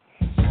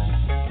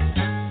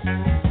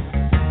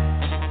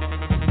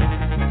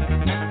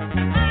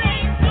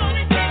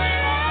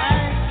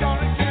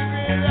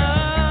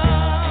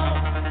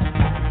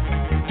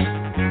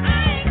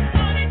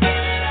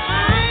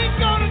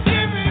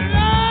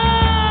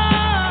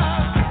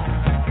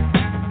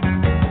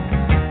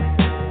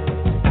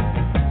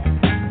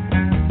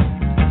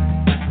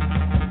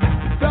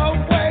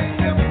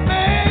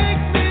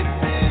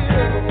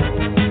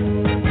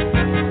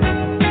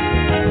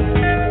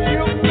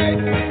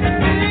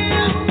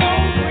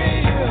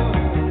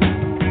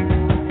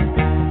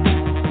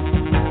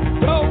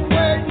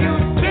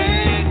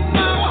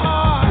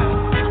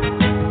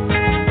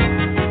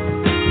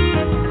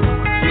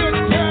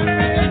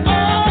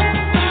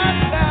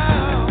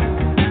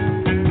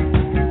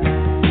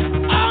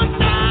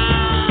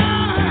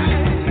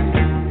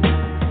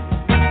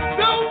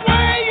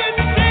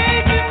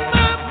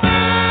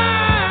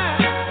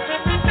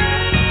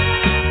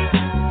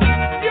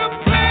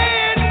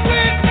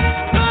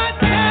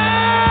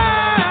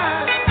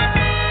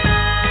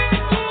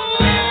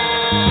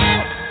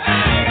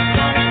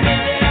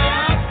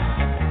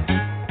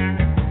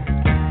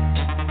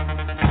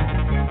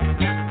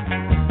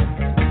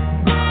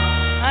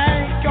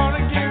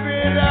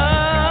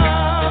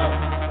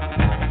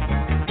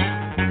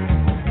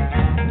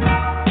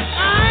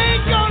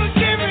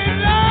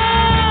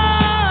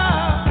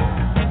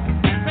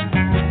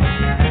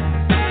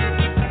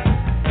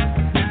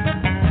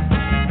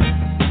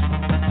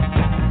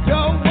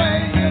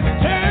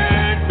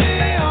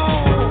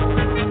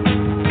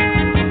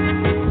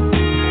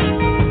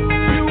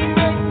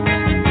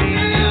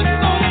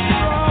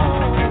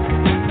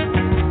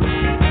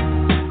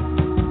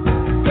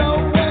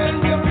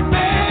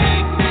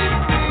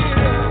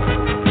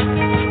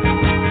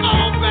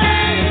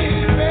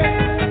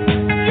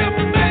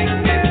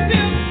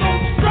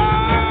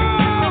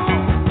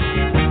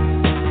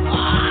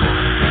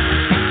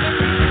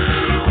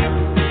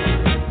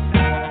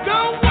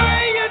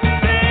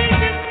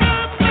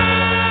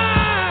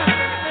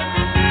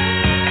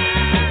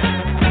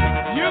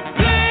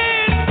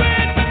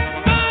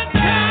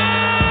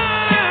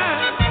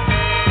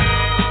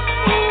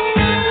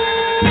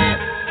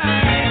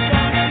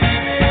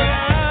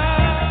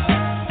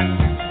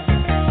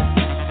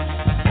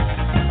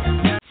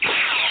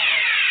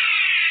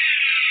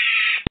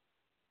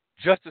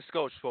 Just a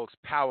Scotch, folks.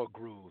 Power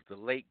Groove, the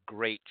late,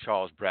 great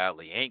Charles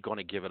Bradley. Ain't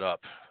gonna give it up.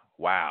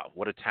 Wow,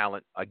 what a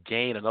talent.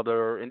 Again,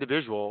 another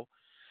individual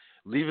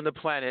leaving the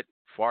planet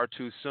far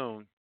too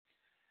soon.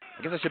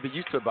 I guess I should be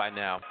used to it by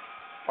now.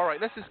 All right,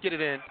 let's just get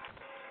it in.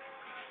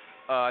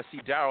 I see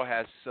Darryl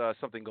has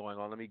something going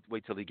on. Let me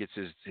wait till he gets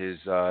his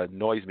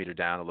noise meter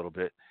down a little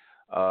bit.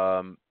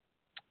 All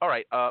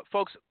right,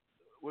 folks,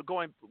 we're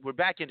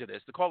back into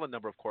this. The call-in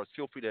number, of course,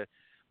 feel free to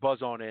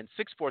buzz on in,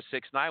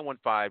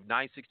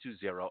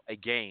 646-915-9620.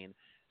 Again,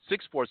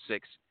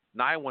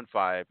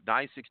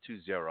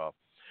 646-915-9620.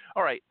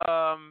 All right.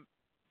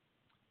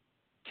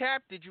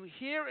 Cap, did you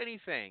hear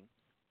anything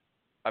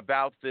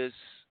about this?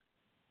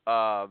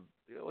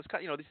 It was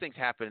kind of, these things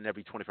happen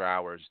every 24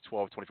 hours,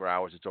 24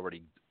 hours. It's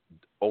already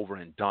over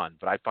and done.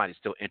 But I find it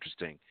still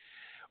interesting.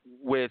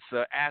 With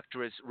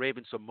actress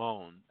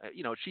Raven-Symoné,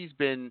 she's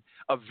been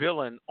a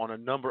villain on a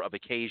number of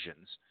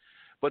occasions.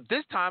 But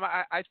this time,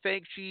 I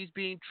think she's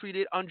being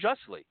treated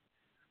unjustly.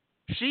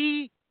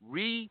 She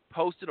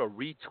reposted or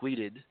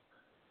retweeted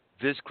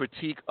this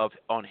critique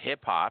on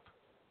hip-hop.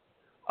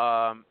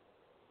 Well,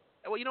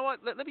 you know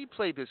what? Let me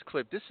play this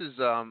clip. This is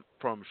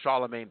from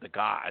Charlemagne the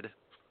God,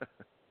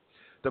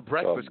 The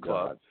Breakfast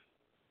Club.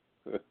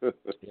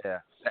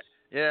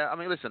 Yeah. I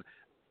mean, listen,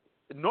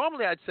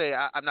 normally I'd say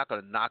I'm not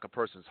going to knock a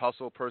person's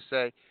hustle per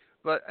se.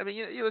 But, I mean,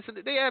 you listen,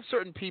 they have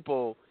certain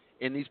people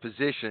in these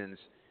positions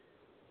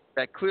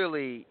that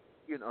clearly,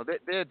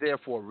 they're there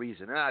for a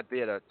reason. They're not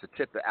there to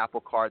tip the apple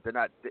cart. They're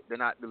not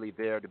really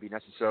there to be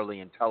necessarily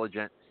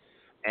intelligent,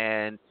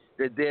 and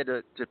they're there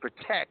to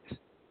protect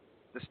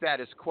the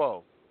status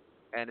quo,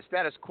 and the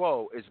status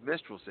quo is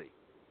minstrelsy.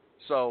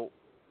 So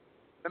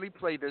let me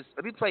play this.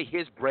 Let me play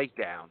his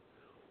breakdown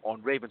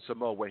on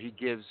Raven-Symoné, where he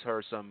gives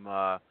her some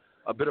a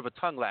bit of a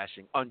tongue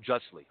lashing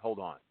unjustly. Hold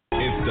on.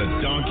 It's the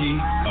donkey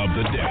of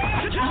the day.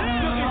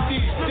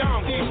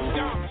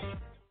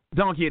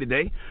 Donkey of the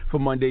day for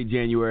Monday,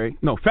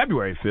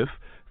 February 5th.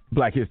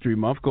 Black History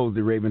Month goes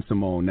to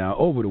Raven-Symoné. Now,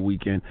 over the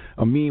weekend,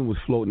 a meme was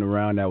floating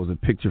around that was a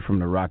picture from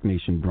the Rock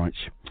Nation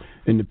brunch.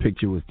 In the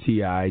picture was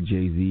T.I.,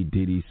 Jay-Z,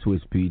 Diddy,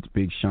 Swizz Beatz,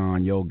 Big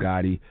Sean, Yo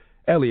Gotti,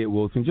 Elliott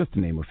Wilson, just to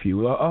name a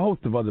few. A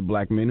host of other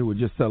black men who were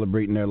just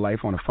celebrating their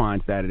life on a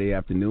fine Saturday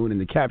afternoon. And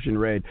the caption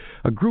read,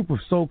 "A group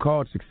of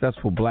so-called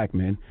successful black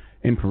men,"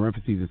 in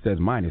parentheses it says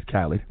minus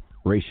Khaled,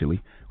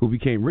 racially, who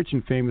became rich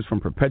and famous from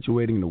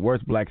perpetuating the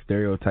worst black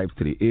stereotypes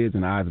to the ears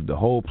and eyes of the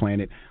whole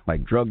planet,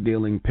 like drug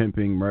dealing,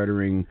 pimping,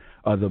 murdering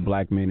other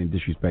black men, and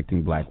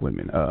disrespecting black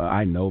women.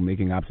 I know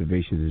making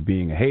observations is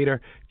being a hater.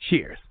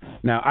 Cheers.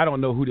 Now, I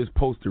don't know who this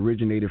post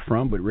originated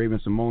from, but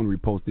Raven-Symoné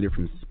reposted it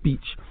from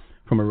Speech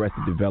from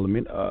Arrested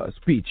Development.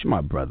 Speech,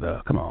 my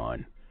brother, come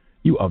on.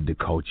 You of the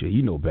culture.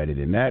 You know better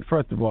than that.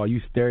 First of all,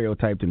 you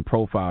stereotyped and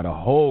profiled a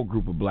whole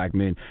group of black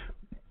men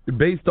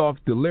based off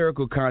the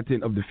lyrical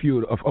content of a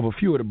few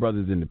of the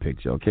brothers in the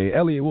picture, okay?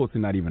 Elliot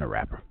Wilson, not even a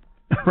rapper,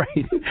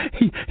 right?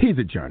 He's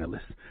a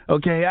journalist,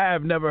 okay? I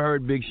have never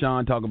heard Big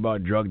Sean talk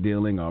about drug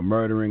dealing or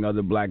murdering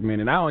other black men,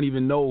 and I don't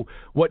even know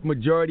what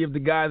majority of the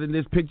guys in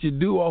this picture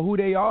do or who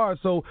they are,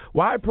 so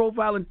why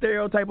profile and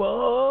stereotype a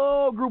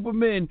whole group of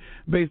men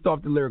based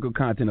off the lyrical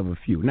content of a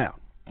few? Now,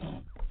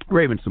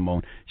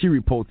 Raven-Symoné, she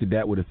reposted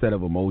that with a set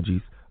of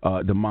emojis.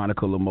 The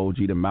monocle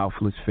emoji, the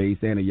mouthless face,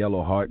 and a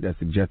yellow heart that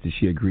suggested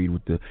she agreed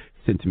with the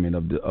sentiment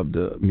of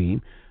the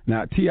meme.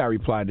 Now, T.I.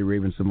 replied to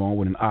Raven-Symoné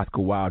with an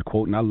Oscar Wilde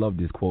quote, and I love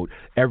this quote: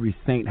 "Every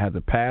saint has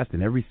a past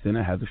and every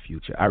sinner has a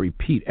future." I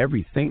repeat,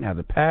 every saint has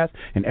a past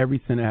and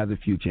every sinner has a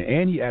future.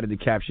 And he added the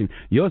caption,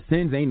 "Your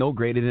sins ain't no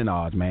greater than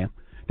ours, man.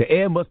 The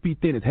air must be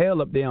thin as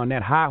hell up there on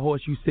that high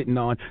horse you sitting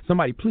on.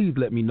 Somebody please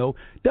let me know.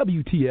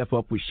 WTF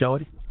up with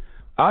Shorty?"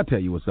 I'll tell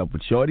you what's up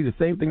with Shorty. The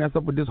same thing that's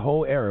up with this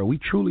whole era. We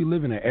truly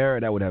live in an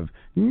era that would have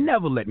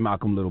never let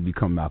Malcolm Little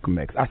become Malcolm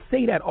X. I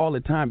say that all the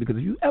time because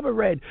if you ever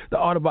read the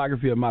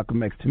autobiography of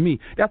Malcolm X, to me,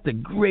 that's the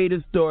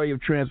greatest story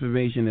of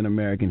transformation in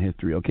American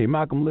history. Okay,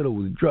 Malcolm Little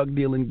was drug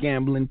dealing,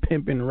 gambling,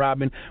 pimping,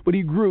 robbing, but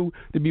he grew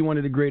to be one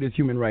of the greatest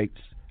human rights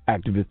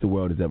activists the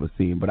world has ever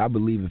seen. But I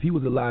believe if he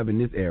was alive in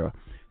this era,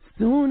 as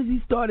soon as he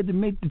started to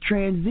make the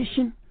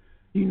transition,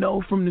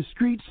 from the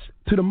streets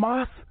to the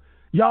mosque,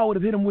 y'all would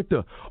have hit him with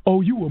the,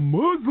 "Oh, you a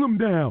Muslim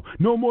now.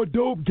 No more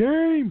dope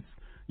games."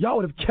 Y'all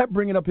would have kept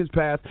bringing up his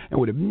past and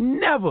would have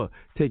never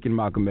taken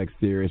Malcolm X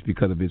serious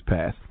because of his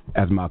past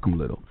as Malcolm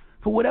Little.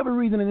 For whatever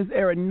reason in this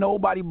era,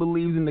 nobody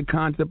believes in the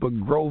concept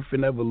of growth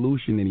and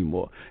evolution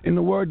anymore. In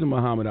the words of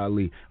Muhammad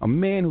Ali, a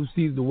man who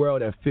sees the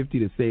world at 50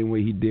 the same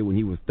way he did when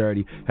he was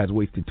 30 has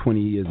wasted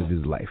 20 years of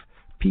his life.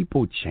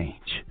 People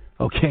change.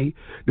 Okay?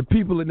 The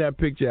people in that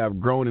picture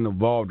have grown and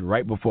evolved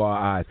right before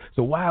our eyes.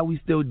 So why are we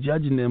still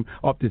judging them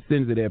off the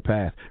sins of their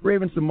past?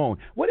 Raven-Symoné,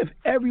 what if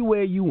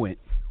everywhere you went,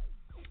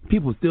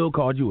 people still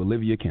called you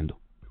Olivia Kendall?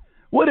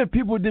 What if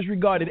people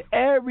disregarded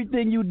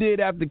everything you did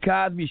after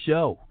Cosby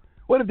Show?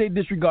 What if they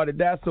disregarded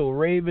That's So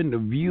Raven, The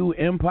View,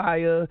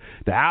 Empire,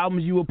 the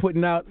albums you were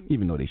putting out,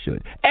 even though they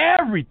should,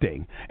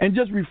 everything, and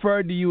just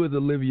referred to you as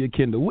Olivia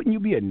Kendall? Wouldn't you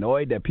be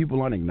annoyed that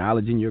people aren't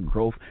acknowledging your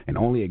growth and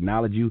only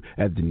acknowledge you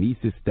as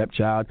Denise's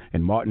stepchild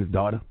and Martin's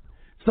daughter?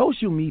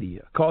 Social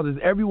media causes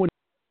everyone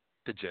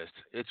to gist.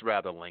 It's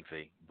rather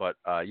lengthy, but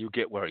you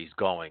get where he's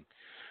going.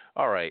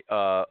 All right,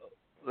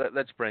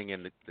 let's bring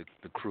in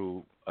the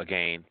crew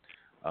again.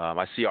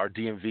 I see our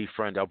DMV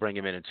friend. I'll bring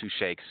him in two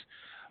shakes.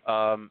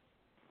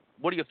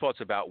 What are your thoughts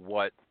about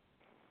what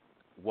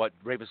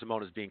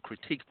Raven-Symoné is being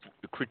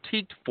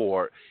critiqued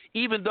for,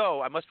 even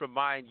though I must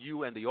remind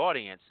you and the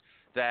audience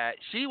that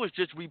she was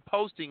just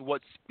reposting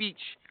what Speech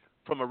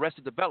from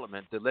Arrested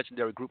Development, the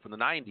legendary group from the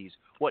 90s,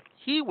 what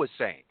he was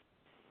saying.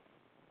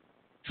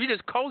 She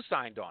just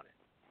co-signed on it.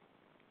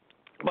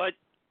 But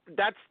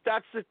that's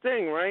the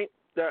thing, right?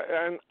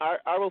 And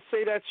I will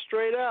say that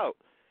straight out.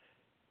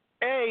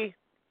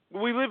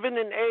 We live in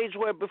an age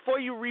where before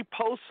you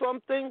repost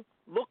something,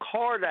 look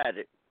hard at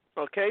it.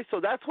 Okay, so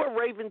that's where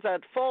Raven's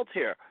at fault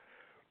here.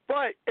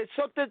 But it's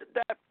something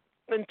that,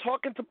 in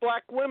talking to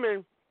black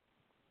women,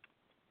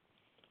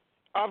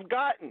 I've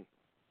gotten.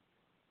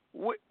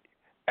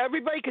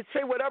 Everybody can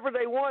say whatever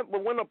they want,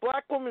 but when a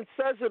black woman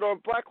says it or a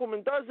black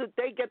woman does it,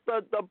 they get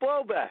the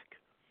blowback.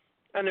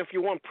 And if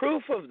you want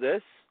proof of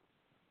this,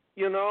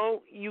 you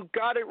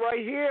got it right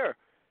here.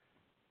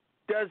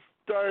 Does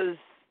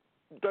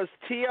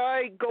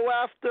T.I. go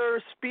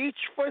after Speech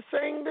for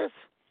saying this?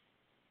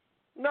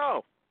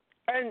 No.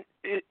 And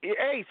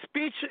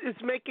Speech is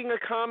making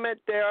a comment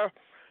there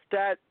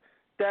that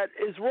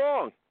is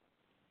wrong.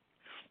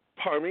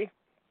 Pardon me.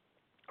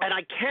 And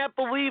I can't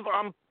believe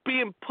I'm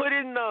being put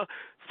in the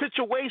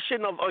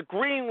situation of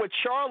agreeing with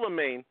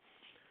Charlemagne,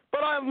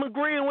 but I'm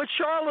agreeing with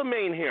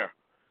Charlemagne here.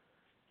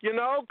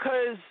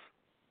 Because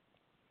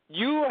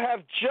you have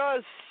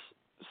just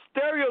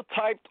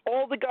stereotyped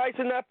all the guys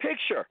in that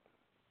picture.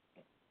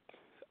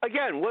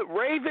 Again, what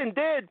Raven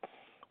did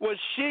was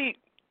she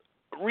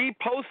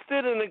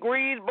reposted and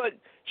agreed, but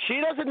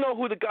she doesn't know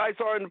who the guys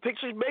are in the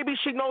pictures. Maybe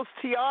she knows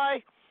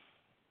T.I.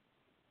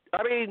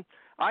 I mean,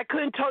 I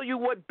couldn't tell you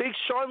what Big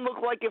Sean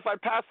looked like if I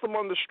passed him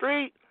on the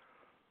street.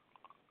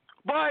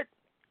 But,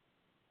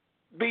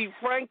 be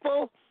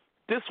frankful,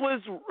 this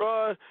was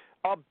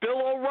a Bill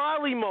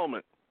O'Reilly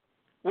moment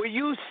where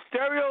you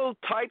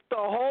stereotyped the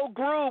whole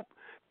group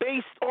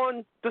based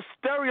on the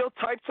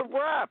stereotypes of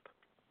rap.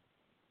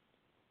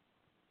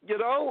 If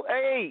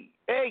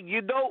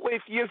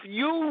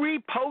you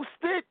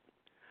repost it,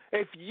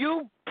 if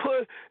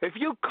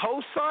you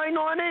co-sign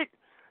on it,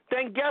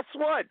 then guess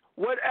what?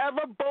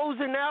 Whatever bows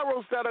and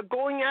arrows that are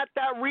going at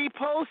that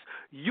repost,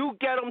 you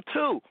get them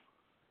too.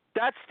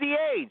 That's the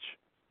age.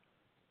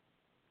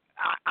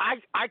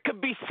 I could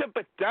be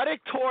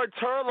sympathetic towards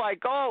her,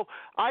 like, oh,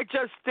 I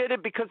just did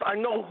it because I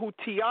know who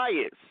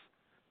T.I. is.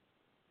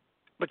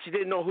 But you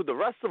didn't know who the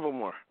rest of them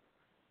were.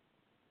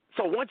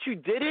 So once you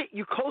did it,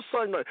 you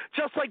co-signed it.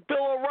 Just like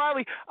Bill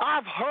O'Reilly,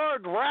 I've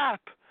heard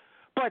rap.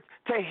 But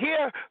to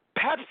hear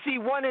Pepsi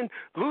wanting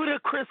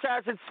Ludacris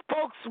as its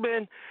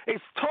spokesman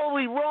is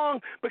totally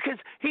wrong because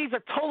he's a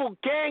total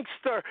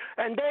gangster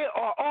and they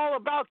are all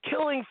about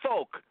killing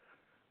folk.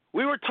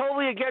 We were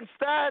totally against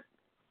that.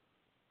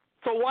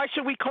 So why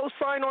should we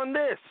co-sign on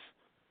this?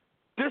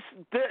 This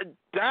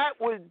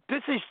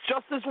is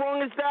just as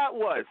wrong as that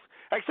was.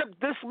 Except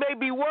this may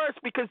be worse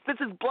because this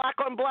is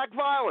black-on-black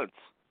violence.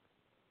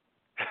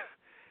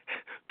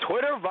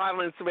 Twitter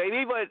violence,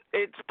 maybe, but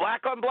it's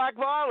black-on-black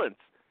violence.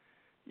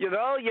 You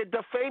know, you're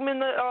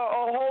defaming a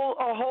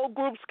whole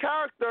group's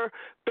character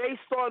based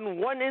on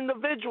one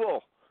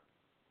individual.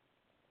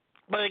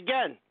 But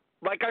again,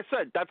 like I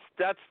said,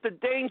 that's the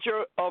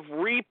danger of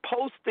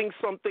reposting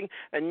something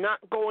and not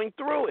going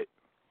through it.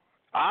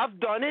 I've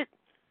done it.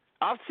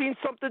 I've seen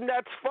something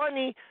that's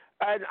funny,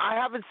 and I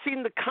haven't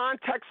seen the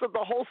context of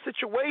the whole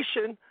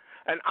situation,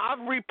 and I've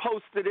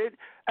reposted it,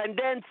 and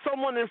then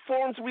someone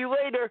informs me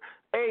later,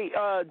 hey,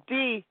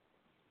 D,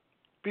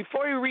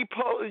 before you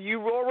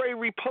already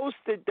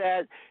reposted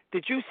that,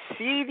 did you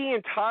see the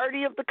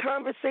entirety of the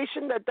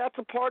conversation that's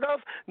a part of?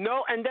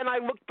 No, and then I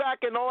look back,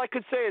 and all I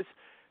could say is,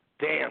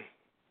 damn,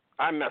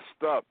 I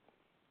messed up.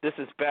 This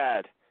is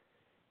bad,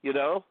 you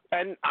know?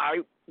 And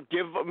I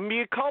give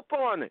me a culpa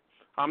on it.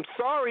 I'm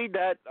sorry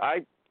that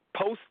I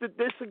posted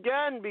this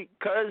again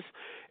because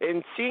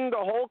in seeing the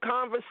whole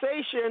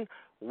conversation,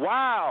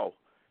 wow,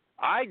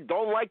 I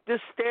don't like this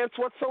stance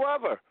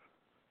whatsoever.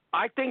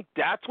 I think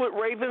that's what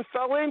Raven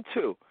fell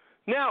into.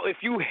 Now, if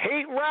you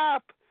hate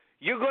rap,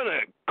 you're going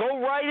to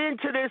go right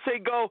into this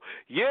and go,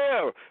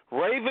 yeah,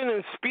 Raven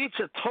and Speech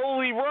are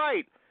totally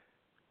right,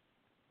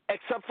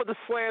 except for the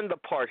slander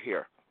part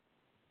here.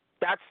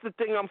 That's the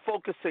thing I'm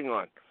focusing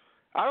on.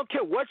 I don't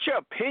care what your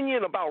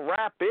opinion about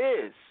rap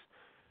is,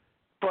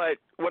 but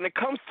when it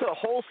comes to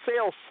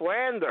wholesale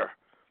slander,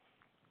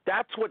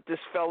 that's what this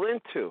fell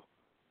into.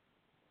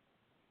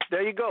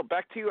 There you go.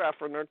 Back to you,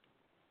 Afro Nerd.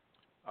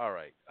 All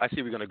right. I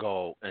see we're going to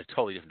go in a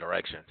totally different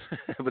direction,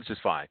 which is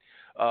fine.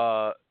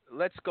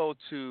 Let's go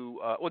to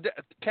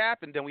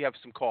Cap, and then we have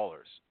some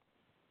callers.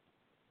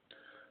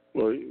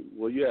 Well,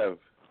 you have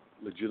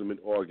legitimate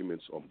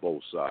arguments on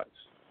both sides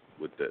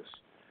with this.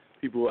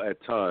 People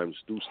at times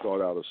do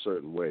start out a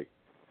certain way,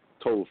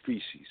 total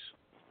feces,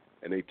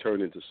 and they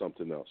turn into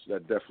something else.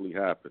 That definitely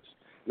happens.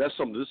 And that's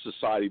something this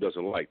society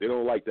doesn't like. They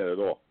don't like that at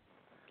all.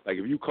 Like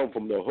if you come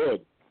from the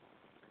hood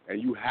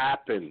and you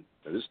happen,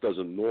 and this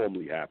doesn't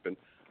normally happen,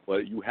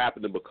 but you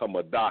happen to become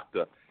a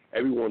doctor,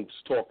 everyone's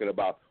talking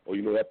about, oh,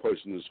 you know, that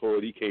person is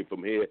hood, he came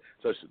from here.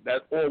 So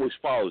that always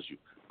follows you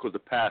because the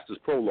past is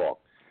prologue.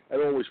 That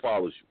always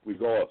follows you,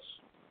 regardless,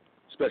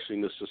 especially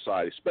in this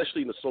society,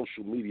 especially in the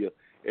social media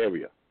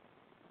area.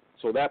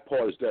 So that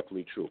part is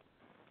definitely true.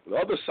 The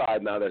other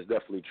side now that's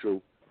definitely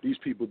true, these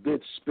people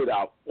did spit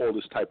out all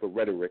this type of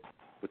rhetoric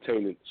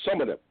pertaining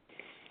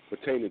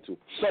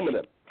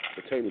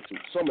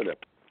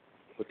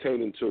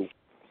to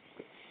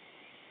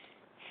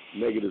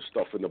negative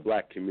stuff in the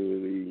black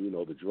community, you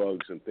know, the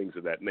drugs and things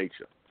of that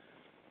nature.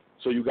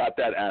 So you got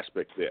that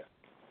aspect there.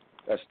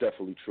 That's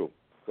definitely true.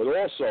 But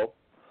also,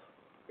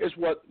 it's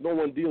what no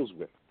one deals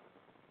with,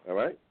 all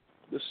right?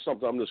 This is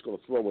something I'm just going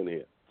to throw in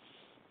here.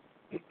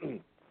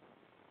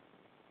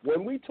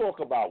 When we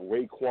talk about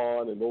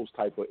Raekwon and those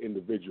type of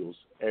individuals,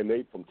 and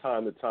they, from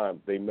time to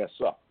time, they mess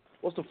up,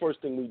 what's the first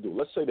thing we do?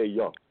 Let's say they're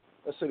young.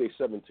 Let's say they're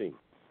 17.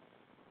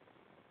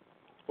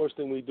 First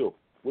thing we do,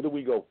 what do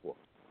we go for?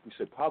 We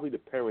said probably the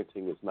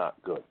parenting is not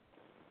good.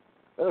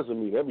 That doesn't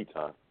mean every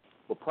time,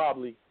 but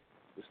probably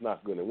it's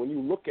not good. And when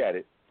you look at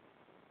it,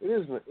 it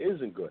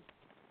isn't good.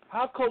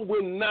 How come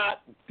we're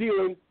not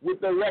dealing with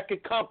the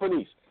record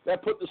companies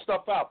that put the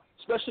stuff out,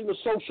 especially the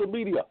social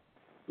media?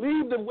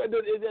 Leave them.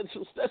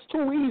 That's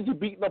too easy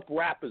beating up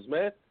rappers,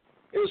 man.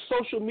 In the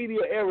social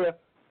media area,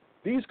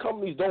 these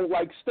companies don't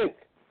like stink.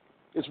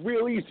 It's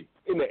real easy.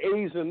 In the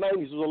 80s and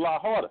 90s, it was a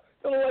lot harder.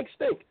 They don't like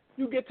stink.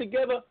 You get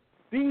together,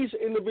 these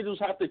individuals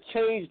have to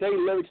change their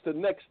lyrics the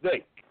next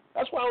day.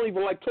 That's why I don't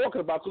even like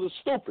talking about it, because it's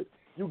stupid.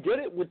 You get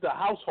it with the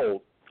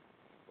household,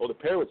 or the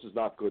parents is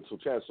not good, so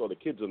chances are the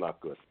kids are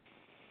not good.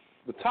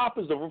 The top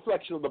is the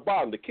reflection of the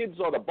bottom. The kids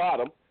are the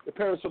bottom, the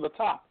parents are the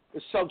top.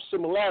 There's some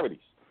similarities.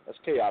 That's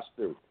chaos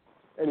theory.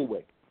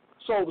 Anyway,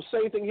 so the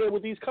same thing here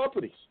with these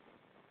companies.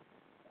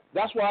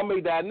 That's why I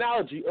made that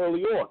analogy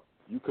early on.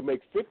 You can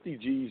make 50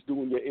 G's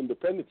doing your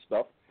independent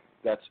stuff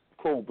that's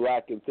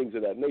pro-black and things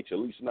of that nature.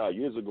 At least now,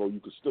 years ago, you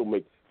could still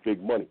make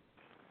big money.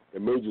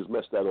 And majors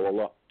messed that all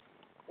up.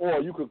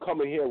 Or you could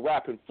come in here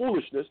rapping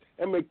foolishness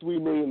and make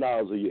 $3 million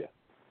a year.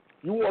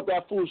 You want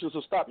that foolishness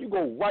to stop, you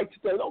go right to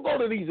them. Don't go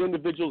to these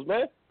individuals,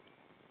 man.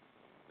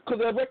 Because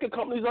the record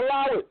companies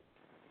allow it.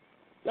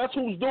 That's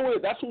who's doing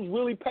it. That's who's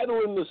really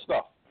peddling this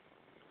stuff.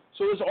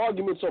 So there's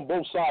arguments on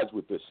both sides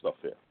with this stuff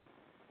here.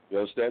 You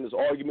understand? There's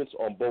arguments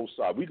on both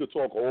sides. We could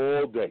talk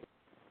all day.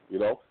 You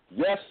know?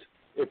 Yes,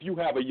 if you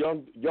have a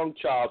young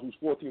child who's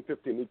 14,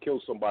 15, he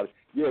kills somebody,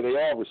 yeah, they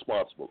are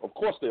responsible. Of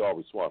course they are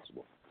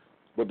responsible.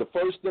 But the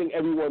first thing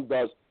everyone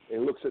does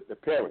is looks at the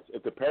parents.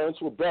 If the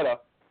parents were better,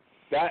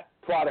 that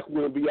product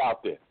wouldn't be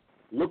out there.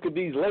 Look at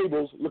these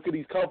labels. Look at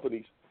these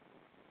companies.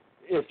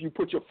 If you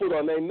put your foot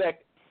on their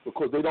neck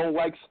because they don't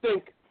like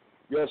stink,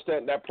 you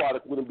understand, that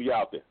product wouldn't be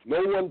out there.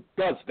 No one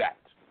does that.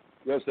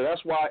 You understand?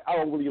 That's why I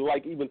don't really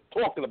like even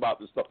talking about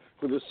this stuff,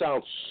 because it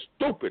sounds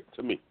stupid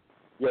to me.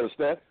 You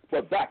understand?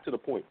 But back to the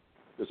point.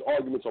 There's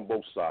arguments on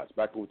both sides.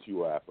 Back over to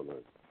you, Aftermath.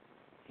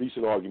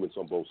 Decent arguments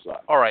on both sides.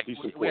 All right.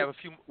 We have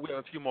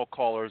a few more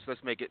callers.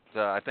 Let's make it.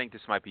 I think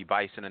this might be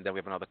Bison, and then we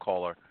have another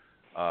caller,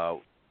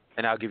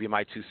 and I'll give you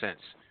my 2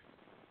 cents.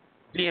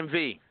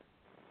 DMV.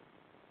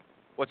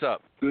 What's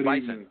up? Good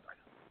Bison. evening.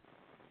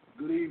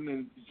 Good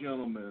evening,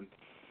 gentlemen.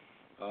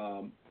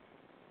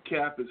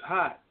 Cap is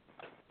hot.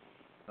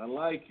 I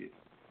like it.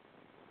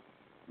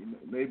 You know,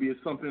 maybe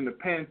it's something in the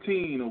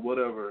Pantene or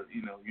whatever,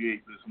 you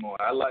ate this morning.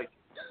 I like it.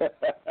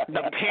 The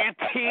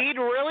Pantene?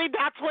 Really?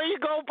 That's where you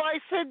go,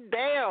 Bison?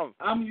 Damn.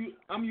 I'm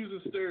using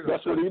stereotypes.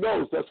 That's what he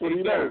knows. That's what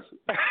he knows.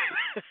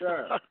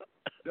 Sure.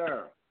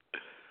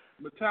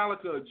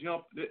 Metallica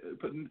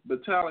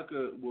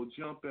will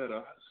jump at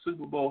a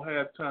Super Bowl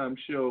halftime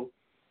show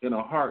in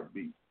a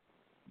heartbeat.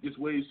 Just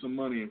wave some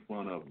money in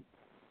front of them.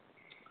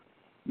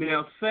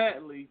 Now,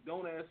 sadly,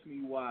 don't ask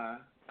me why.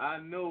 I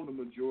know the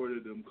majority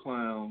of them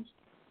clowns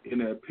in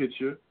that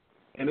picture,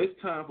 and it's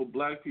time for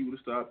black people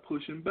to start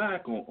pushing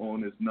back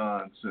on this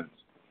nonsense.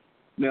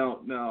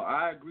 Now,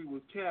 I agree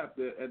with Cap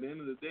that at the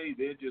end of the day,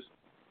 they're just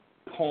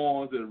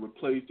pawns that are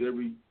replaced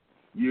every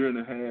year and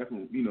a half,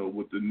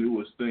 with the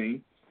newest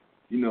thing.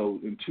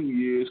 In 2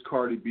 years,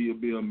 Cardi B will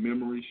be a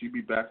memory. She'll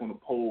be back on the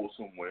pole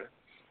somewhere.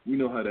 We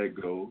know how that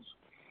goes.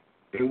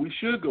 And we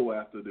should go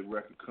after the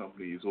record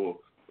companies or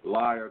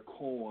Liar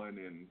Coin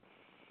and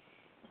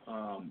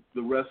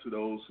the rest of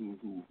those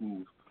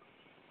who've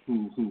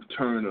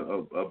turned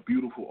a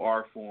beautiful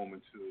art form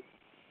into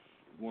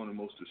one of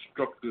the most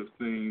destructive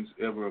things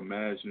ever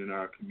imagined in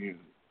our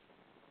community.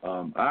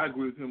 I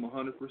agree with him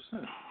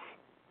 100%.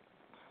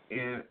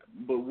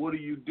 But what do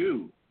you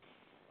do?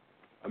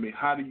 I mean,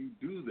 how do you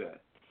do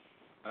that?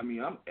 I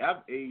mean,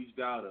 I've aged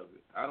out of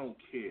it. I don't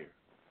care,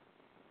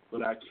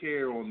 but I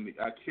care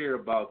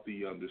about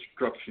the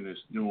destruction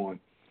it's doing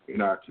in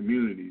our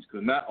communities.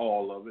 Because not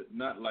all of it,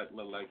 not like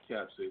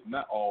Cap says,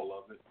 not all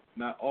of it,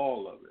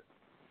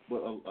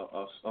 but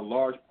a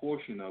large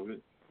portion of it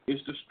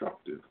is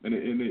destructive, and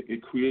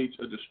it creates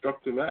a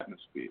destructive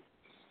atmosphere,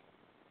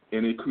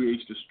 and it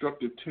creates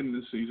destructive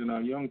tendencies in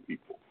our young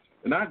people.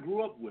 And I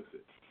grew up with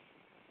it.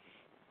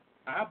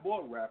 I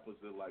bought rappers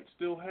that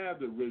still have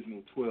the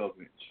original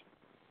 12-inch.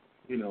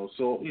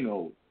 So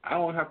I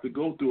don't have to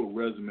go through a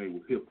resume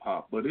with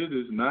hip-hop, but it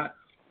is not,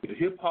 the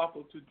hip-hop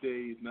of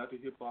today is not the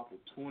hip-hop of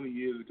 20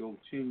 years ago,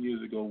 10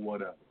 years ago,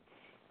 whatever.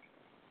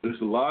 There's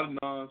a lot of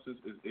nonsense.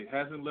 It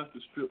hasn't left the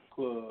strip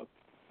club,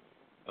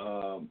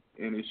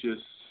 and it's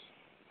just,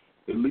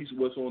 at least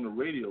what's on the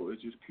radio,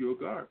 it's just pure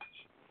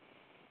garbage.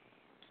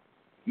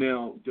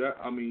 Now,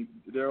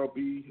 Daryl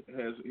B.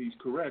 he's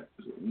correct.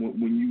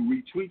 When you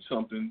retweet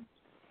something,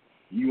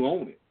 you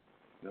own it.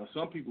 Now,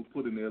 some people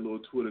put in their little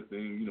Twitter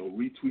thing,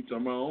 retweets are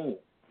my own.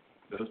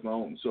 That's my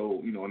own.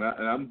 So, and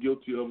I'm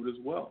guilty of it as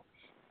well.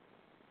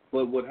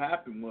 But what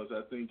happened was,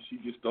 I think she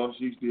just thought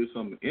she did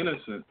something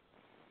innocent,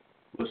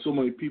 but so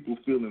many people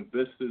feel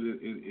invested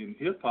in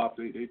hip-hop,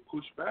 they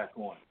push back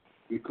on it.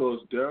 Because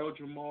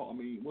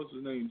what's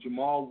his name,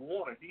 Jamal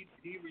Warner,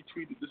 he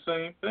retweeted the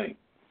same thing.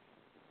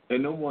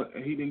 And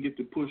he didn't get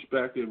the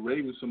pushback that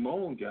Raven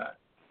Simone got.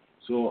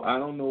 So I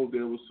don't know if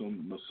there was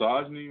some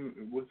misogyny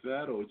with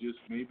that, or just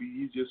maybe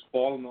he's just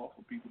falling off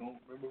and people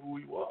don't remember who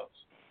he was.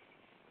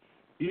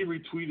 He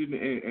retweeted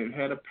and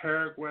had a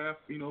paragraph,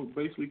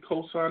 basically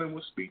co-signing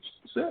what Speech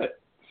said.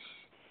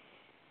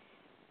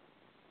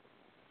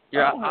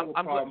 Yeah,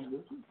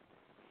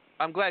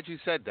 I'm glad you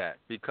said that,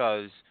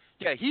 because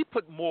he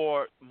put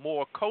more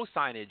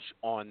co-signage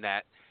on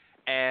that,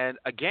 and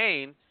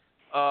again,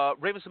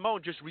 Raven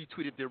Simone just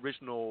retweeted the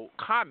original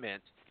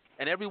comment,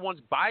 and everyone's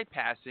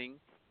bypassing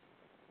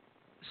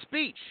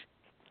Speech.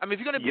 I mean,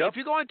 if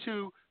you're going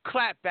to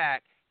clap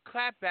back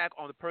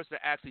on the person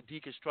that actually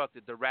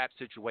deconstructed the rap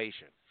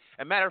situation.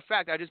 As a matter of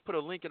fact, I just put a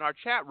link in our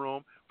chat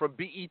room from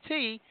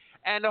BET,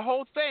 and the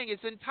whole thing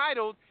is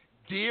entitled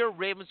 "Dear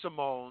Raven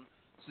Simone,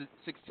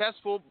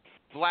 Successful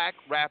Black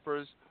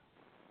Rappers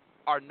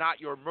Are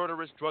Not Your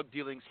Murderous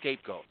Drug-Dealing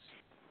Scapegoats."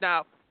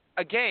 Now,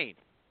 again,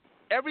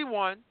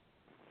 everyone,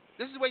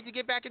 this is a way to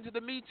get back into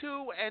the Me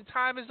Too and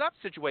Time Is Up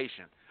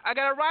situation. I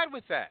got to ride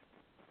with that.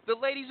 The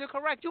ladies are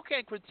correct. You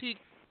can't critique.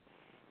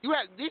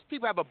 These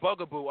people have a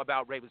bugaboo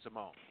about Raven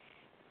Simone.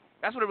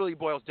 That's what it really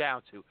boils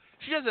down to.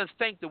 She doesn't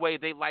think the way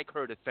they like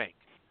her to think.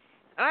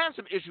 And I have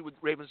some issue with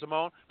Raven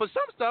Simone, but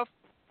some stuff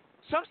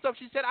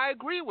she said I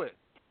agree with.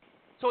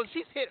 So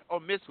she's hit or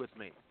miss with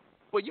me.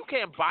 But you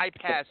can't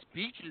bypass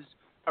Beach's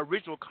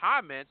original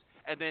comments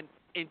and then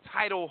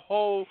entitle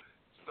whole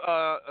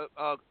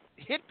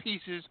hit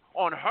pieces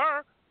on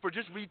her for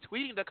just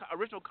retweeting the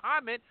original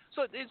comment.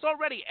 So it's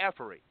already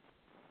effery.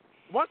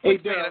 One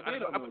quick thing. They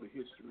don't know the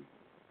history.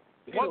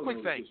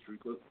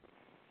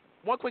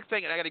 One quick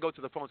thing, and I got to go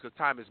to the phones because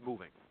time is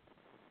moving.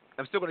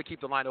 I'm still going to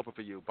keep the line open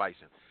for you,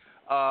 Bison.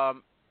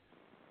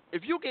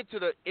 If you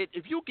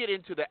get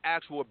into the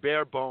actual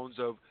bare bones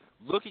of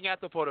looking at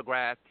the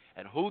photograph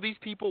and who these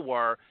people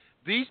were,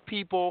 these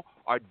people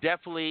are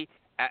definitely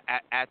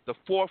at the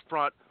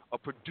forefront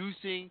of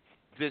producing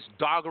this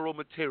doggerel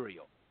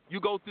material.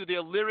 You go through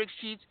their lyric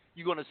sheets,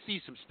 you're going to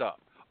see some stuff.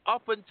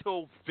 Up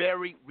until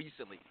very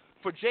recently.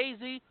 For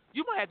Jay-Z,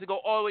 you might have to go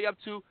all the way up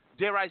to,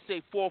 dare I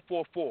say,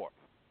 444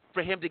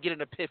 for him to get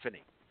an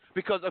epiphany.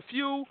 Because a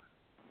few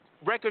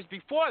records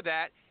before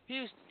that,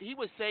 he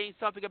was saying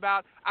something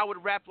about I would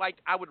rap like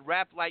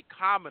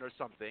Common or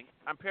something.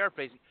 I'm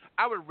paraphrasing.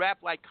 I would rap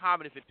like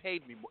Common if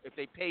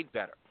they paid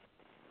better.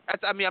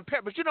 But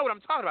you know what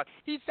I'm talking about.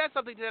 He said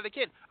something to the other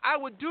kid. I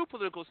would do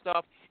political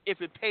stuff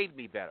if it paid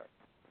me better.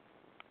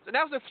 So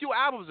that was a few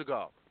albums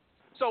ago.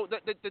 So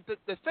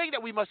the thing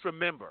that we must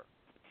remember,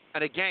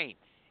 and again,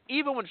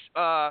 even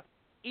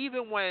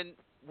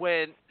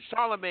when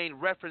Charlemagne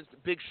referenced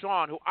Big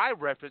Sean, who I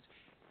referenced,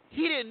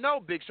 he didn't know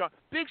Big Sean.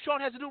 Big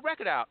Sean has a new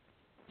record out.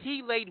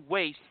 He laid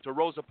waste to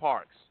Rosa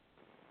Parks,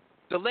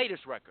 the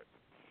latest record.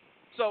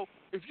 So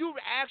if you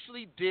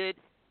actually did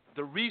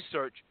the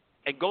research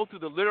and go through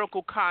the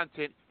lyrical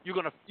content, you're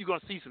gonna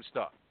see some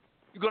stuff.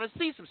 You're gonna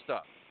see some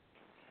stuff.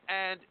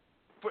 And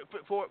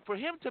for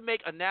him to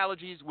make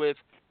analogies with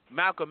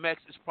Malcolm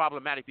X is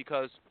problematic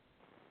because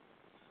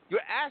you're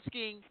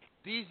asking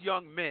these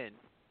young men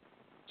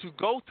to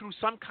go through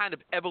some kind of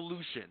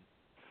evolution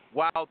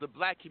while the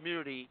black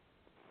community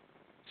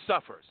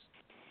suffers.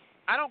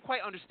 I don't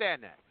quite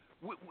understand that.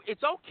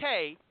 It's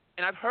okay,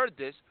 and I've heard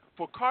this,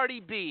 for Cardi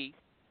B,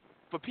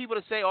 for people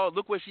to say, oh,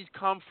 look where she's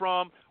come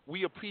from,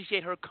 we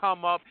appreciate her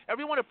come up.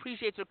 Everyone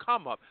appreciates her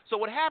come up. So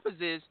what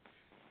happens is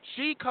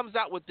she comes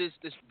out with this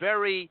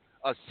very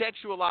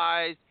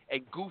sexualized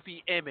and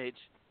goofy image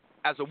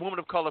as a woman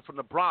of color from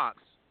the Bronx.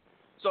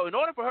 So in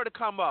order for her to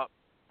come up,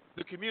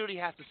 the community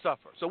has to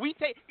suffer. So we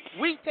take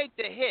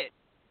the hit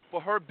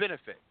for her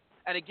benefit.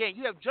 And again,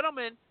 you have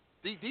gentlemen,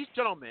 these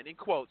gentlemen, in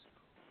quotes,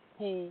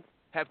 who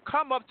have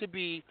come up to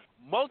be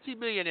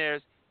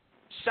multimillionaires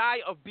shy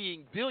of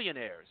being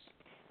billionaires.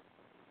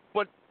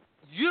 But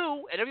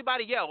you and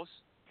everybody else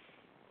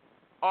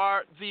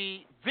are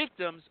the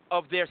victims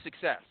of their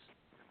success.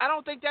 I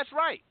don't think that's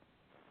right.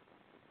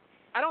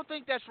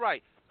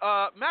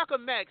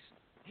 Malcolm X,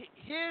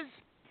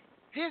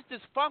 his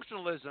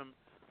dysfunctionalism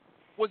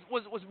was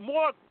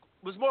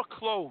more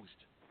closed.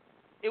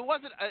 It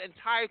wasn't an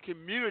entire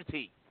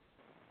community.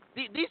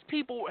 These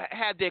people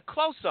had their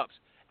close-ups,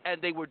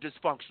 and they were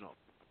dysfunctional.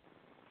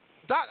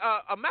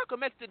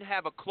 Malcolm X didn't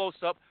have a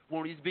close-up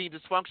when he's being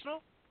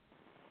dysfunctional.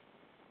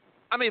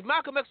 I mean, if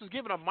Malcolm X was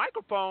given a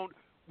microphone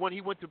when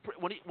he went to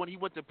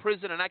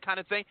prison and that kind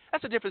of thing,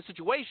 that's a different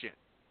situation.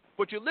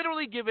 But you're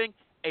literally giving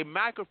a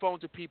microphone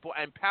to people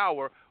and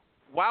power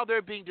while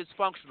they're being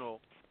dysfunctional,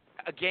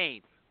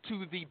 again,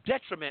 to the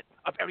detriment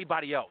of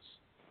everybody else.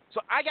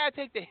 So I got to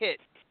take the hit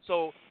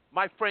so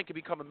my friend can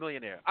become a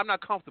millionaire. I'm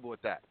not comfortable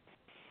with that.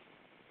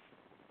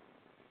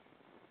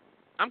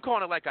 I'm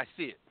calling it like I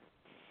see it.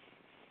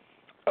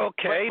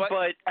 Okay,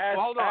 but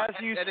hold on. as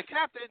you...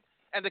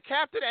 And the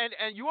captain,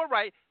 and you are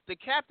right, the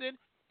captain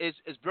is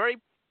very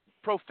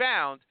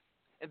profound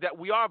in that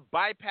we are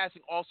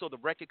bypassing also the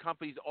record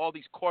companies, all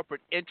these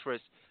corporate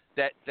interests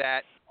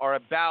that are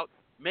about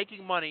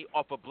making money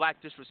off of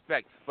black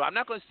disrespect. But I'm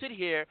not going to sit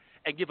here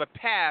and give a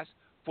pass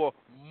for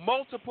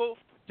multiple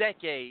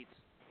decades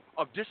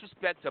of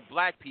disrespect to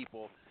black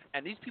people,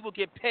 and these people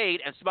get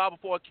paid and smile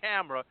before a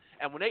camera,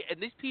 and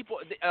these people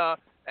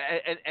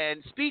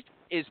and Speech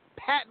is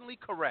patently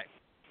correct.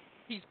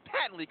 He's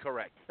patently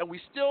correct, and we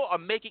still are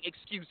making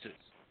excuses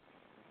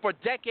for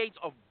decades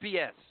of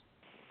BS.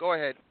 Go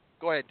ahead,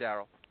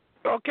 Daryl.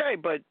 Okay,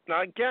 but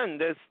again,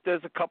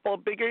 there's a couple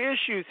of bigger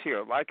issues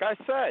here. Like I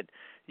said,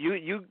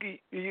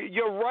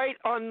 you're right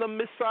on the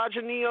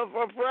misogyny of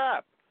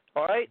rap.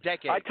 All right,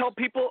 decades. I tell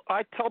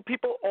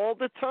people all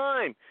the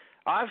time.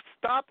 I've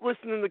stopped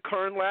listening to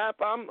current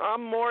rap.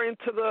 I'm more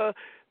into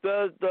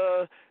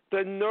the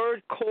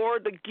nerd core,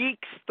 the geek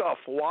stuff.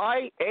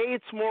 Why? A,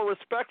 it's more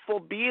respectful.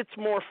 B, it's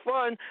more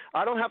fun.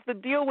 I don't have to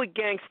deal with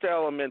gangster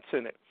elements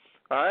in it.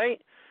 All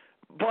right?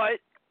 But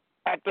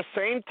at the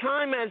same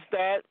time as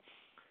that,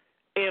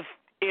 if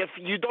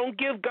you don't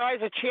give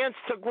guys a chance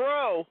to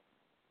grow,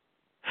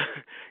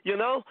 you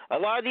know, a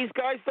lot of these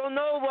guys don't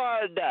know a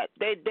lot of that.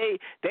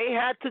 They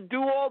had to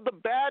do all the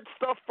bad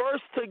stuff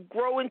first to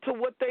grow into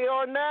what they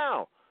are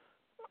now.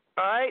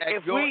 All right?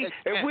 If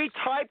we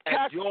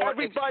typecast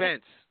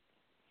everybody,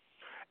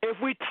 if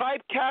we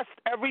typecast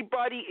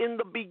everybody in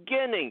the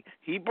beginning,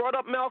 he brought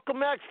up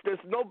Malcolm X. There's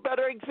no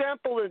better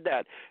example than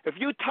that. If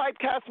you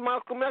typecast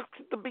Malcolm X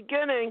at the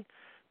beginning,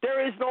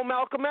 There is no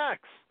Malcolm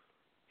X.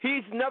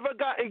 He's never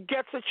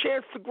gets a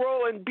chance to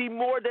grow and be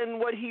more than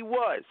what he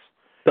was.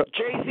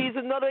 Jay-Z is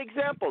another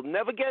example.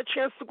 Never get a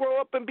chance to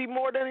grow up and be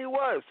more than he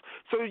was.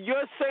 So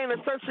you're saying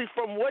essentially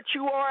from what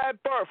you are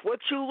at birth, what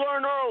you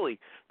learn early,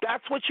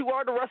 that's what you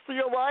are the rest of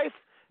your life?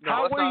 No,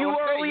 how were you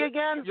early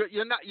again?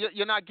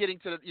 You're not getting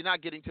to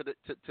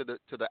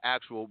the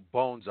actual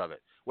bones of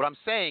it. What I'm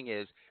saying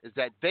is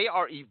that they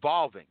are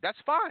evolving. That's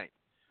fine.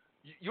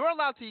 You're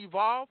allowed to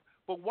evolve,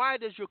 but why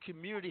does your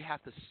community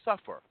have to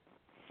suffer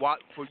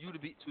for you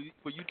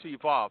to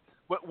evolve?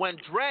 When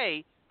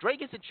Dre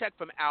gets a check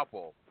from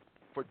Apple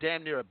for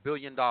damn near $1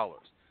 billion,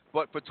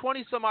 but for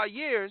 20 some odd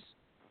years,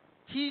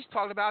 he's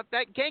talking about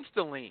that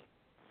gangster lean,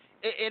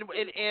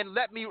 and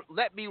let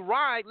me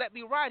ride.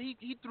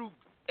 He threw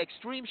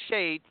extreme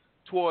shade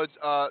towards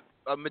a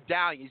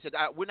medallion. He said,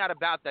 "We're not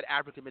about that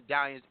African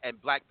medallions and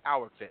black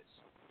power fists.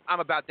 I'm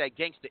about that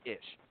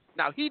gangster-ish."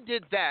 Now he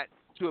did that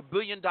to $1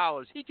 billion.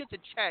 He gets a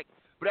check,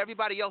 but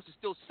everybody else is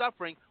still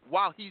suffering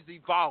while he's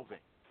evolving.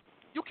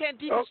 You can't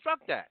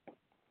deconstruct that.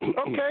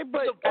 Okay,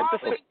 but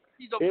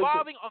he's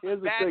evolving on the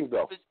back thing,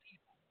 though. of his people.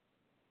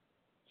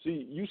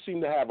 See, you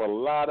seem to have a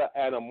lot of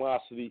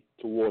animosity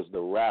towards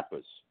the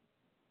rappers.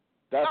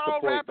 That's Not the all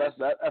point. rappers.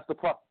 That's the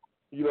problem.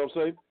 You know what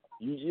I'm saying?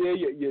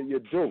 You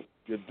do.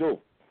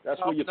 That's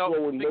where you're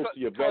throwing most of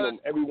your venom.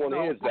 Everyone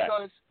hears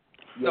that.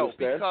 You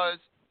understand?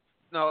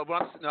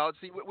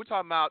 See, we're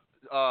talking about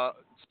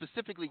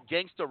specifically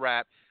gangster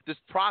rap, this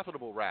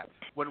profitable rap.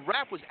 When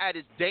rap was at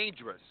its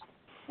dangerous,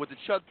 with the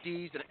Chuck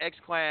D's and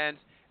X-Clans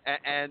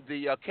and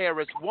the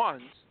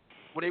KRS-Ones,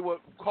 when they were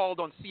called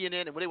on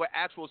CNN and when they were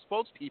actual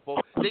spokespeople,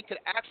 they could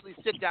actually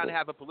sit down and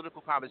have a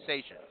political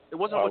conversation. It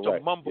wasn't a bunch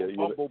of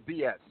mumble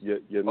BS.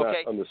 You're not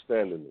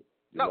understanding me.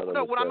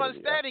 What I'm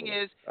understanding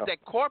is that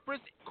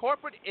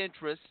corporate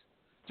interests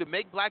to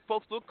make black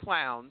folks look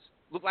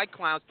like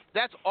clowns,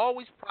 that's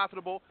always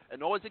profitable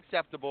and always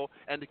acceptable,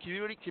 and the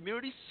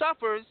community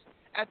suffers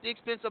at the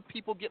expense of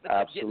people getting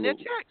their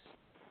checks.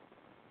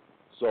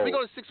 So, we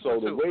go to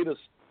 612.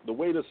 the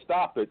way to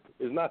stop it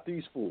is not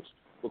these fools,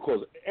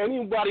 because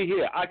anybody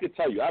here, I can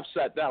tell you, I've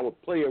sat down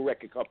with player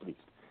record companies.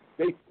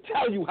 They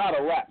tell you how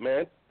to rap,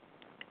 man.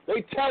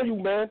 They tell you,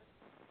 man.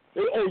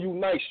 They owe you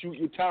nice,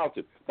 you're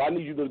talented, but I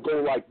need you to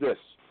go like this.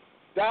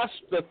 That's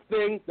the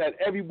thing that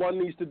everyone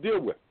needs to deal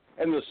with.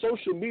 And the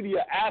social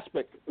media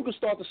aspect, you can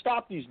start to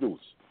stop these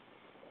dudes.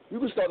 You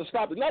can start to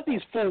stop it. Not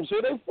these fools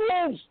here. They're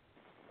fools.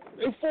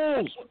 They're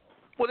fools.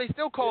 Well, they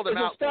still call them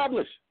out. It's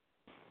established.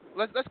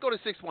 Let's go to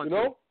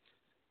 612.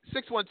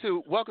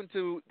 612, welcome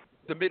to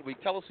the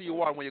midweek. Tell us who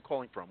you are and where you're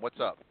calling from. What's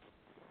up?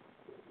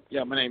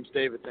 Yeah, my name's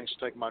David. Thanks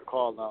for taking my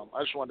call.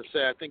 I just wanted to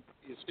say I think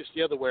it's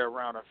the other way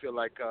around. I feel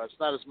like it's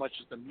not as much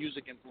as the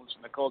music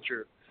influencing the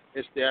culture,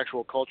 it's the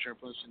actual culture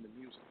influencing the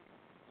music.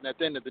 And at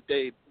the end of the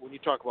day, when you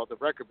talk about the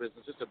record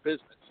business, it's a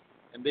business,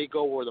 and they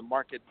go where the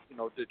market,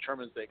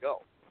 determines they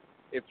go.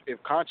 If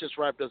conscious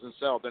rap doesn't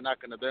sell, they're not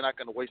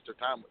gonna waste their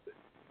time with it.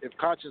 If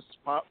conscious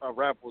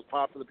rap was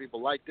popular,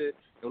 people liked it,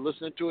 they were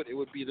listening to it, it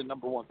would be the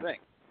number one thing.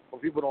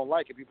 But people don't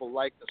like it. People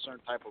like a certain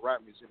type of rap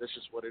music. That's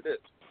just what it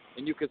is.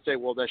 And you could say,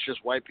 well, that's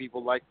just white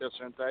people like that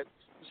certain type.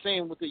 The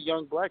same with the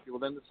young black people.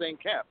 They're in the same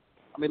camp.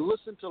 I mean,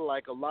 listen to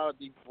like a lot of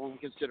the what we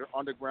consider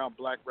underground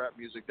black rap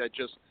music that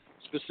just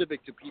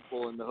specific to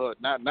people in the hood,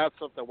 not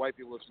stuff that white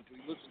people listen to.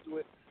 You listen to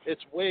it,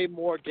 it's way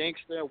more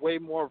gangster, way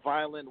more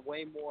violent,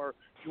 way more,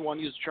 if you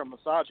want to use the term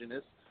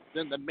misogynist,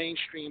 than the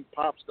mainstream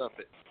pop stuff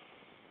is.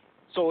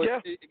 So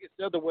it's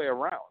the other way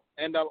around.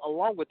 And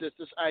along with this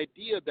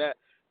idea that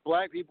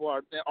black people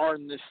are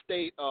in this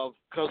state of,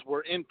 because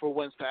we're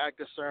influenced to act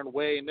a certain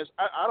way, and this,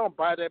 I don't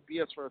buy that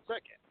BS for a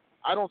second.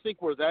 I don't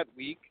think we're that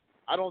weak.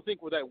 I don't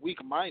think we're that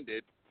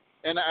weak-minded,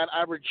 and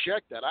I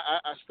reject that.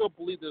 I still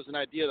believe there's an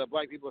idea that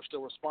black people are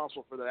still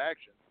responsible for their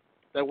actions,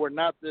 that we're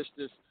not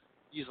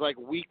these like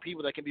weak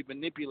people that can be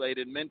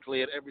manipulated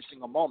mentally at every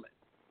single moment.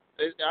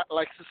 It's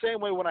the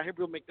same way when I hear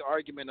people make the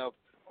argument of,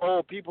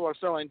 oh, people are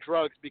selling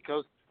drugs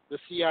because the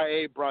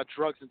CIA brought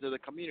drugs into the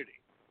community.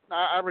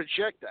 I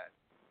reject that,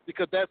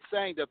 because that's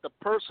saying that the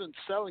person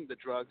selling the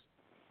drugs,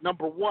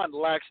 number one,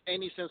 lacks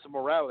any sense of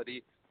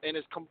morality and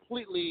is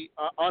completely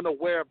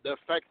unaware of the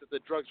effects that the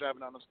drugs are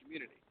having on this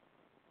community.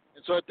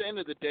 And so at the end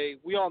of the day,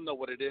 we all know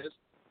what it is.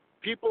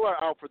 People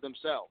are out for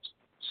themselves.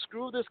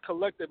 Screw this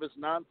collectivist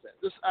nonsense.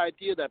 This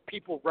idea that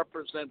people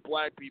represent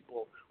black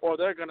people, or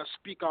they're going to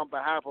speak on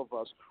behalf of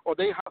us, or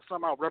they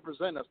somehow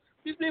represent us.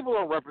 These people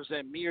don't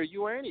represent me or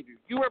you or any of you.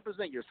 You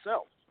represent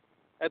yourself.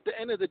 At the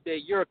end of the day,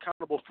 you're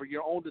accountable for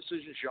your own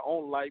decisions, your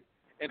own life,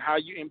 and how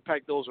you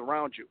impact those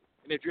around you.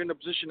 And if you're in a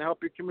position to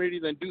help your community,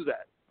 then do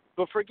that.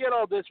 But forget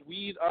all this,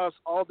 weed, us,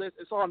 all this.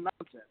 It's all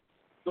nonsense.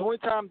 The only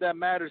time that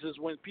matters is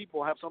when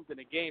people have something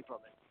to gain from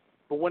it.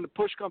 But when the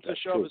push comes to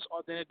shove,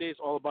 at the end of the day, it's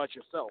all about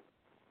yourself.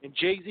 And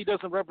Jay-Z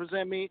doesn't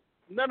represent me.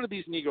 None of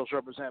these Negroes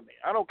represent me.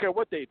 I don't care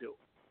what they do.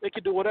 They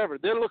can do whatever.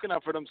 They're looking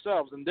out for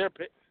themselves and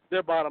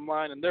their bottom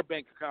line and their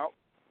bank account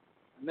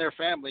and their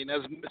family. And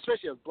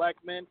especially as black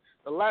men,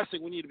 the last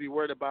thing we need to be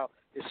worried about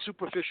is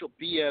superficial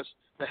BS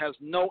that has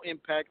no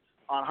impact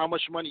on how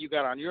much money you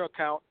got on your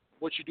account,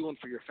 what you're doing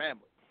for your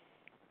family.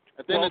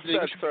 At the end of the day,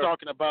 we should be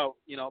talking about,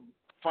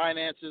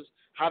 finances,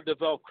 how to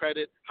develop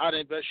credit, how to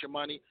invest your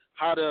money,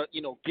 how to,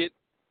 get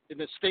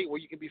in a state where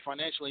you can be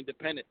financially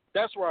independent.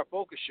 That's where our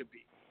focus should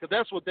be, because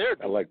that's what they're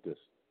doing. I like this.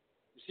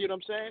 You see what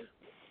I'm saying?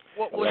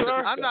 Well,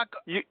 I'm not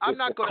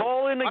going to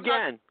call in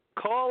again.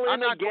 Call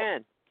in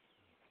again.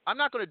 I'm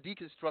not going to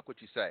deconstruct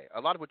what you say.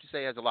 A lot of what you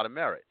say has a lot of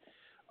merit.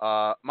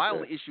 My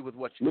only issue with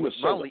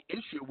my only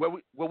issue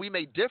where we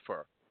may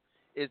differ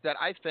is that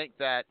I think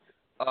that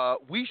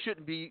we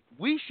should be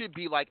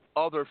like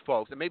other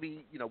folks, and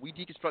maybe we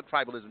deconstruct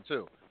tribalism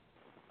too.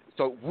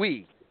 So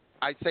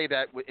I say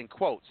that in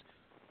quotes.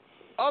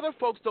 Other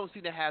folks don't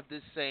seem to have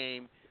this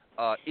same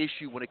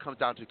issue when it comes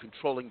down to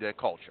controlling their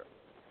culture.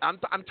 I'm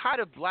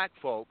tired of black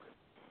folk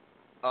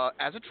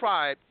as a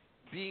tribe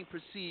being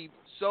perceived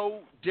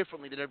so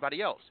differently than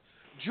everybody else.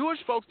 Jewish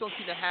folks don't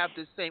seem to have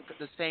the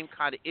same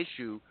kind of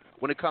issue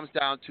when it comes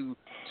down to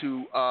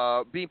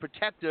being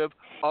protective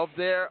of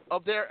their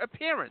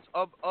appearance,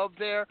 of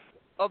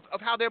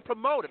how they're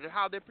promoted and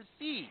how they're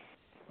perceived.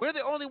 We're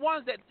the only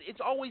ones that it's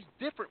always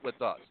different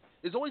with us.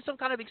 There's always some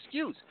kind of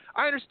excuse.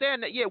 I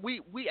understand that. Yeah, we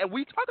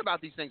talk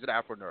about these things at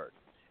Afro Nerd.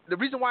 The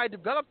reason why I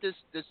developed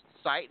this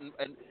site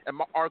and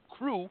our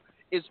crew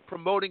is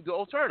promoting the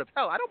alternative.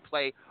 Hell, I don't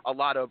play a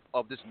lot of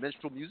this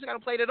minstrel music. I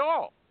don't play it at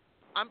all.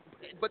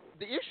 But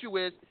the issue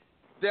is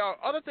there are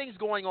other things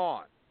going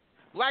on.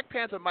 Black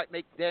Panther might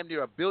make damn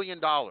near $1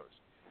 billion,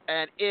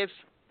 and if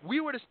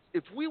we were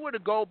to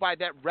go by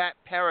that rap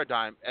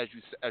paradigm, as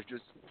you're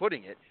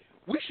putting it,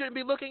 we shouldn't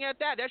be looking at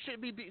that. That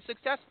shouldn't be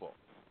successful.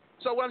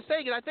 So what I'm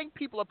saying is, I think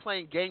people are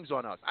playing games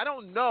on us. I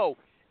don't know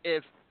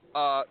if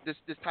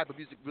this type of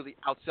music really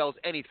outsells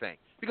anything,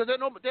 because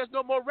there's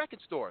no more record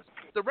stores.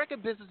 The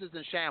record business is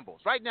in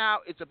shambles right now.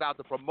 It's about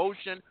the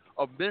promotion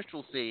of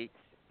minstrelsy.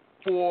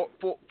 For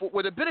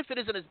where the benefit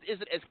isn't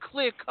as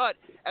clear cut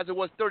as it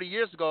was 30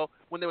 years ago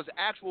when there was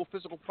actual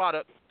physical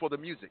product for the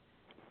music.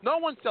 No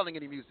one's selling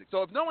any music.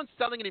 So if no one's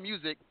selling any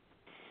music,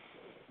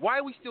 why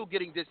are we still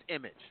getting this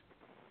image?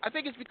 I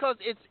think it's because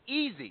it's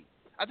easy.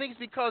 I think it's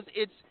because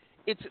it's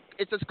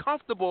as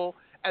comfortable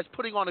as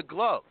putting on a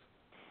glove.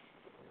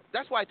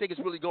 That's why I think it's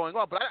really going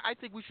on. But I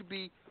think we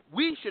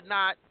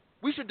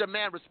should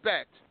demand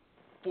respect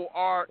for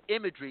our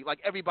imagery like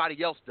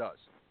everybody else does.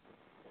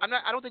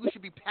 I don't think we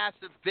should be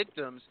passive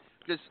victims,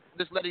 just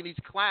letting these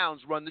clowns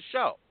run the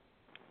show.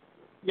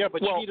 Yeah,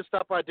 but you need to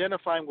stop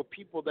identifying with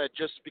people that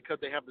just because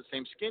they have the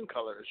same skin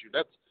color as you.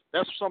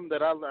 That's something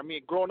that I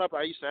mean, growing up,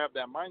 I used to have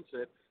that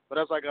mindset, but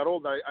as I got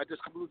older, I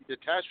just completely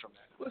detached from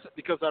that. Listen,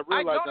 because I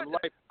realized in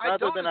life,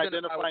 rather than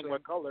identifying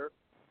with color,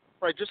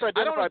 right, just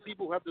identify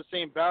people who have the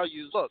same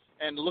values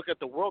and look at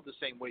the world the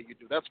same way you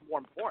do. That's more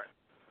important.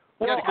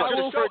 Well,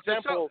 for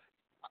example,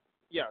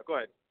 yeah, go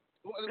ahead.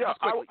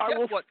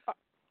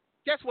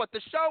 Guess what? The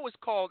show is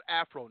called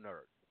Afro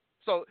Nerd.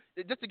 So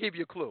just to give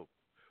you a clue,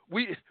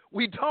 we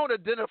don't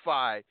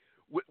identify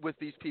with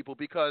these people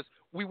because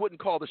we wouldn't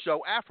call the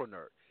show Afro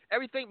Nerd.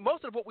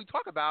 Most of what we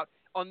talk about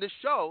on this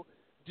show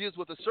deals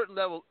with a certain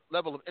level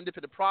of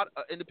independent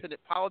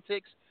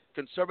politics,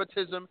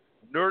 conservatism,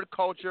 nerd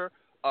culture,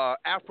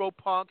 Afro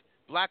punk,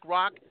 black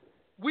rock.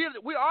 We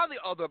are the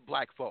other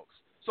black folks.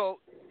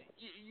 So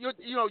you're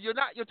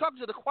talking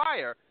to the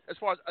choir as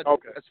far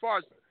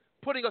as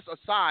putting us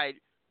aside.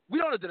 I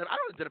don't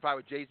identify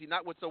with Jay-Z,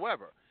 not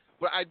whatsoever.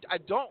 But I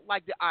don't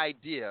like the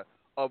idea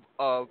of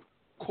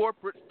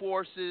corporate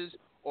forces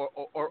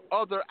or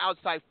other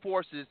outside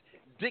forces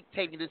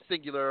dictating this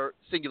singular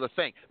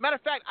thing. Matter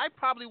of fact, I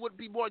probably would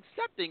be more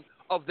accepting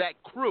of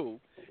that crew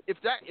if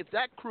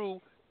that crew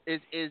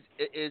is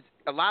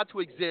allowed to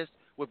exist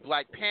with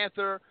Black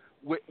Panther,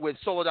 with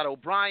Soledad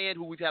O'Brien,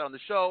 who we've had on the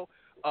show,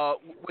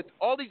 with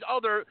all these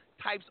other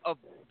types of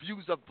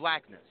views of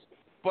blackness.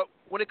 But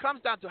when it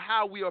comes down to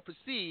how we are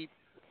perceived,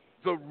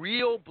 the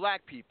real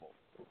black people,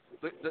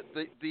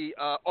 the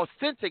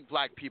authentic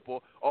black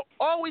people are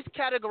always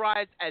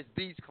categorized as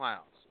these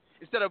clowns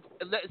instead of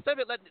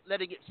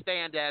letting it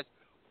stand as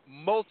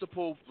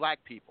multiple black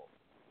people.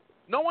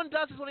 No one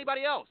does this with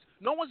anybody else.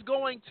 No one's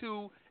going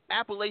to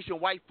Appalachian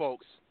white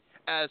folks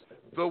as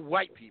the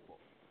white people.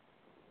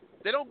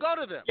 They don't go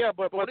to them. Yeah,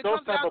 but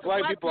those type of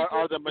black people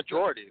are the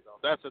majority,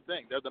 though. That's the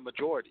thing. They're the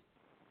majority.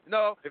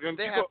 No,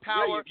 they have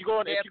power. Yeah, if you go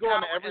into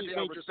every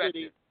major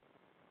city.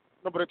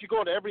 No, but if you go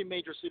into every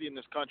major city in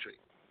this country,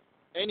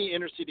 any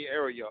inner city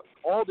area,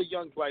 all the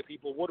young black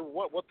people,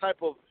 what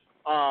type of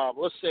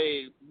let's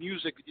say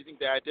music do you think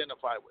they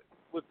identify with?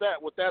 With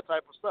that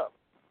type of stuff,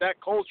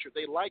 that culture,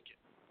 they like it.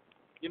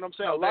 You know what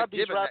I'm saying? A lot of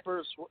these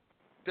rappers,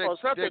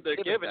 it's not that they're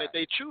giving it;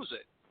 they choose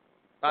it.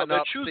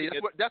 They're choosing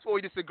it. That's where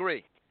we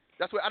disagree.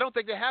 That's where I don't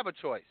think they have a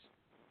choice.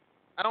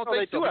 I don't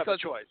think they do have a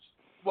choice.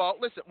 Well,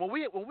 listen, when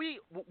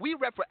we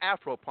rep for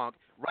Afropunk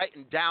right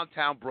in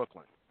downtown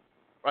Brooklyn,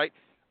 right?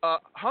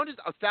 Hundreds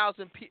of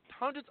thousands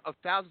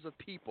of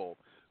people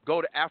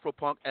go to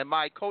Afropunk, and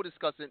my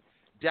co-discussant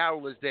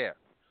Daryl is there.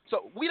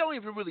 So we don't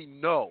even really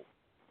know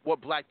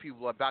what black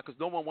people are about because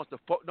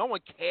no one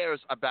cares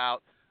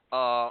about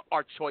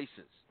our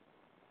choices.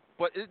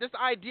 But this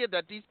idea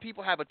that these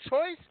people have a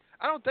choice,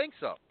 I don't think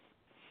so.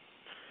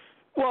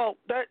 Well,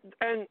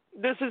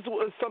 this is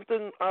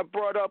something I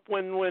brought up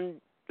when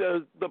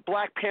the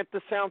Black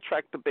Panther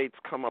soundtrack debates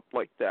come up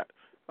like that.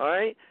 All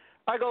right,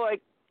 I go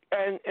like,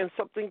 and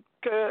something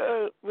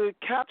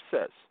Cap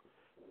says,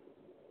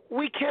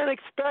 we can't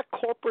expect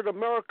corporate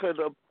America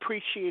to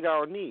appreciate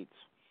our needs.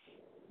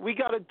 We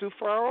got to do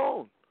for our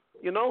own,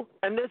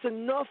 And there's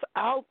enough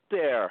out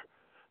there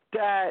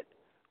that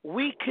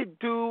we could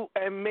do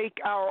and make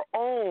our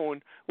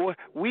own.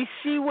 We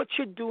see what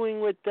you're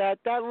doing with that.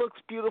 That looks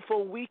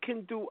beautiful. We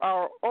can do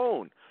our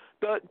own.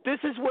 This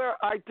is where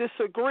I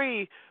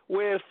disagree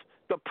with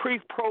the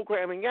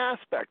pre-programming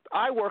aspect.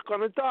 I work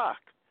on a dock,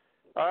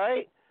 all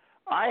right?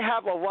 I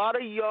have a lot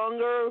of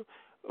younger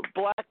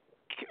black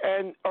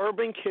and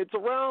urban kids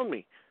around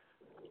me.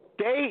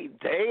 They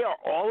are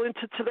all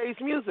into today's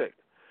music.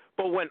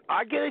 But when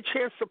I get a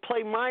chance to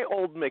play my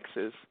old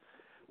mixes,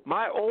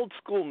 my old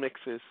school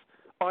mixes,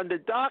 on the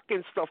dock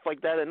and stuff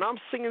like that, and I'm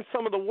singing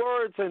some of the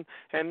words and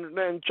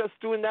just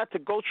doing that to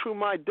go through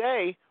my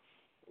day,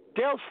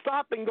 they'll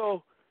stop and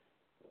go,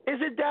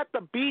 isn't that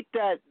the beat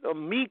that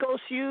Migos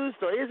used?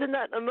 Or isn't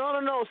that?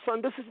 No,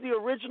 son, this is the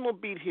original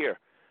beat here.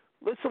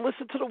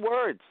 Listen to the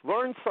words.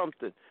 Learn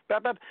something.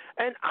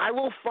 And I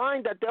will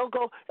find that they'll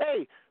go,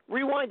 hey,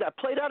 rewind that.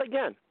 Play that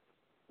again.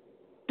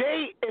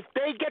 If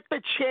they get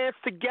the chance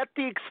to get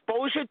the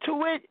exposure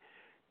to it,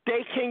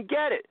 they can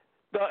get it.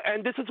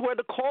 And this is where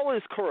the call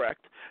is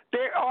correct.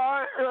 There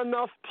aren't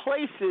enough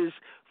places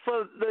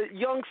for the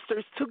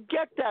youngsters to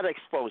get that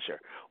exposure.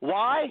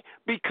 Why?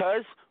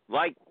 Because,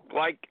 like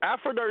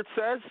Aftermath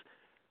says,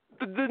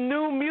 the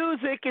new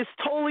music is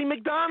totally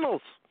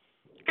McDonald's.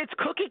 It's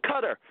cookie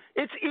cutter.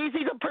 It's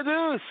easy to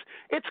produce.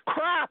 It's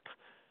crap.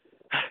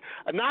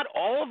 Not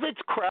all of it's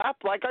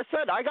crap. Like I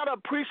said, I got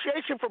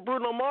appreciation for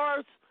Bruno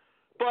Mars,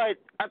 but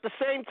at the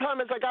same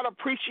time as I got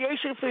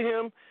appreciation for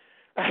him,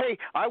 hey,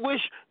 I wish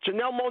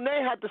Janelle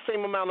Monáe had the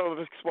same amount of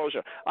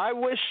exposure. I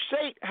wish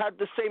Shake had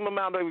the same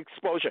amount of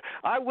exposure.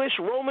 I wish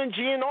Roman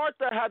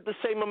Gianarta had the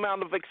same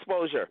amount of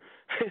exposure.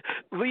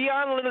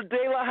 Leon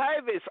de la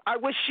Havis, I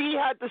wish she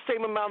had the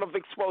same amount of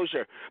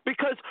exposure,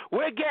 because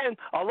we're getting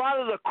a lot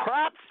of the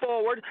crap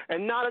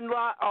and not a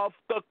lot of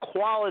the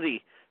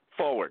quality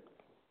forward.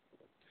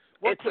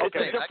 It's a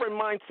different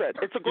mindset.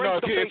 It's a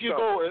great debate.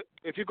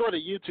 If you go to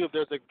YouTube,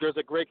 there's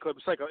a great clip.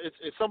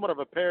 It's somewhat of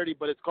a parody,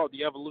 but it's called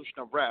The Evolution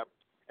of Rap.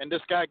 And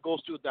this guy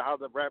goes through how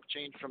the rap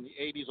changed from the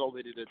 80s all the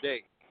way to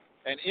today.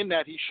 And in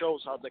that, he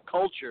shows how the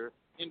culture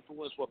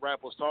influenced what rap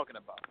was talking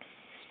about,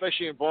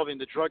 especially involving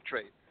the drug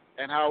trade,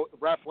 and how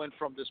rap went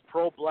from this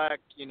pro-black,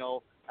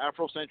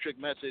 Afrocentric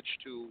message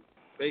to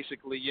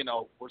basically,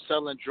 we're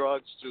selling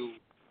drugs to,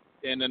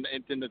 in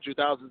the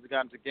 2000s, it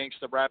got into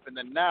gangster rap, and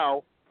then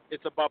now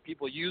it's about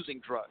people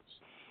using drugs.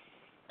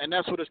 And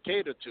that's what it's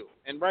catered to.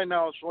 And right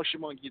now, especially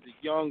among the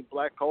young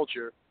black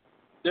culture,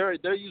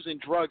 they're using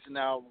drugs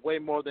now way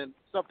more than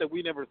stuff that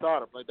we never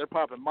thought of. Like, they're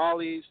popping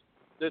mollies,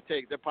 they're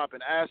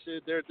popping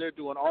acid, they're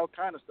doing all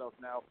kind of stuff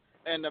now.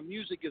 And the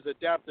music is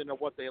adapting to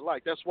what they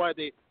like. That's why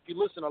if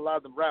you listen to a lot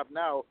of them rap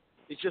now,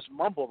 it's just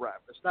mumble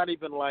rap. It's not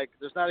even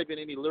there's not even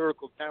any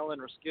lyrical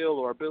talent or skill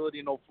or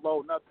ability, no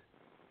flow, nothing.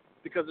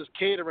 Because it's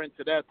catering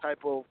to that type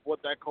of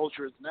what that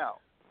culture is now,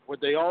 where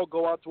they all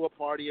go out to a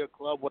party, a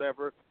club,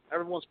 whatever.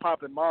 Everyone's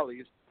popping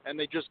mollies, and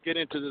they just get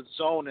into this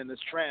zone and this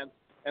trance,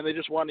 and they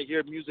just want to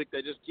hear music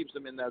that just keeps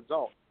them in that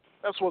zone.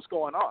 That's what's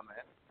going on,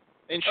 man.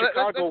 In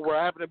Chicago, where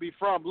I happen to be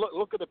from,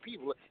 look at the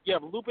people. You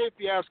have Lupe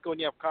Fiasco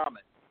and you have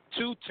Common,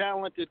 two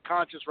talented,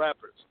 conscious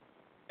rappers.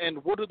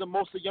 And what do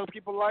most of the young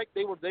people like?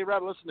 They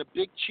rather listen to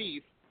Big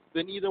Chief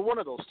than either one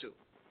of those two.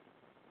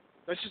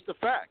 That's just the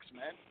facts,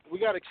 man. We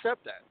got to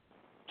accept that.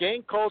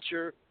 Gang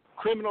culture,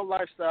 criminal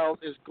lifestyle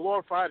is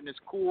glorified and it's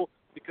cool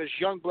because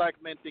young black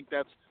men think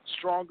that's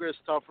stronger, it's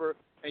tougher,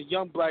 and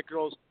young black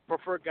girls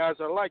prefer guys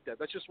that are like that.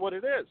 That's just what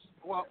it is.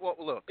 Well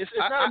look. It's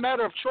not a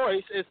matter of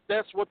choice.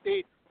 That's what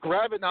they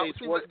gravitate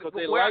towards because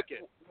they like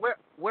it.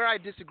 Where I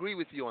disagree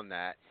with you on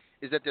that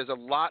is that there's a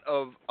lot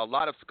of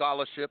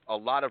scholarship, a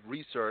lot of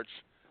research,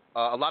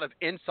 a lot of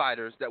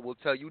insiders that will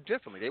tell you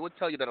differently. They would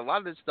tell you that a lot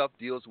of this stuff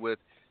deals with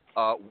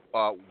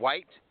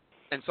white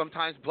and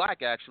sometimes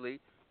black, actually,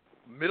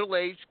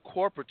 middle-aged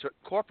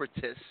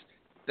corporatists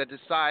that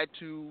decide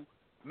to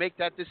make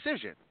that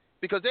decision,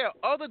 because there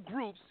are other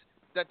groups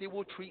that they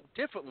will treat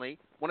differently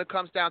when it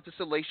comes down to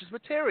salacious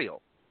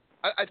material.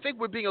 I think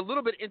we're being a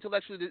little bit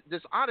intellectually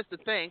dishonest to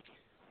think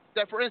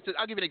that, for instance,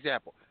 I'll give you an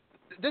example.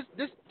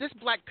 This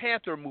Black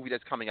Panther movie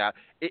that's coming out,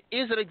 it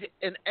is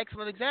an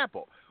excellent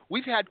example.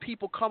 We've had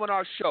people come on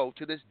our show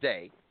to this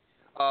day,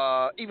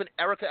 even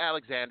Erica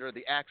Alexander,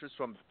 the actress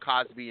from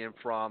Cosby and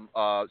from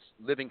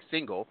Living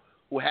Single,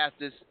 who has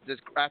this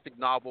graphic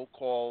novel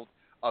called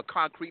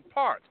Concrete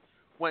Parts.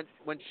 When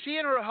she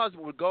and her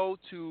husband would go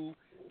to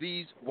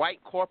these white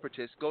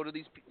corporatists, go to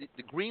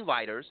the green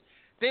lighters,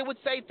 they would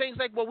say things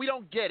like, well, we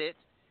don't get it,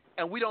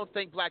 and we don't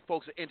think black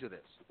folks are into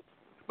this.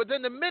 But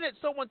then the minute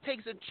someone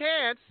takes a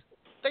chance,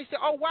 they say,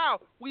 oh, wow,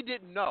 we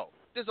didn't know.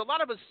 There's a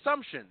lot of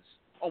assumptions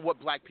on what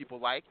black people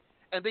like,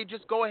 and they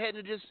just go ahead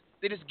and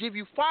they just give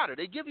you fodder.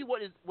 They give you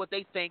what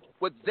they think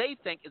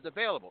is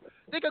available.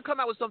 They could come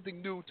out with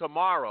something new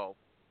tomorrow,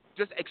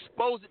 just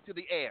expose it to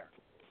the air.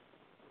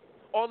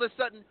 All of a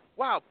sudden,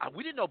 wow,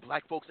 we didn't know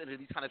black folks into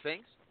these kind of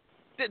things.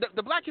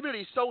 The black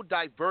community is so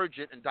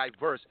divergent and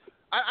diverse.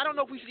 I don't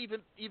know if we should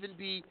even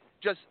be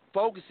just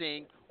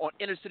focusing on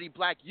inner city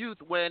black youth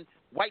when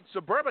white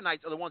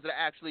suburbanites are the ones that are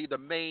actually the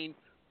main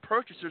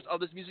purchasers of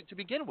this music to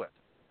begin with.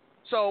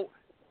 So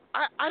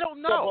I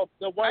don't know.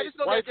 The white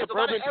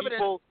suburban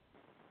people,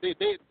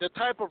 the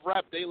type of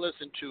rap they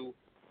listen to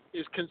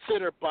is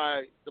considered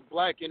by the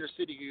black inner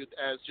city youth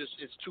as just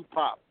it's too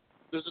pop.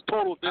 There's a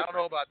total difference. I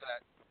don't know about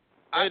that.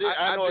 I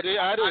know it is.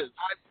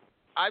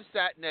 I've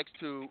sat next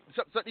to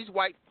these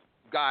white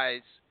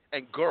guys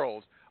and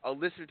girls are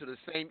listening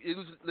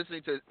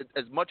to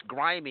as much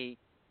grimy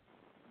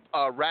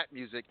rap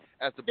music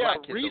as the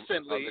black kids.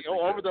 Recently,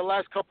 over the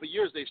last couple of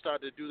years, they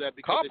started to do that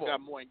because they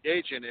got more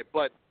engaged in it.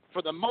 But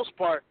for the most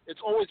part,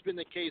 it's always been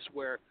the case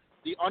where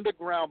the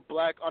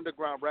black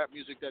underground rap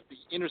music that the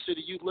inner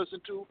city youth listen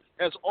to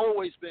has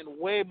always been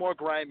way more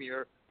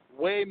grimier,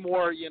 way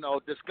more,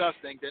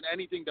 disgusting than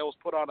anything that was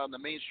put out on the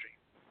mainstream.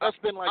 That's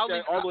been like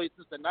that all the way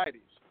since the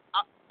 90s.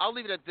 I'll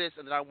leave it at this,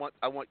 and then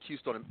I want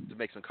Q-Stone to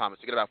make some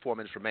comments. We got about 4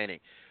 minutes remaining.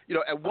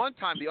 At one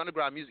time, the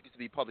underground music used to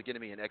be Public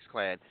Enemy and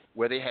X-Clan,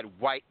 where they had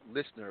white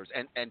listeners,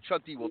 and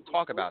Chuck D will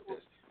talk about this,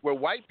 where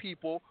white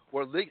people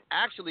were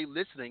actually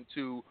listening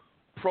to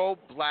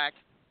pro-black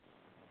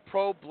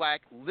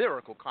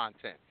lyrical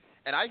content.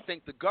 And I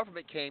think the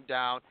government came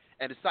down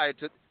and decided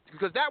to,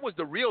 because that was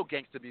the real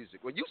gangster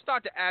music. When you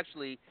start to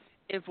actually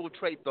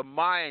infiltrate the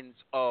minds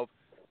of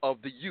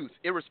the youth,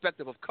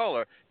 irrespective of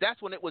color,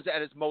 that's when it was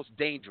at its most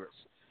dangerous.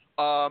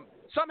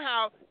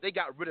 Somehow they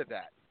got rid of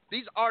that.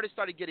 These artists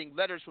started getting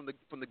letters from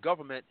the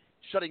government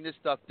shutting this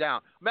stuff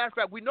down. Matter of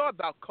fact, we know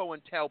about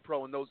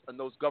COINTELPRO and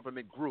those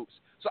government groups.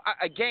 So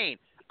I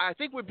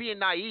think we're being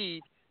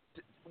naive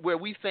where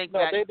we think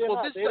that they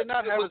did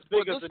not have as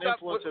big as an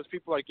influence as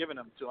people are giving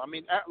them to. I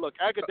mean, look,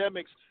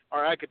 academics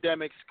are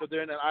academics because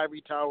they're in an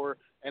ivory tower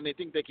and they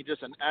think they can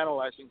just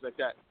analyze things like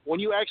that. When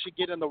you actually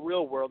get in the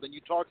real world and you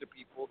talk to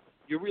people,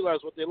 you realize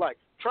what they like.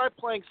 Try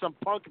playing some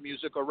punk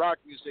music or rock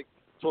music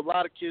to a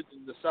lot of kids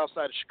in the south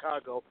side of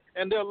Chicago,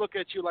 and they'll look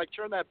at you like,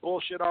 turn that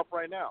bullshit off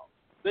right now.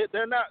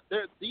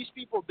 These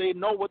people, they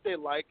know what they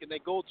like and they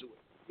go to it.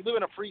 We live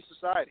in a free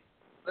society.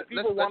 If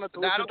people wanted to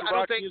listen to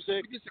rock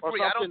music or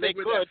something, they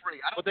could,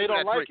 but they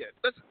don't like it.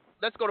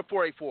 Let's go to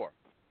 484.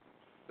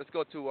 Let's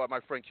go to my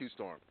friend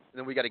Q-Storm, and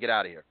then we got to get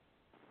out of here.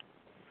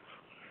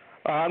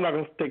 I'm not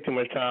going to take too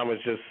much time.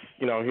 It's just,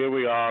 here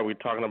we are. We're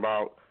talking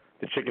about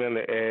the chicken and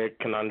the egg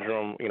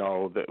conundrum,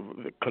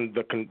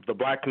 the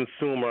black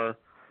consumer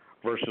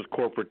versus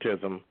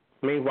corporatism.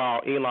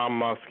 Meanwhile, Elon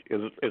Musk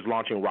is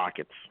launching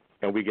rockets,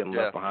 and we're getting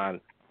left behind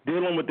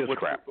dealing with this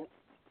crap.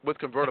 With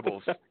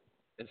convertibles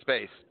in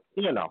space.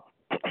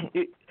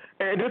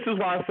 And this is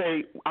why I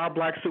say our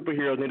black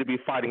superheroes need to be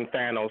fighting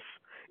Thanos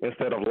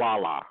instead of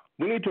Lala.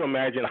 We need to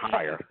imagine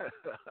higher.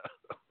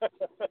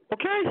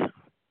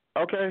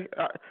 Okay.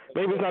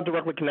 Maybe it's not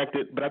directly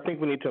connected, but I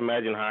think we need to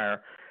imagine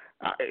higher.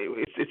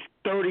 It's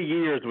 30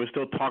 years and we're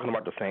still talking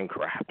about the same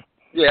crap.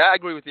 Yeah, I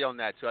agree with you on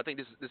that too. I think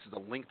this is a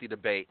lengthy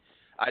debate.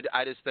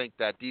 I just think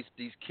that these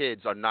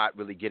kids are not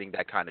really getting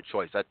that kind of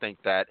choice. I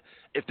think that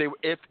if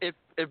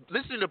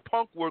listening to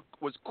punk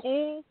was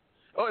cool,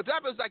 or if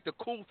that was like the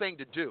cool thing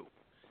to do,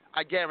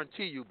 I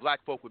guarantee you black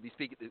folk would be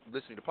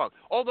listening to punk.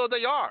 Although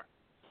they are,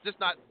 just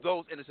not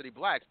those inner city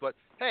blacks. But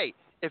hey,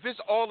 if it's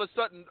all of a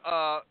sudden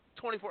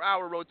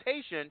 24-hour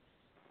rotation,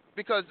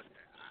 because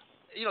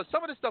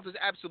some of this stuff is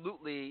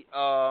absolutely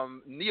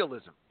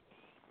nihilism.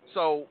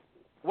 So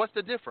what's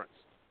the difference?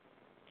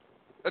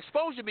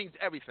 Exposure means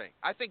everything.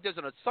 I think there's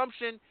an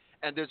assumption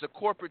and there's a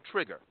corporate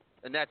trigger,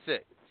 and that's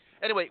it.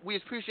 Anyway, we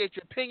appreciate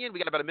your opinion. We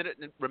got about a minute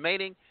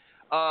remaining.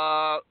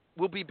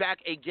 We'll be back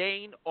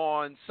again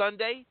on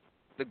Sunday,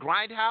 the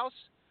Grindhouse.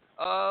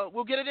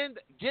 We'll get it in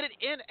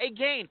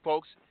again,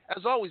 folks.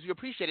 As always, we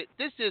appreciate it.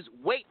 This is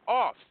Weight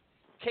Off,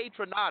 K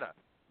Tronada,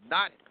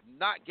 not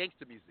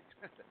gangster music,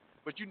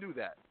 but you knew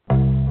that.